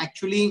he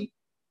actually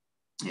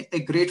a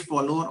great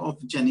follower of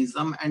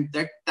Jainism, and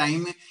that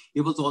time he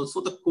was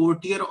also the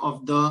courtier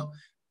of the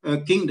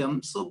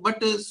kingdom. So,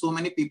 but so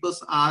many people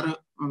are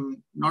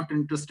not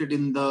interested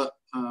in the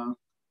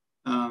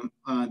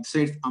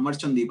Seth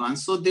Amarchand Diwan.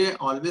 So they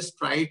always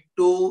try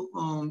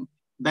to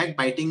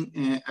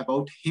backbiting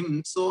about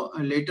him. So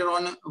later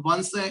on,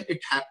 once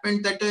it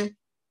happened that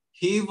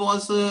he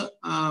was,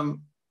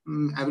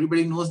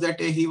 everybody knows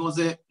that he was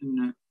a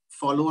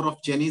follower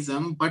of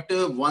Jainism, but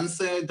once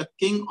the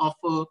king of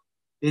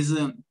his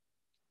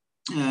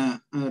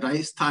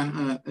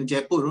Rajasthan,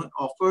 Jaipur,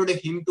 offered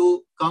him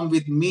to come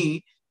with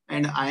me,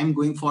 and I am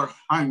going for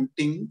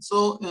hunting.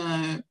 So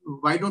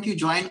why don't you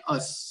join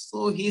us?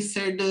 So he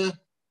said,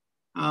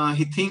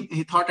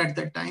 he thought at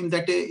that time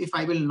that if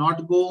I will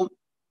not go,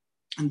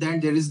 and then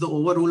there is the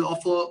overrule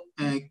of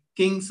a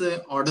king's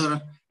order,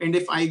 and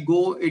if I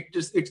go,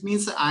 it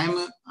means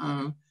I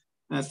am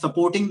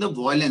supporting the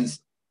violence.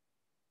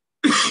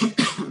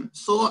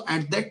 So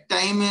at that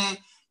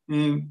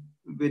time,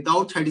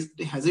 without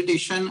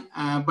hesitation,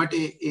 but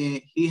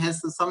he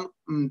has some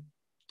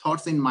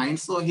thoughts in mind.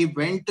 So he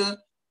went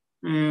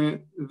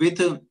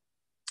with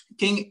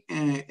king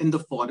in the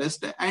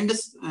forest, and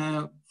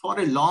for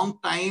a long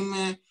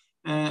time,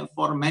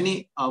 for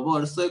many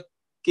hours,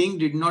 king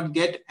did not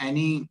get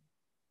any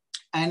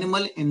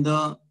animal in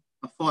the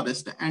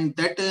forest, and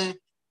that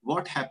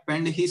what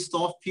happened, he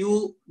saw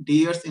few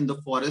deers in the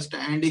forest,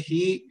 and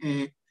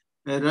he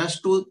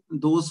rushed to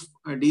those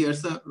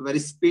deers very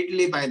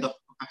speedily by the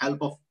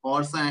help of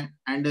horse,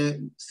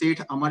 and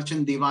Seth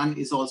Amarchand Diwan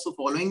is also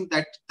following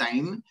that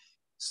time.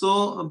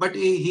 So, but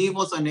he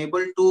was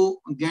unable to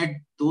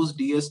get those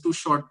deers to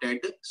shot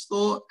dead.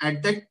 So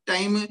at that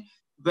time,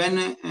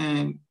 when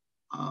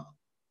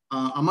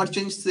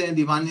Amarchand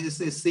Diwan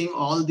is seeing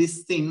all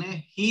this thing,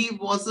 he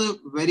was a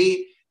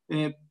very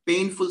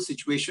painful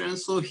situation.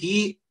 So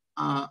he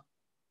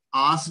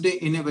asked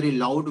in a very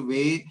loud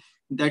way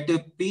that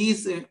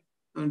please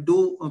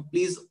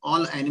please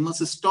all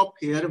animals stop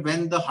here.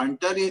 When the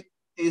hunter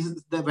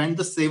when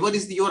the saver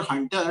is your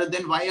hunter,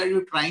 then why are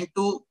you trying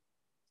to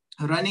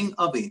running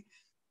away?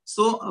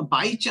 So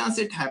by chance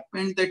it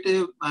happened that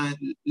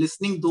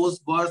listening those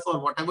words or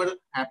whatever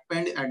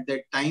happened at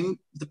that time,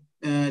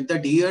 the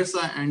deers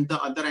and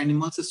the other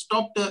animals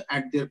stopped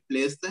at their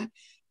place,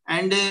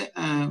 and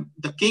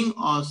the king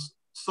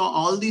saw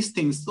all these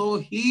things. So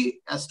he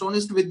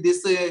astonished with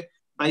this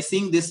by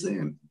seeing this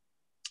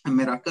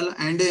miracle,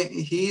 and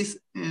he's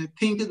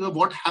thinking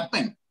what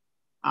happened.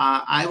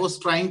 I was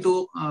trying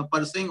to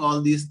pursuing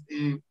all these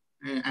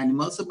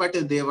animals, but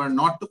they were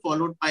not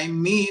followed by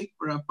me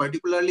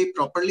particularly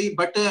properly.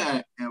 But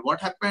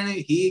what happened?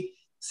 He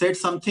said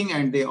something,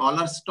 and they all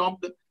are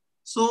stopped.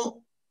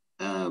 So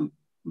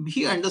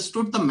he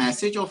understood the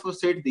message of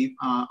said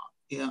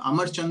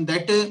Amarchand,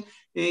 that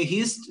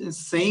he's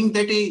saying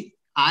that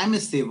I am a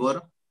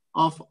saver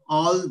of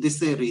all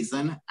this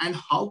reason, and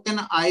how can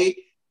I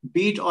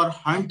beat or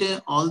hunt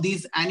all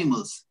these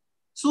animals?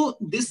 So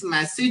this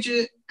message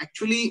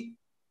actually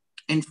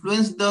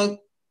influenced the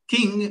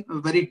king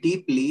very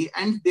deeply,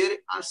 and there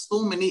are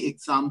so many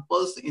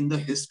examples in the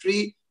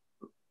history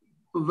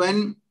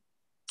when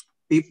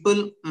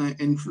people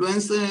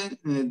influence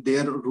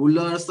their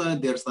rulers,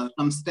 their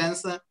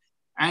circumstance,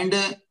 and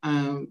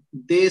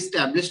they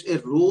established a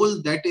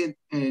role that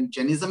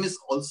Jainism is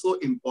also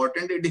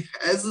important. It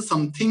has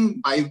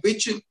something by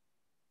which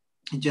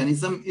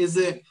Jainism is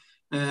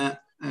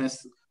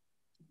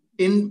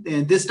in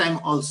this time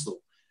also.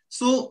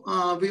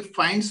 So we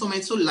find so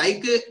many, so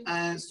like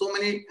so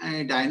many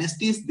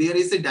dynasties. There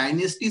is a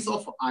dynasties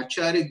of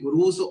Acharya,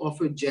 gurus of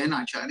Jain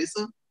Acharyas,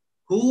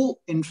 who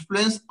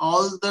influence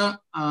all the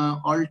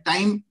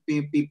all-time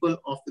people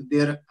of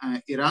their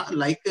era,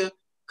 like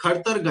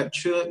Khartar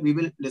Gach. We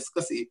will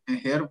discuss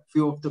here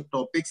few of the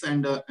topics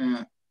and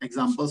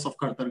examples of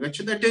Khartar Gach.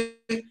 That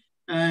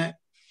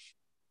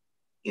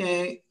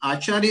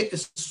Acharya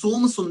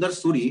Som Sundar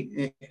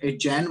Suri, a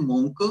Jain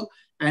monk,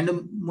 and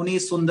Muni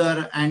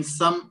Sundar and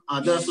some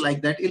others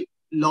like that,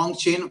 long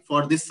chain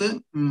for this,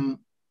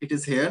 it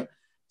is here.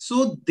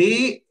 So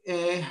they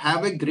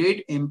have a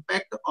great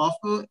impact of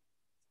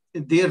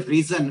their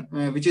reason,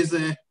 which is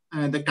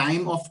the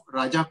time of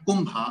Raja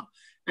Kumbha.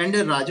 And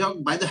Raja,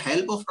 by the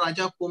help of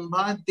Raja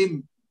Kumbha,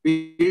 they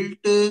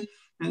built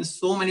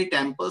so many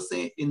temples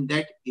in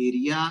that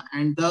area,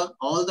 and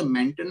all the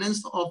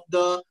maintenance of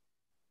the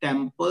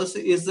temples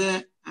is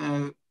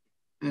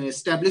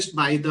established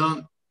by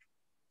the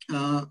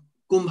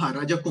Kumbha,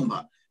 Raja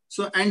Kumbha.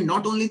 So, and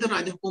not only the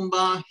Raja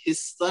Kumbha,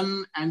 his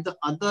son and the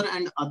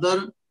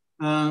other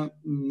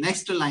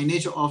next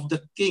lineage of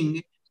the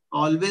king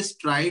always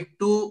tried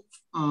to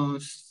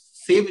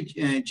save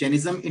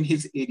Jainism in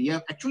his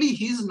area. Actually,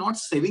 he is not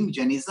saving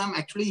Jainism.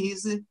 Actually,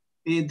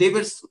 they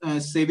were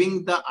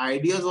saving the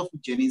ideas of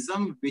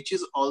Jainism, which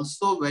is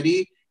also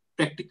very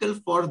practical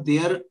for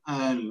their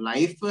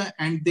life,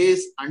 and they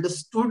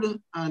understood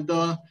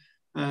the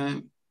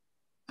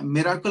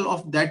miracle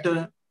of that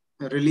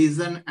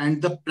religion and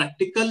the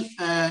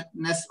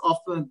practicalness of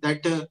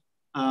that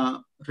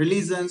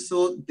religion.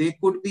 So they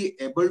could be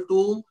able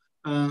to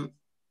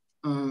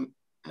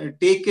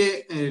take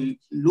a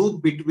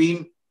loop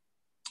between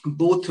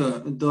both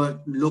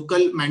the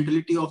local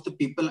mentality of the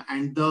people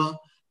and the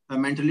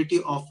mentality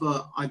of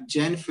a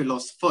Jain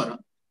philosopher.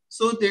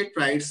 So they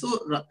tried. So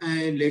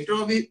later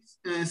on we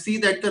see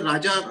that the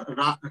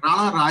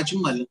Rana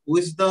Rajmal, who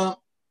is the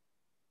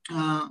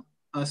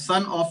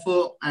son of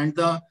and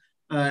the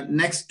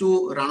next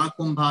to Rana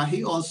Kumbha,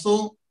 he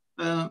also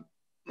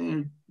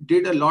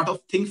did a lot of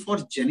things for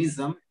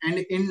Jainism. And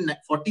in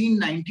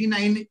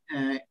 1499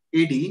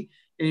 AD,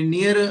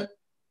 near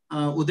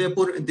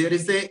Udaipur, there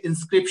is an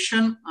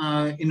inscription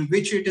in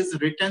which it is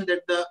written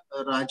that the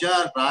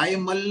Raja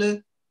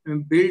Raimal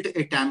built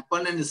a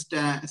temple and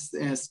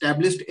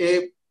established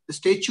a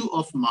statue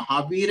of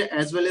Mahavir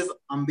as well as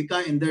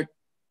Ambika in the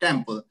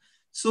temple.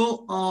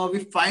 So we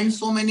find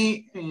so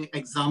many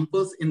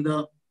examples in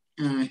the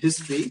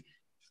history,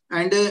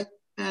 and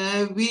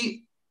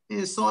we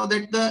saw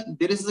that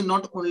there is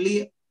not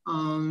only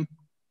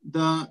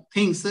the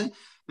things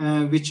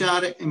which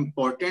are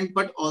important,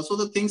 but also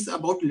the things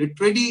about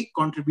literary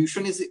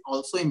contribution is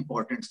also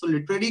important. So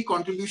literary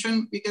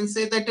contribution, we can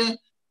say that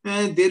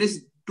there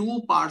is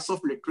two parts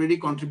of literary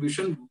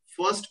contribution.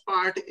 First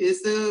part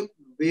is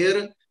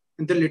where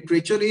the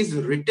literature is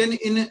written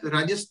in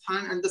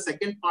Rajasthan, and the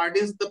second part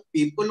is the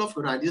people of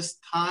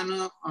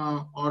Rajasthan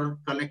or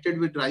connected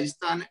with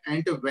Rajasthan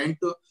and went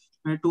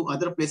to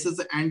other places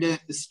and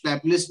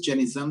established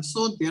Jainism.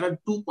 So there are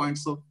 2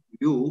 points of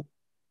view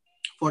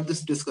for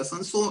this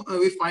discussion. So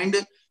we find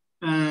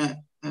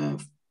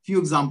few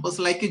examples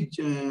like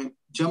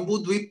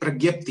Jambudvip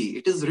Pragyapti.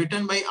 It is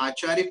written by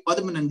Acharya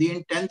Padmanandi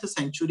in 10th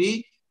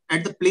century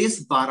at the place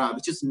Bara,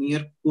 which is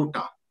near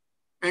Kota.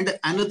 And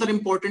another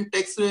important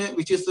text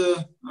which is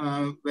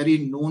very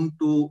known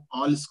to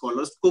all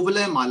scholars,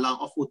 Kuvalaya Mala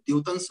of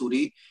Udyutan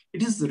Suri.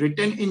 It is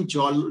written in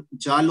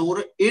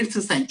Jalore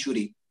 8th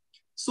century.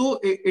 So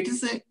it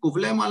is a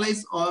Kuvalaya Mala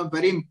is a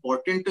very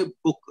important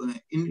book.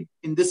 In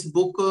this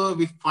book,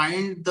 we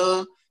find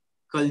the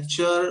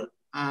culture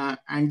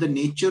and the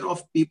nature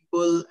of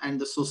people and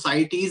the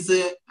society's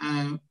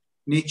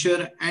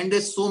nature, and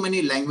so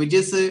many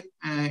languages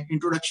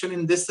introduction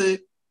in this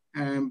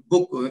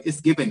book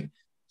is given.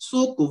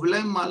 So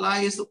Kuvalaya Mala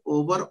is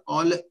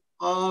overall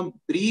a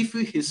brief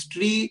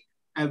history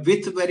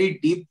with very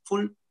deep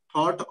full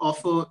thought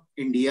of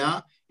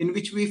India, in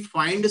which we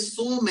find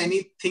so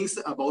many things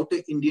about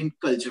Indian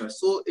culture.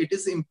 So it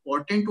is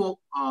important to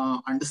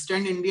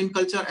understand Indian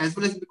culture, as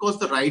well as because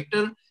the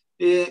writer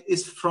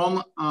is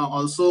from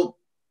also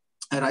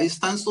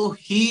Rajasthan. So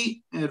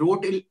he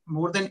wrote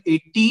more than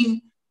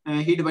 18,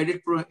 he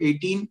divided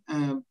 18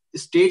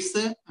 states,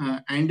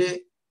 and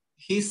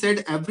he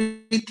said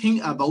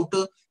everything about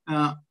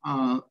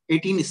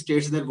 18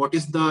 states, that what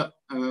is the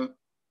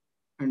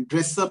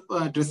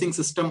dressing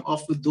system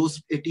of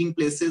those 18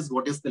 places,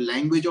 what is the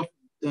language of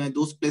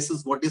those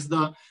places, what is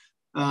the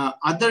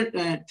other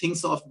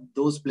things of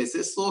those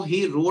places. So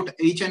he wrote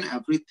each and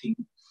everything.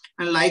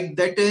 And like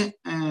that,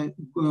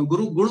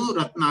 Guru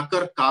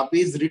Ratnakar Kavi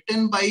is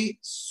written by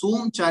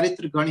Som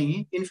Charitra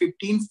Gani in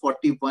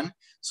 1541.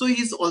 So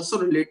he is also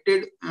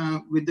related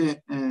with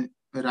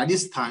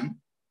Rajasthan.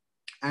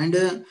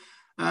 And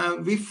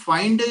we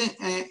find,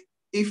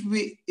 if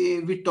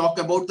we talk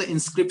about the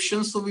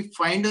inscription, so we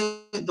find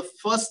the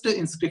first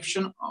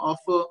inscription of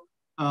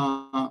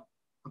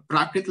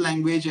Prakrit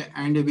language,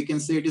 and we can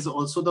say it is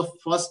also the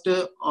first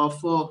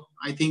of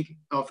I think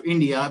of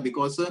India,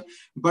 because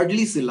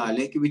Badli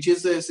Silalek, which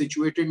is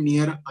situated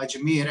near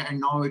Ajmer, and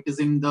now it is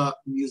in the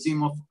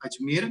Museum of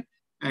Ajmer,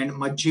 and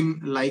Majim,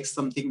 like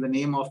something, the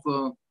name of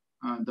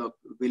the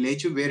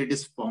village where it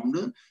is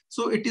found.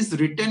 So it is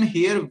written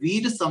here,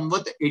 Veer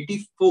Samvat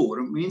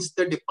 84, means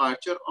the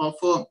departure of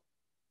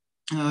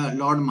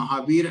Lord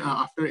Mahavir.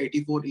 After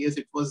 84 years,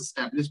 it was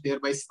established there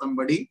by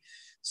somebody.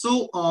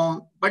 So,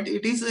 but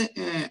it is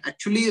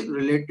actually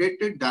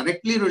related,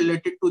 directly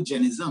related to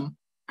Jainism,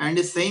 and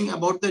is saying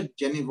about the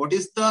what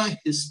is the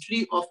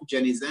history of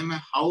Jainism,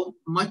 how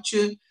much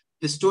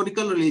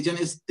historical religion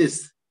is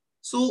this.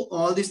 So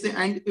all this,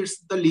 and it's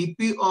the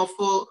lipi of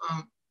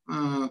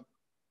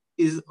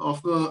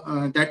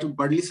that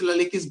Badli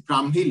Silalek is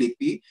Brahmi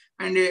lipi,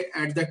 and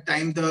at that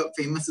time the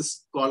famous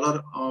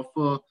scholar of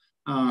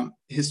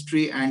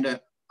history and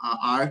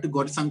art,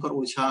 Gaurasankar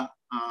Oza,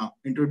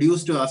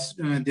 introduced to us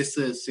this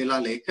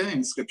Silalek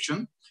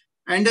inscription.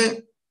 And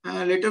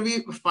later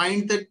we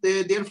find that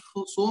there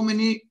are so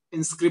many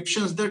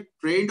inscriptions. The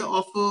trade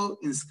of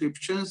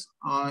inscriptions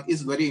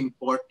is very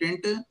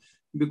important,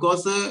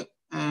 because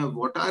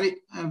what are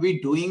we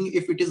doing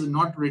if it is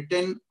not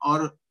written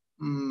or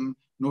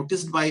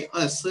noticed by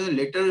us?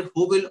 Later,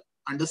 who will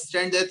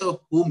understand that,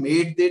 who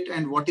made it,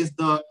 and what is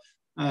the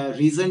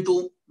reason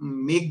to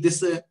make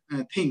this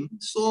thing?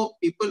 So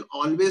people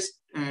always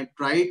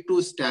try to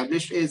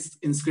establish an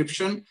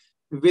inscription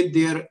with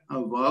their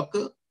work,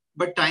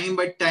 but time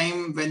by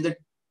time, when the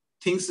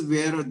things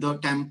where the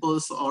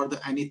temples or the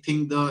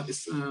anything,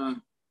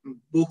 the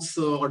books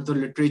or the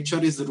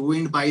literature is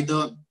ruined by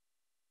the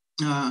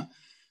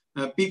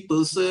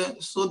peoples,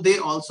 so they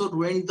also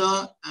ruined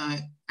the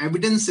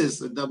evidences.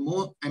 The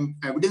more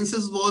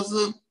evidences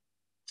was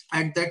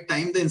at that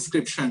time the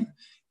inscription,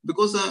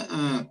 because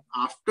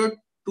after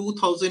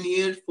 2000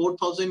 years,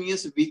 4000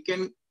 years, we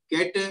can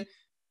get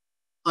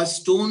a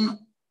stone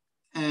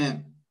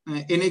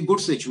in a good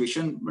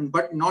situation,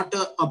 but not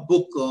a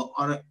book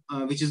or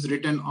which is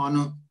written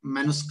on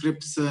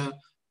manuscripts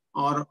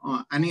or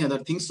any other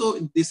thing.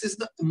 So this is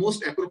the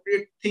most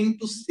appropriate thing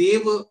to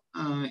save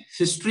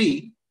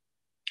history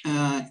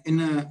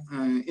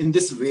in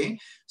this way.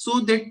 So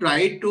they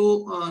try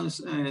to,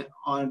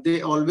 or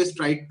they always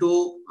try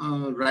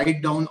to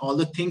write down all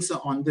the things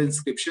on the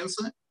inscriptions,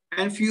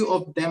 and few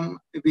of them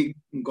we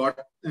got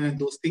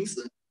those things.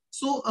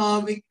 So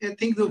we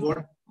think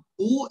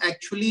who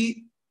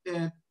actually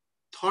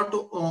thought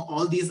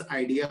all these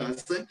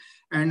ideas,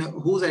 and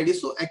whose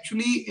ideas. So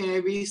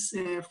actually we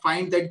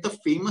find that the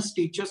famous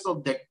teachers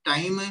of that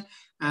time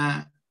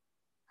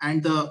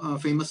and the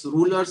famous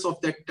rulers of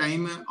that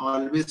time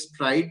always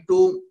tried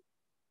to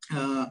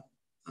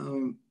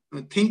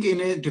think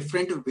in a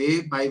different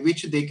way by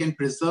which they can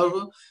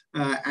preserve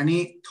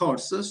any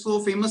thoughts. So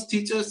famous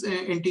teachers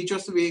in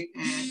teachers, we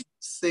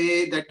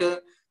say that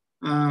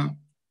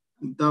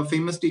the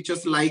famous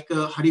teachers like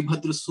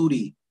Haribhadra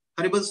Suri,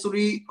 Haribhadra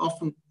Suri of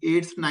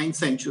 8th, 9th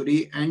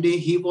century, and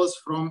he was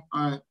from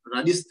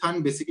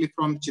Rajasthan, basically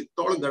from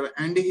Chittorgarh,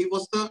 and he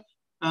was the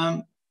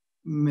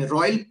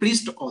royal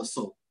priest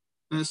also.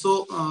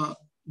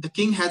 The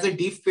king has a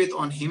deep faith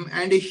on him,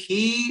 and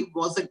he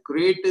was a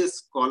great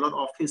scholar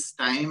of his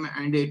time.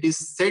 And it is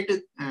said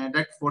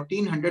that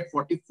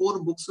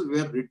 1444 books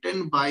were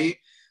written by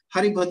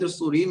Haribhadra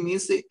Suri,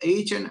 means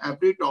each and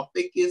every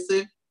topic is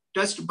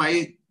touched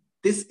by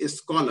this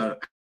scholar.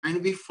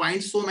 And we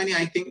find so many,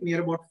 I think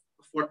near about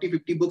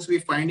 40-50 books we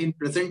find in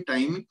present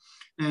time.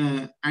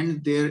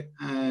 And there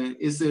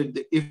is,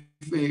 if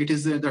it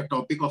is the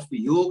topic of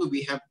yoga,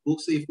 we have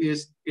books. If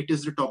it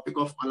is the topic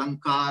of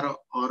alankar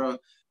or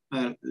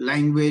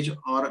language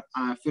or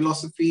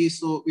philosophy,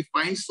 so we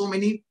find so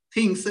many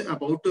things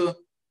about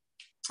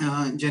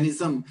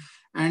Jainism.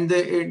 And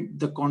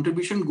the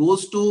contribution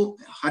goes to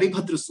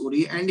Haribhadra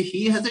Suri, and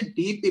he has a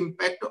deep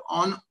impact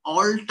on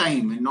all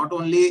time. And not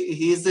only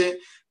he is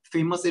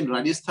famous in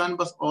Rajasthan,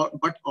 but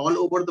all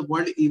over the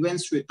world. Even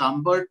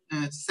Shwetambar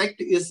sect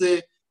is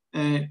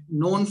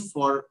known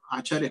for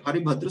Acharya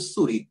Haribhadra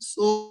Suri.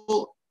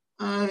 So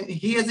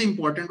he has an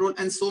important role,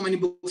 and so many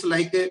books,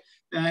 like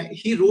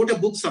he wrote a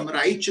book,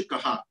 Samraich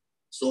Kaha.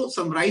 So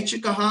Samraich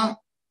Kaha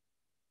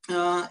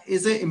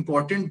is an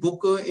important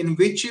book in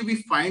which we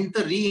find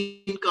the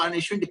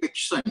reincarnation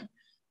depiction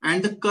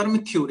and the karma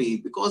theory,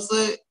 because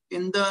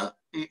in the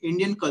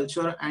Indian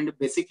culture and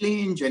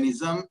basically in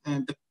Jainism,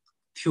 the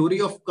theory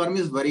of karma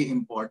is very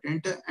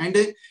important.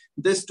 And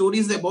the story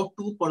is about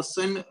two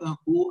persons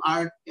who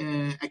are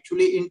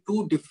actually in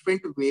two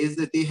different ways.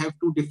 That they have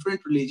two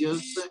different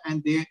religions,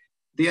 and they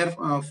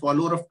are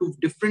follower of two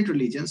different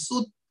religions.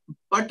 So,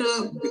 but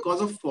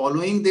because of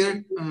following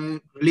their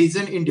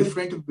religion in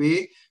different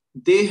way,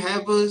 they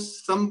have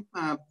some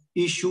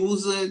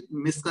issues,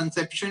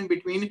 misconception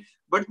between.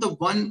 But the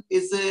one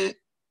is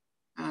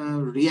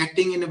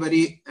reacting in a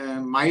very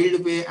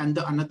mild way, and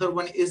the another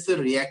one is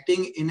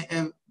reacting in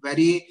a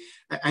very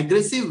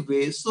aggressive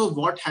way. So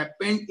what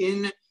happened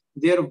in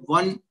their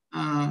one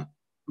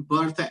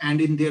birth and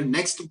in their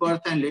next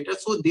birth and later,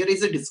 so there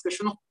is a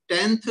discussion of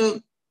 10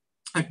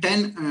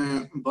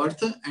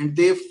 birth, and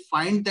they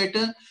find that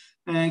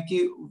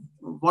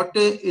what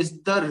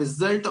is the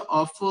result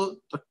of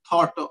the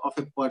thought of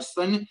a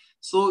person.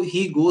 So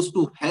he goes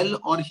to hell,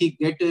 or he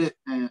get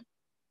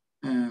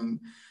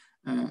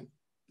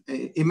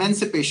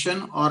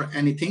emancipation or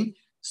anything.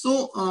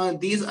 So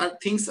these are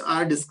things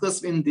are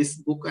discussed in this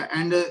book,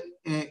 and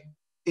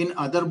in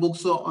other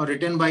books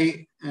written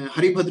by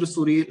Haribhadra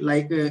Suri,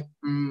 like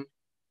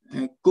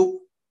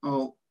Cook,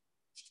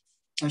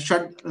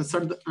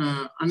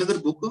 another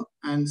book.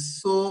 And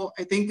so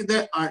I think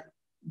the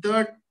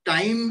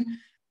time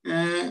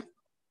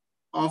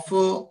of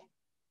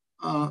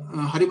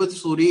Haribhadra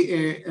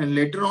Suri,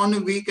 later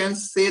on we can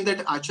say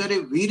that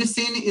Acharya Veer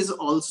Sen is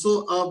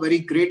also a very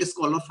great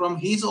scholar from,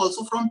 he is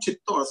also from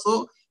Chittor.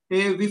 So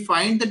we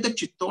find that the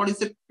Chittor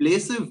is a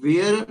place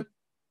where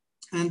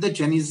the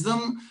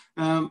Jainism,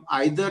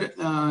 either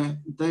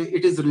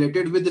it is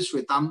related with the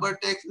Shwetambar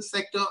text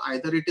sector,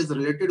 either it is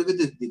related with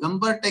the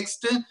Digambar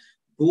text.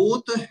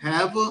 Both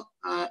have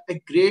a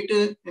great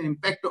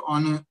impact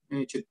on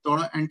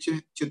Chittor. And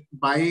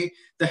by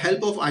the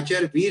help of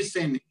Acharya Veer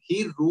Sen,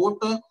 he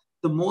wrote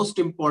the most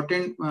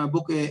important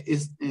book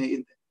is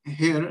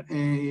here.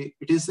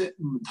 It is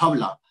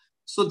Dhavla.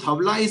 So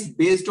Dhavla is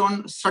based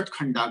on Shat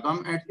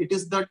Khandagam, and it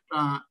is the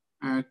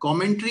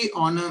commentary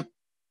on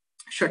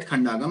Shat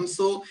Khandagam.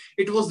 So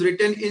it was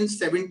written in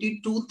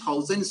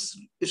 72,000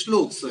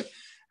 shloks.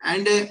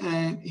 And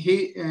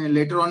he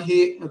later on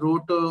he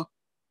wrote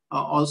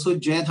also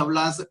Jay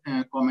Dhavla's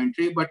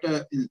commentary, but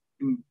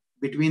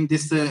between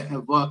this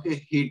work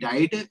he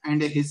died,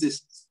 and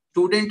his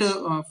student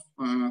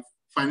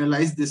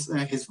finalized this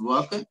his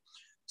work.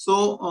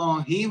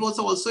 So he was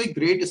also a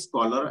great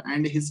scholar,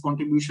 and his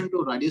contribution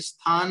to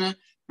Rajasthan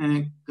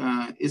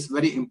is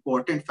very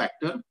important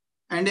factor.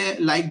 And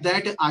like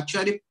that,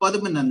 Acharya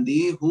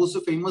Padmanandi, whose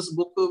famous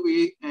book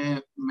we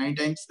many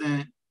times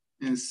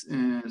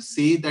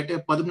say that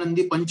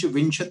Padmanandi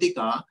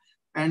Panchvinshatika.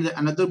 And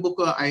another book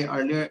I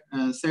earlier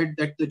said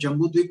that the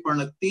Jambudvip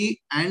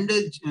Pranakti, and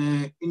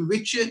in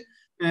which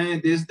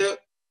there's the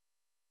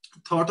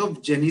thought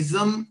of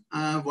Jainism.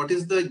 What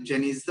is the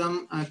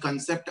Jainism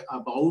concept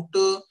about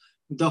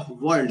the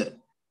world?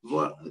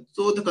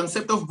 So the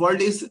concept of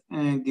world is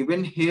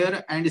given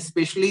here, and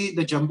especially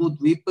the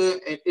Jambudvip.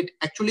 It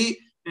actually,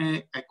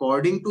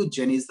 according to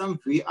Jainism,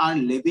 we are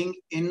living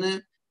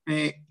in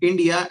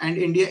India, and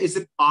India is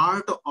a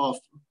part of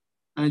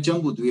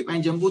Jambudvip,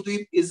 and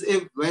Jambudvip is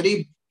a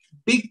very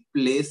big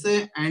place,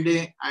 and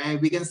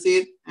we can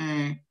say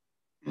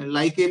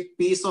like a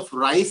piece of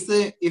rice.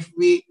 If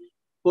we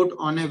put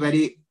on a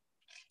very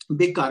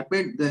big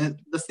carpet,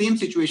 the same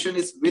situation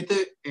is with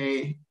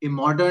a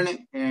modern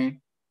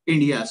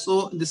India.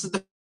 So this is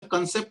the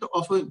concept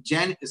of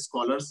Jain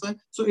scholars.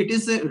 So it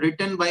is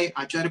written by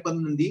Acharya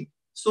Padmanandi.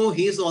 So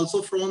he is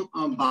also from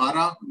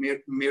Bara,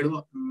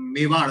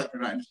 Mewar,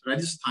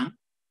 Rajasthan.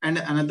 And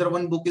another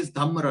one book is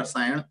Dhamma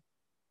Rasayan.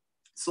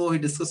 so he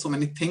discussed so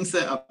many things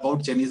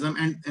about Jainism,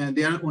 and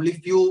there are only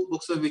few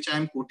books which I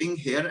am quoting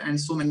here, and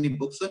so many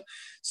books.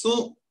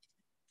 So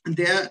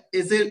there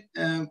is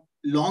a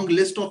long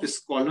list of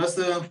scholars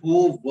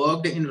who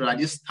worked in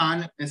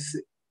Rajasthan,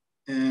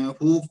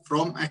 who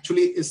from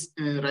actually is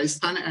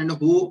Rajasthan, and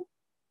who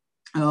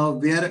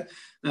were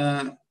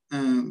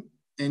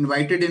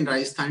invited in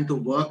Rajasthan to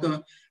work,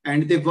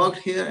 and they worked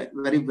here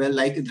very well,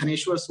 like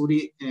Dhaneshwar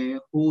Suri,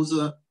 whose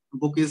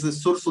book is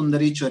Sur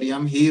Sundari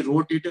Charyam. He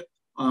wrote it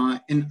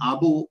in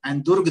Abu,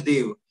 and Durg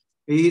Dev.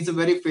 He is a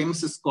very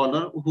famous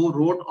scholar who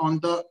wrote on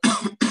the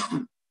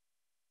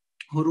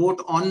who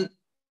wrote on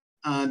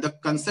the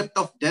concept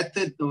of death,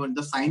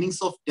 the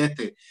signings of death.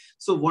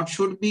 So what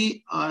should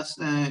be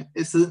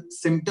is a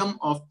symptom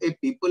of a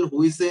people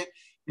who is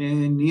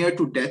near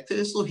to death.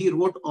 So he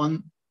wrote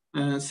on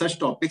such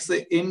topics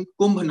in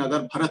Kumbh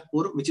Nagar,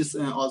 Bharatpur, which is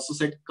also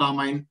said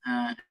Kama in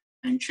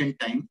ancient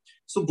time.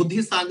 So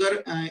Buddhi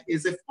Sagar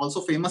is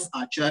also famous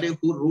acharya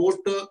who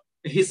wrote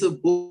his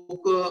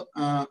book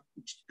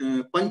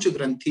Panch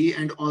Granthi,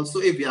 and also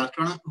a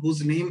Vyakarana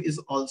whose name is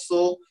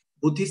also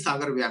Buddhi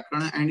Sagar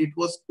Vyakarana, and it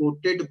was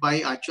quoted by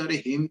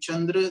Acharya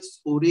Hemchandra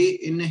Suri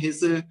in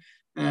his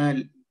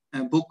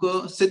book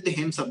Siddh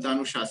Hem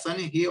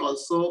Sabdanushasana. He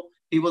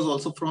was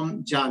also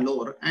from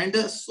Jalore, and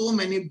so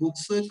many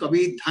books.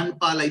 Kavi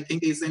Dhanpal, I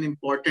think, is an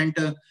important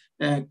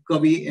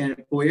Kavi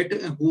poet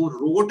who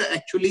wrote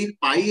actually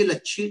Pai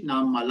Lachi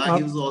Nammala.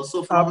 He was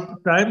also from.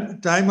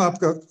 Time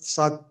आपका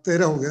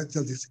 7:13 हो गया,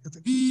 जल्दी से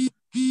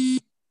कहते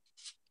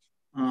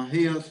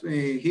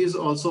He is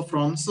also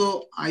from.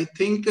 So I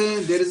think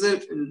there is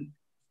a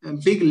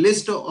big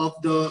list of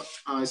the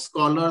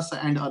scholars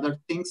and other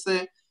things,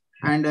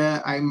 and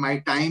my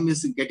time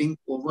is getting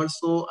over.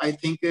 So I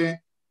think a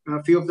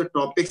few of the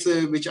topics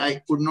which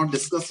I could not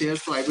discuss here,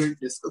 so I will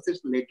discuss it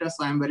later.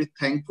 So I am very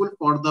thankful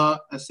for the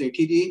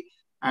Sethi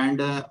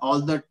and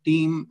all the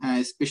team,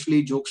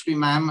 especially Jokshri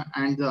ma'am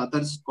and the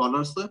other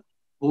scholars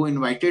who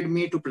invited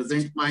me to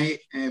present my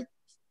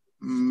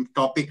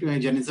topic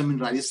Jainism in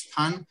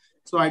Rajasthan.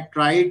 So I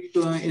tried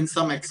in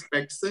some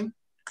aspects,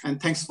 and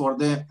thanks for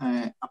the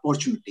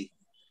opportunity.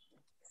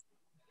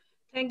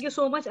 Thank you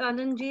so much,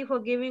 Anandji, for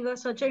giving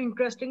us such an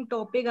interesting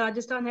topic.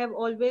 Rajasthan have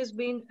always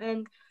been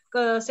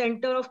a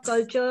center of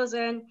cultures,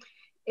 and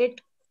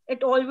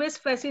it always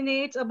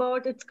fascinates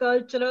about its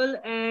cultural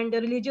and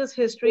religious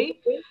history.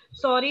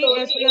 Sorry,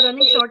 as we are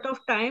running short of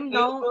time,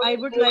 now I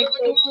would like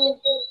to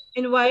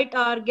invite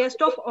our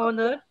guest of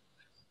honor,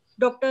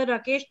 Dr.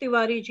 Rakesh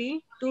Tiwari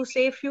ji, to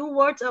say a few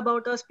words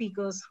about our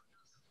speakers.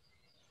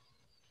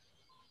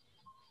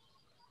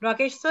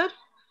 Rakesh sir?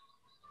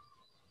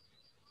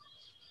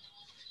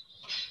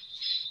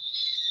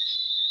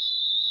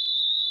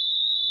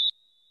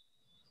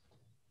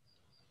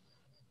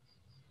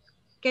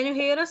 Can you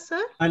hear us,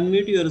 sir?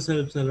 Unmute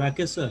yourself, sir.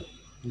 Rakesh sir.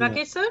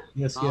 Rakesh sir?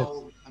 Yes, now, yes.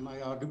 am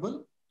I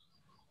audible?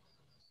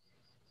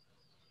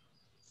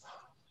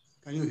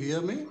 Can you hear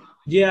me?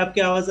 जी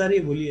आपकी आवाज आ रही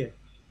है, बोलिए.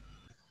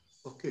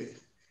 Okay.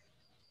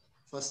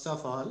 First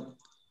of all,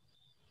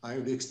 I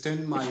would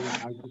extend my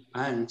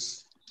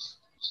thanks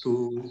to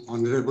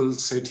Honorable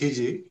Sethi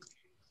ji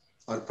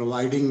for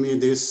providing me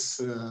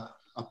this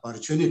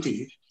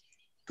opportunity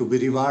to be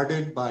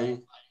rewarded by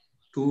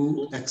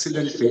two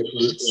excellent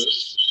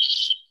papers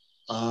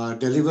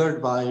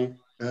delivered by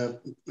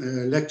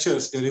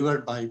lectures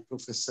delivered by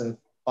Professor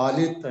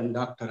Palit and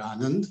Dr.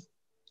 Anand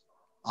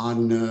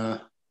on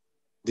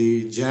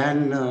the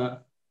Jain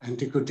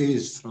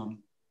antiquities from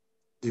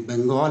the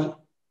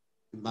Bengal,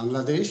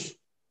 Bangladesh,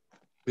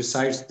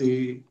 besides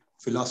the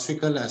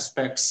philosophical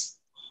aspects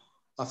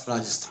of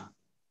Rajasthan.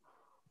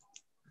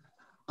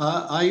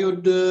 I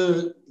would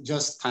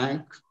just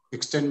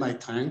extend my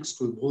thanks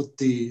to both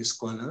the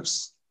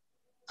scholars,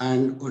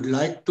 and would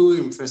like to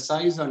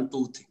emphasize on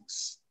two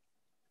things.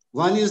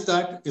 One is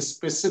that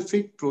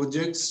specific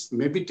projects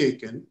may be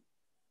taken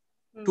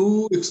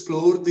to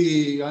explore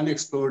the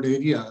unexplored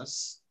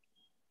areas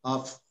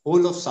of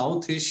whole of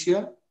South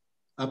Asia,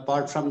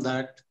 apart from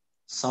that,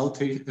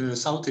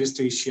 Southeast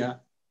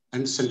Asia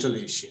and Central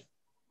Asia.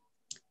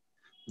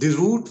 The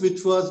route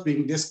which was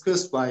being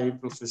discussed by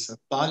Professor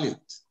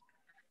Palit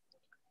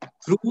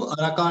through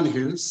Arakan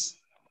Hills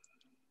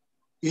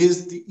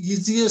is the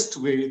easiest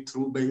way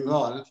through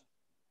Bengal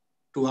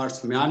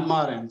towards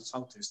Myanmar and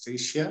Southeast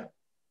Asia.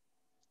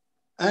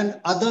 And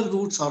other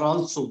routes are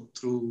also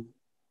through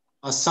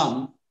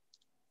Assam,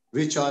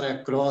 which are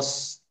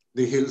across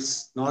the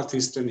hills,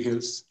 northeastern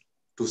hills,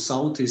 to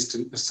South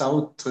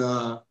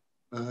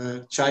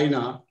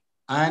China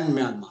and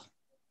Myanmar.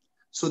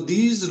 So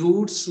these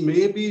routes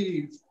may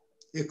be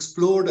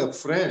explored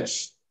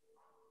afresh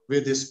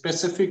with a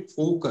specific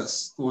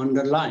focus to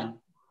underline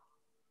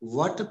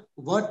what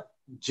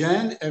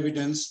Jain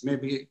evidence may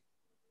be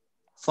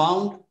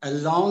found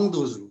along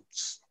those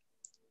routes.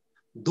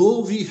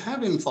 Though we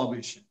have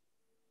information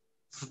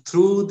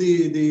through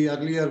the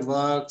earlier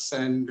works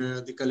and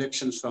the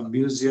collections from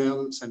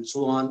museums and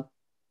so on,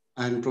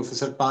 and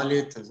Professor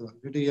Palit has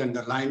already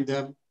underlined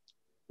them,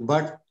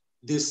 but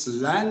this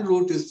land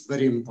route is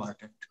very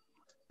important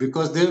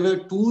because there were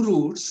two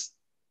routes,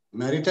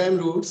 maritime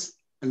routes,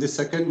 and the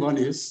second one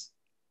is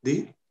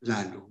the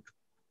land route.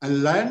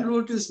 And land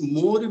route is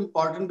more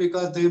important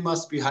because they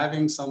must be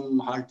having some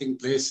halting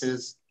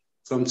places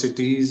from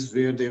cities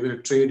where they were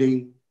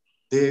trading.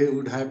 They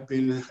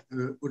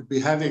would be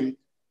having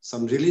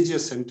some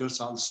religious centers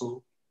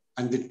also.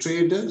 And the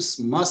traders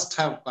must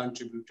have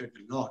contributed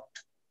a lot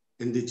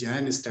in the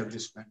Jain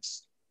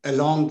establishments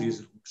along these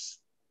routes.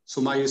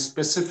 So my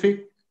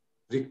specific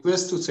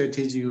request to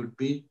Sethiji would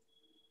be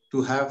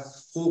to have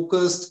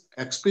focused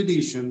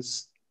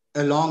expeditions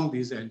along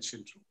these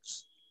ancient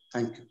routes.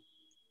 Thank you.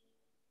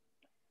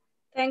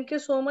 Thank you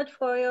so much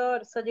for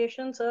your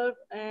suggestion, sir.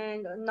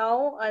 And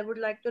now I would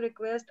like to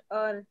request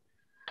our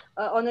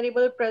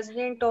Honorable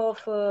President of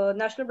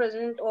National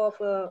President of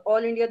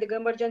All India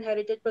Digambar Jain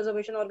Heritage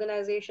Preservation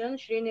Organization,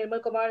 Shri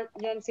Nirmal Kumar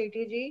Jain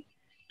Sethi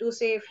to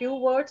say a few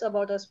words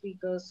about our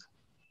speakers.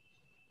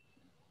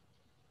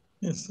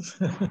 Yes.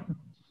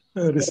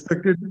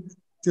 Respected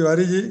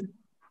Tiwari ji,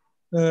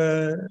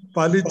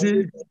 Pali ji,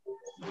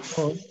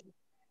 or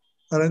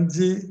Arun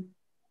ji,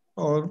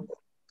 or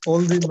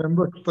all the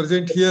members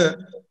present here.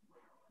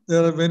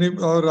 There are many,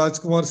 or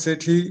Rajkumar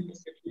Sethi,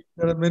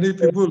 there are many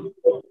people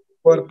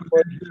who are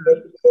present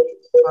here.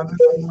 Anand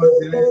Kumar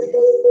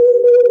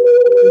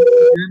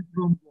Jain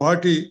from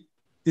Guwahati,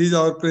 he is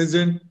our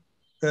president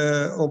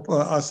of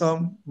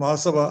Assam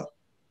Mahasabha,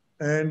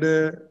 and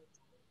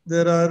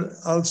there are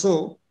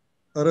also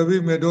Ravi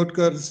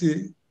Medotkar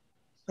ji,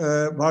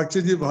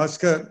 Bhakshiji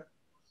Bhaskar,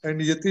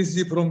 and Yatish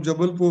ji from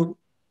Jabalpur,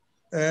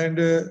 and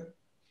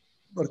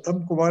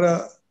Pratham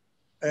Kumara,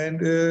 and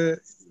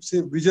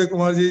Vijay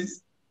Kumar ji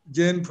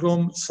Jain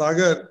from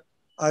Sagar,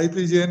 IP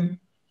Jain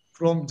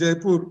from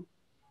Jaipur,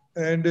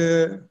 and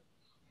there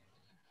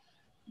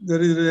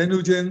is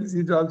Renu Jain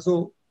is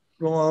also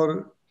from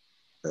our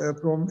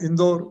from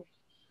Indore.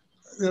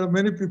 There are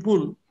many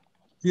people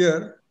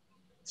here.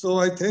 So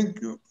I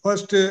thank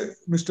first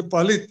Mr.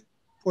 Palit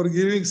for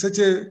giving such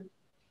a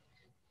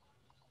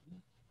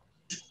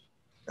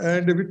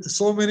and with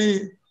so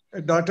many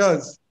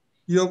datas,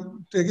 you have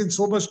taken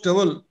so much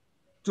trouble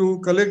to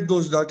collect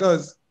those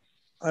datas.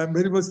 I am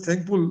very much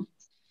thankful,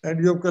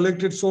 and you have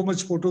collected so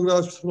much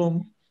photographs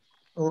from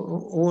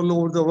all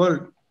over the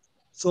world.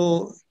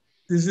 So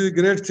this is a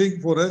great thing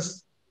for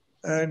us.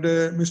 And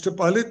Mr.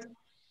 Palit,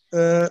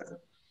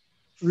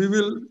 we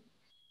will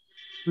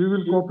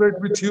cooperate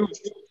with you.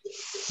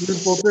 We will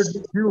cooperate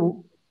with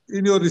you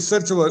in your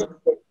research work.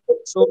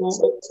 So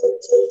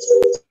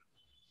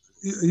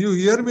you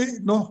hear me?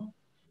 No?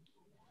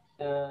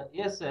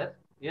 Yes, sir.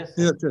 Yes,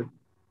 Yes, sir.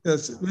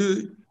 yes.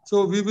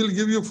 So we will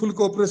give you full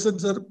cooperation,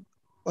 sir,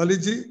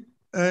 Aliji,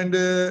 and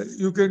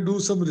you can do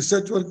some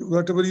research work,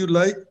 whatever you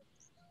like,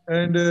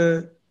 and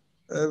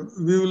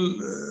we will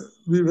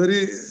be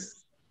very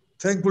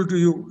thankful to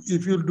you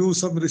if you do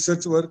some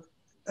research work,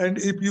 and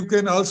if you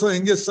can also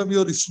engage some of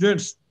your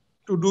students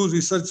to do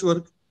research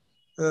work,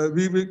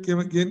 we will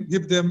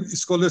give them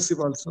scholarship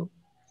also.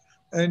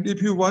 And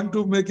if you want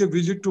to make a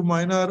visit to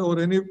Myanmar or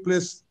any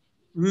place,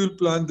 we will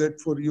plan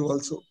that for you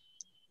also.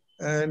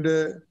 And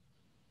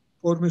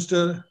for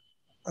Mr.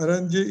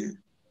 Aranji,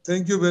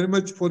 thank you very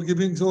much for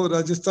giving so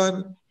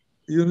Rajasthan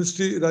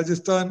University,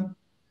 Rajasthan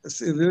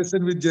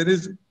relation with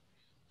Jainism.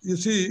 You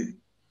see,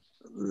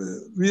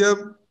 we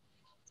have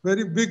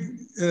very big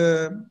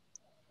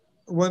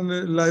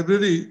one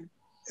library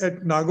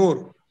at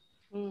Nagaur.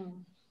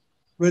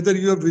 Whether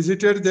you have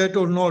visited that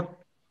or not,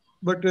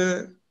 but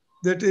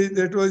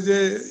that was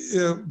a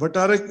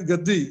Bhattarak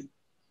Gaddi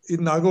in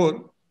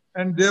Nagaur,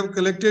 and they have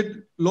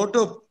collected lot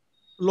of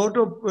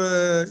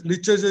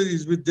literature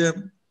is with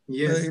them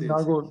in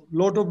Nagaur.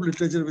 Lot of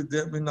literature with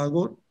them in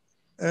Nagaur,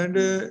 and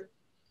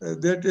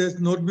that has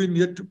not been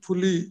yet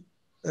fully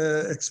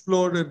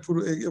explored, and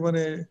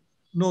even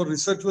no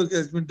research work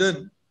has been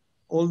done.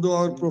 Although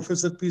our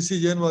Professor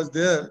P.C. Jain was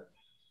there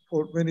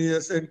for many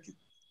years, and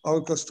our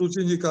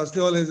Kasturchandji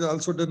Kasliwal has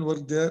also done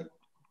work there,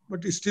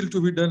 but it's still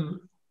to be done,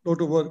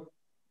 lot of work.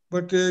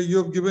 But you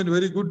have given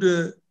very good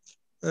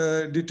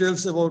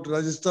details about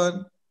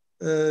Rajasthan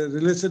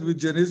relation with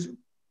Jainism,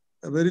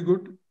 very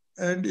good.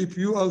 And if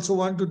you also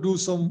want to do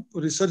some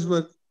research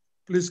work,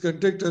 please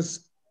contact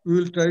us. We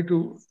will try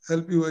to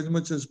help you as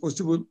much as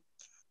possible.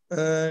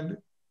 And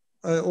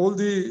all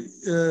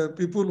the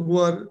people who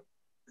are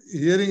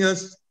hearing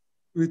us,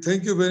 we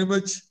thank you very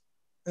much.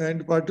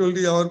 And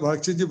particularly our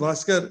Bhakshiji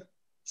Bhaskar,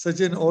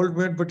 such an old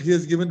man, but he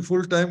has given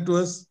full time to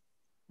us.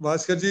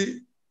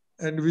 Bhaskarji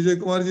and Vijay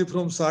Kumarji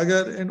from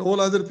Sagar and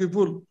all other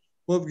people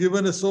who have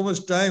given us so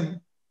much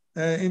time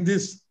in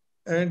this.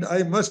 And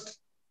I must,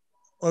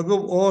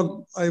 above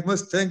all, I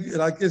must thank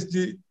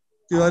Rakeshji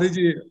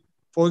Tiwariji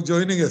for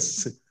joining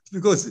us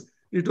because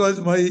it was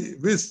my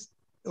wish.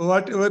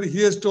 Whatever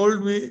he has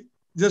told me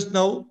just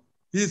now,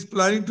 he is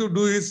planning to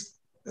do his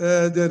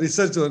the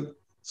research work.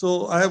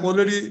 So I have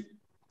already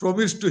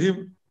promised to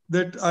him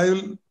that I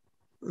will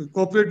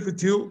cooperate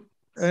with you,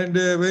 and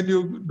when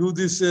you do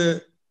this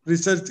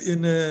research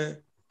in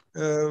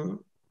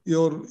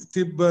your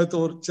Tibet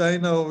or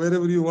China or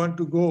wherever you want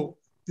to go,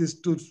 this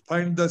to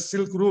find the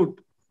silk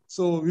route.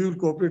 So we will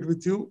cooperate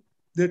with you.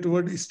 That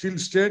word still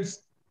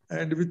stands.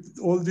 And with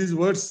all these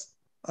words,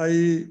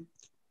 I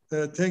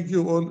thank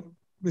you all.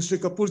 Mr.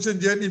 Kapurchan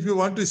Jain, if you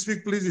want to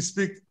speak, please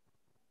speak.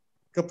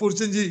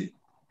 Kapurchan ji,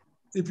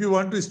 if you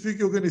want to speak,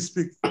 you can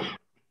speak.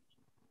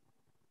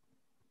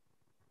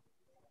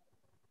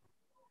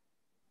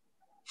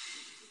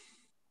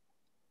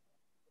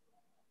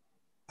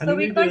 So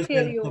we can't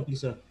hear you.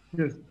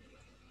 Yes.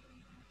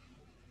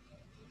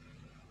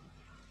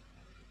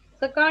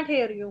 Sir, can't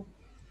hear you.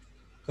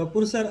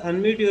 Kapoor sir,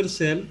 unmute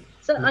yourself.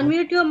 Sir,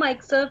 unmute your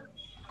mic, sir.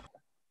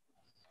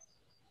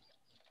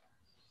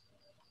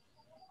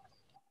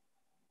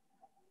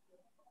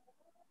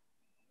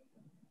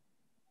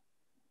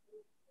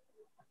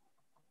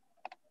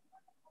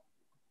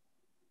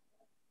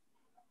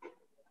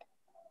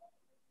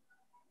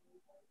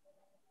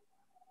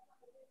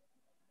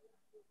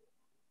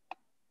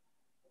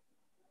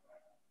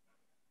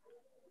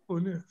 Oh,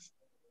 yes.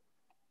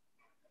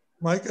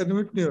 Mic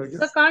unmute नहीं हो गया.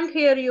 Sir, can't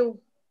hear you.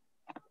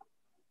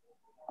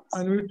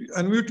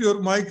 Unmute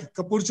your mic.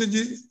 Kapurchan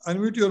ji,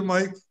 unmute your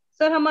mic.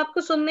 Sir, हम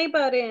आपको सुन नहीं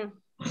पा रहे हैं.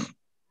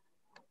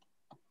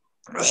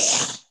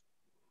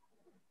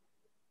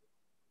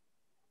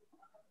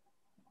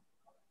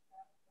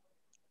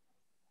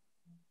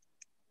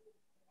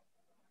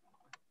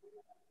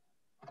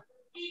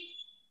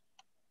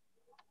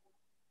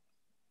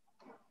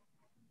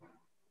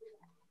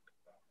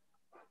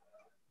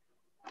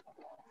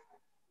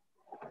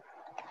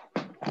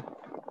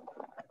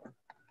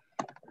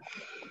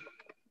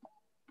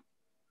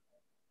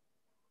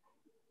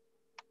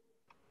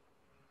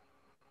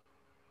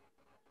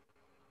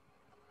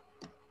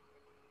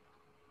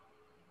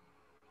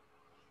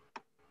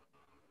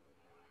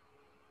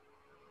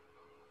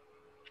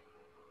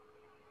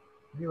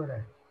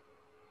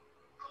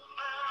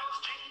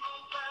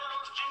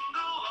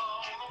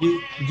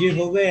 जी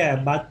हो गए आप,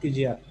 बात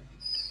कीजिए आप.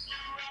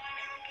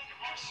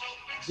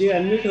 जी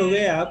अनम्यूट हो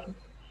गए आप.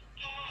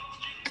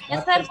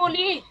 यस सर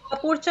बोलिए.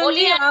 कपूरचंद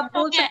जी आप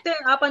बोल सकते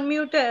हैं, आप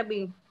अनम्यूट है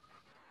अभी.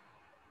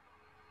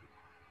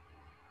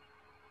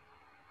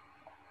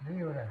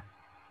 नहीं हो रहा है.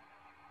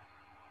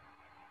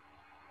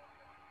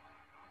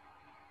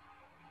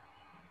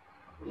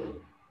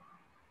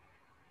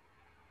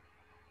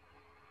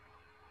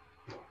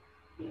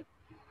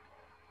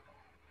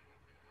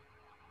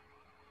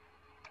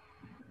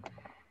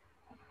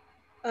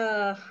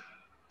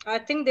 I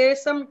think there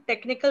is some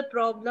technical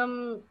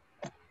problem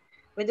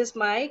with this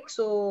mic.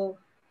 So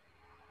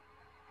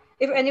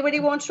if anybody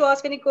wants to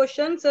ask any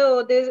questions,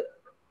 so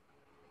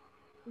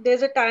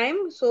there's a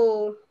time.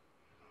 So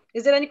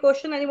is there any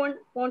question anyone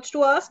wants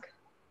to ask?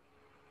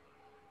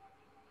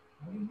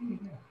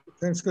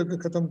 Thanks करके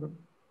खत्म करो.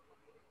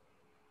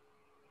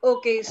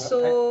 Okay,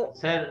 so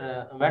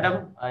sir,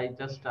 madam, I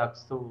just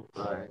asked to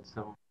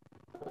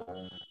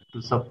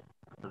some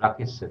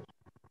Rakesh sir.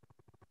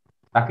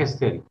 Rakesh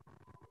theory.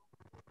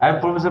 I am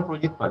Professor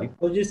Projit Pali.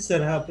 Projit sir,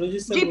 हाँ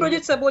Projit sir. जी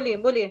Projit sir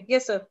बोलिए.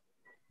 Yes sir.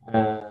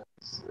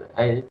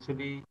 I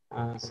actually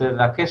sir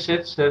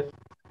Rakesh sir,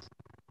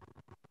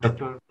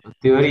 Dr.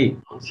 Theory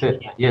sir.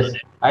 Yes,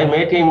 I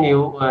met him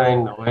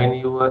when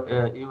you were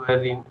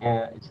in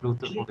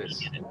Uttar Pradesh,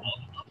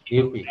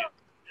 UP,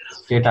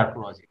 State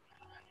Archaeology.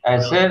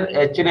 Sir,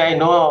 actually I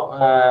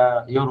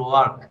know your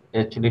work,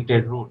 actually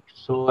trade route.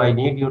 So I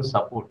need your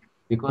support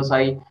because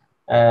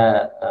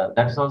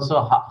that's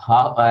also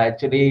how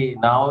actually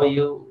now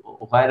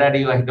where are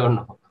you? I don't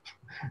know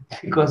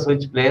because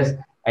which place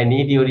I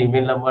need your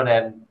email number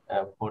and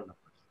phone number.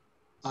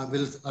 I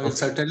will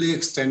certainly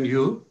extend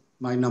you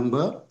my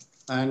number,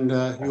 and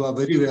you are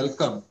very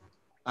welcome.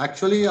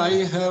 Actually,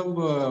 I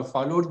have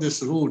followed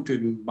this route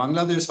in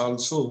Bangladesh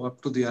also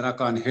up to the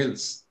Arakan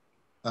Hills,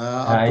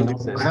 up to the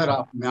border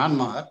of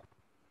Myanmar.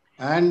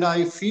 And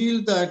I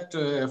feel that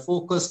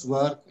focused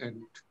work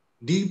and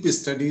deep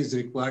study is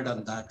required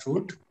on that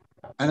route.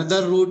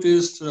 Another route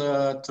is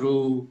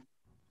through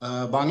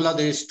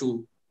Bangladesh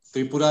to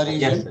Tripura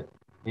region.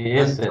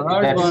 Yes, sir.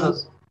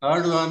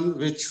 Third one,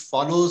 which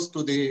follows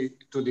to the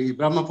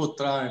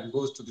Brahmaputra and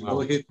goes to the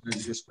Lohit and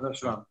this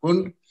Parashuram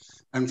Kund.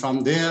 And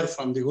from there,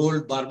 from the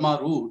old Burma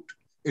route,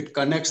 it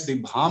connects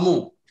the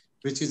Bhamo,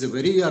 which is a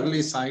very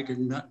early site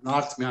in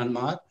North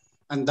Myanmar,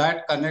 and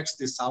that connects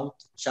the South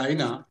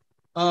China,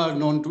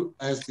 known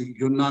as the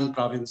Yunnan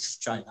province,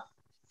 China.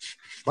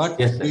 But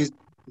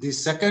the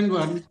second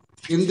one,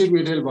 in the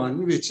middle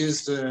one, which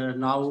is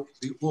now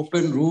the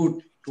open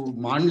route to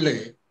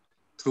Mandle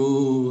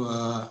through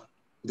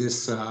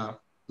this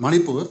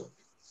Manipur.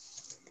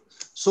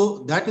 So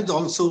that is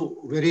also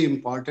very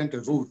important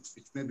route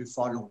which may be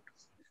followed.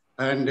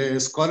 And a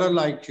scholar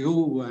like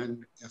you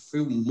and a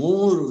few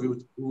more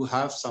who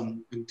have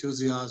some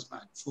enthusiasm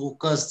and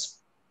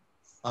focused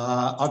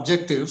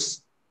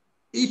objectives,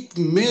 it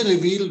may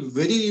reveal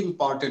very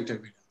important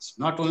evidence,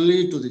 not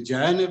only to the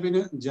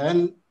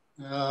Jain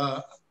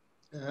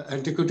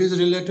antiquities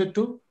related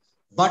to,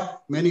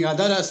 but many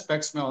other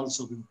aspects may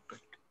also be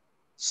opened.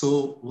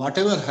 So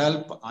whatever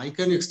help I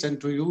can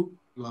extend to you,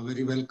 you are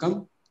very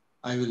welcome.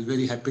 I will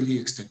very happily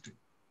extend to you.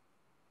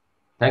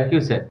 Thank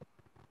you, sir.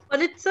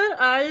 Palit sir,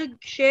 I'll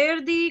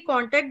share the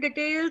contact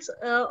details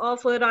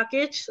of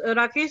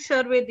Rakesh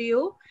sir with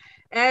you.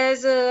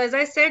 As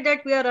I said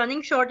that we are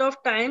running short of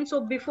time,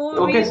 so before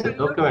Okay, we sir.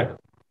 Okay, madam.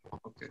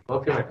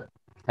 Okay, madam.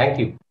 Thank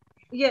you.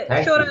 yeah,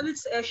 Thank sure, you. I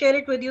will share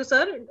it with you,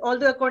 sir. All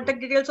the contact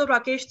details of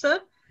Rakesh sir.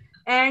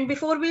 And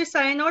before we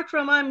sign out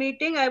from our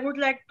meeting, I would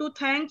like to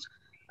thank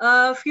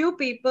a few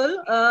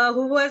people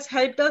who has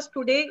helped us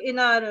today in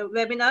our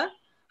webinar.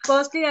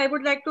 Firstly, I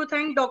would like to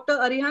thank Dr.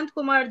 Arihant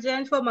Kumar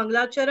Jain for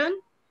Mangalacharan,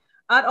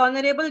 our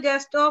honorable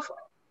guest of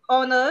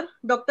honor,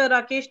 Dr.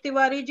 Rakesh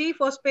Tiwari ji,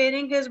 for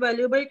sparing his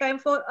valuable time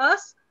for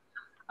us,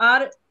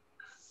 our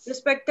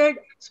respected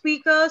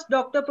speakers,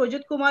 Dr.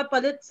 Projit Kumar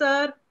Palit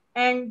sir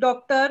and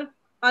Dr.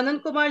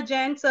 Anand Kumar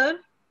Jain sir,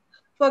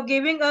 for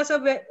giving us a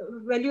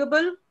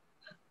valuable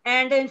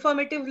and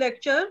informative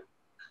lecture,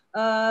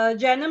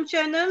 Janam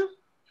channel,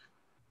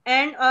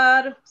 and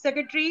our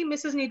secretary,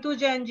 Mrs. Neetu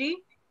Jainji,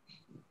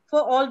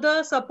 for all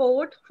the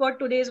support for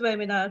today's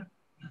webinar.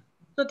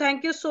 So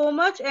thank you so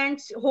much and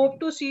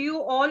hope to see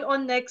you all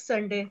on next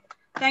Sunday.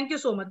 Thank you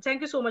so much. Thank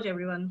you so much,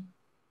 everyone.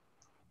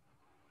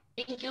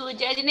 Thank you.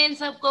 Jai Hind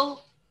sabko.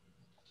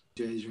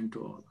 Jai Hind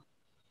to all.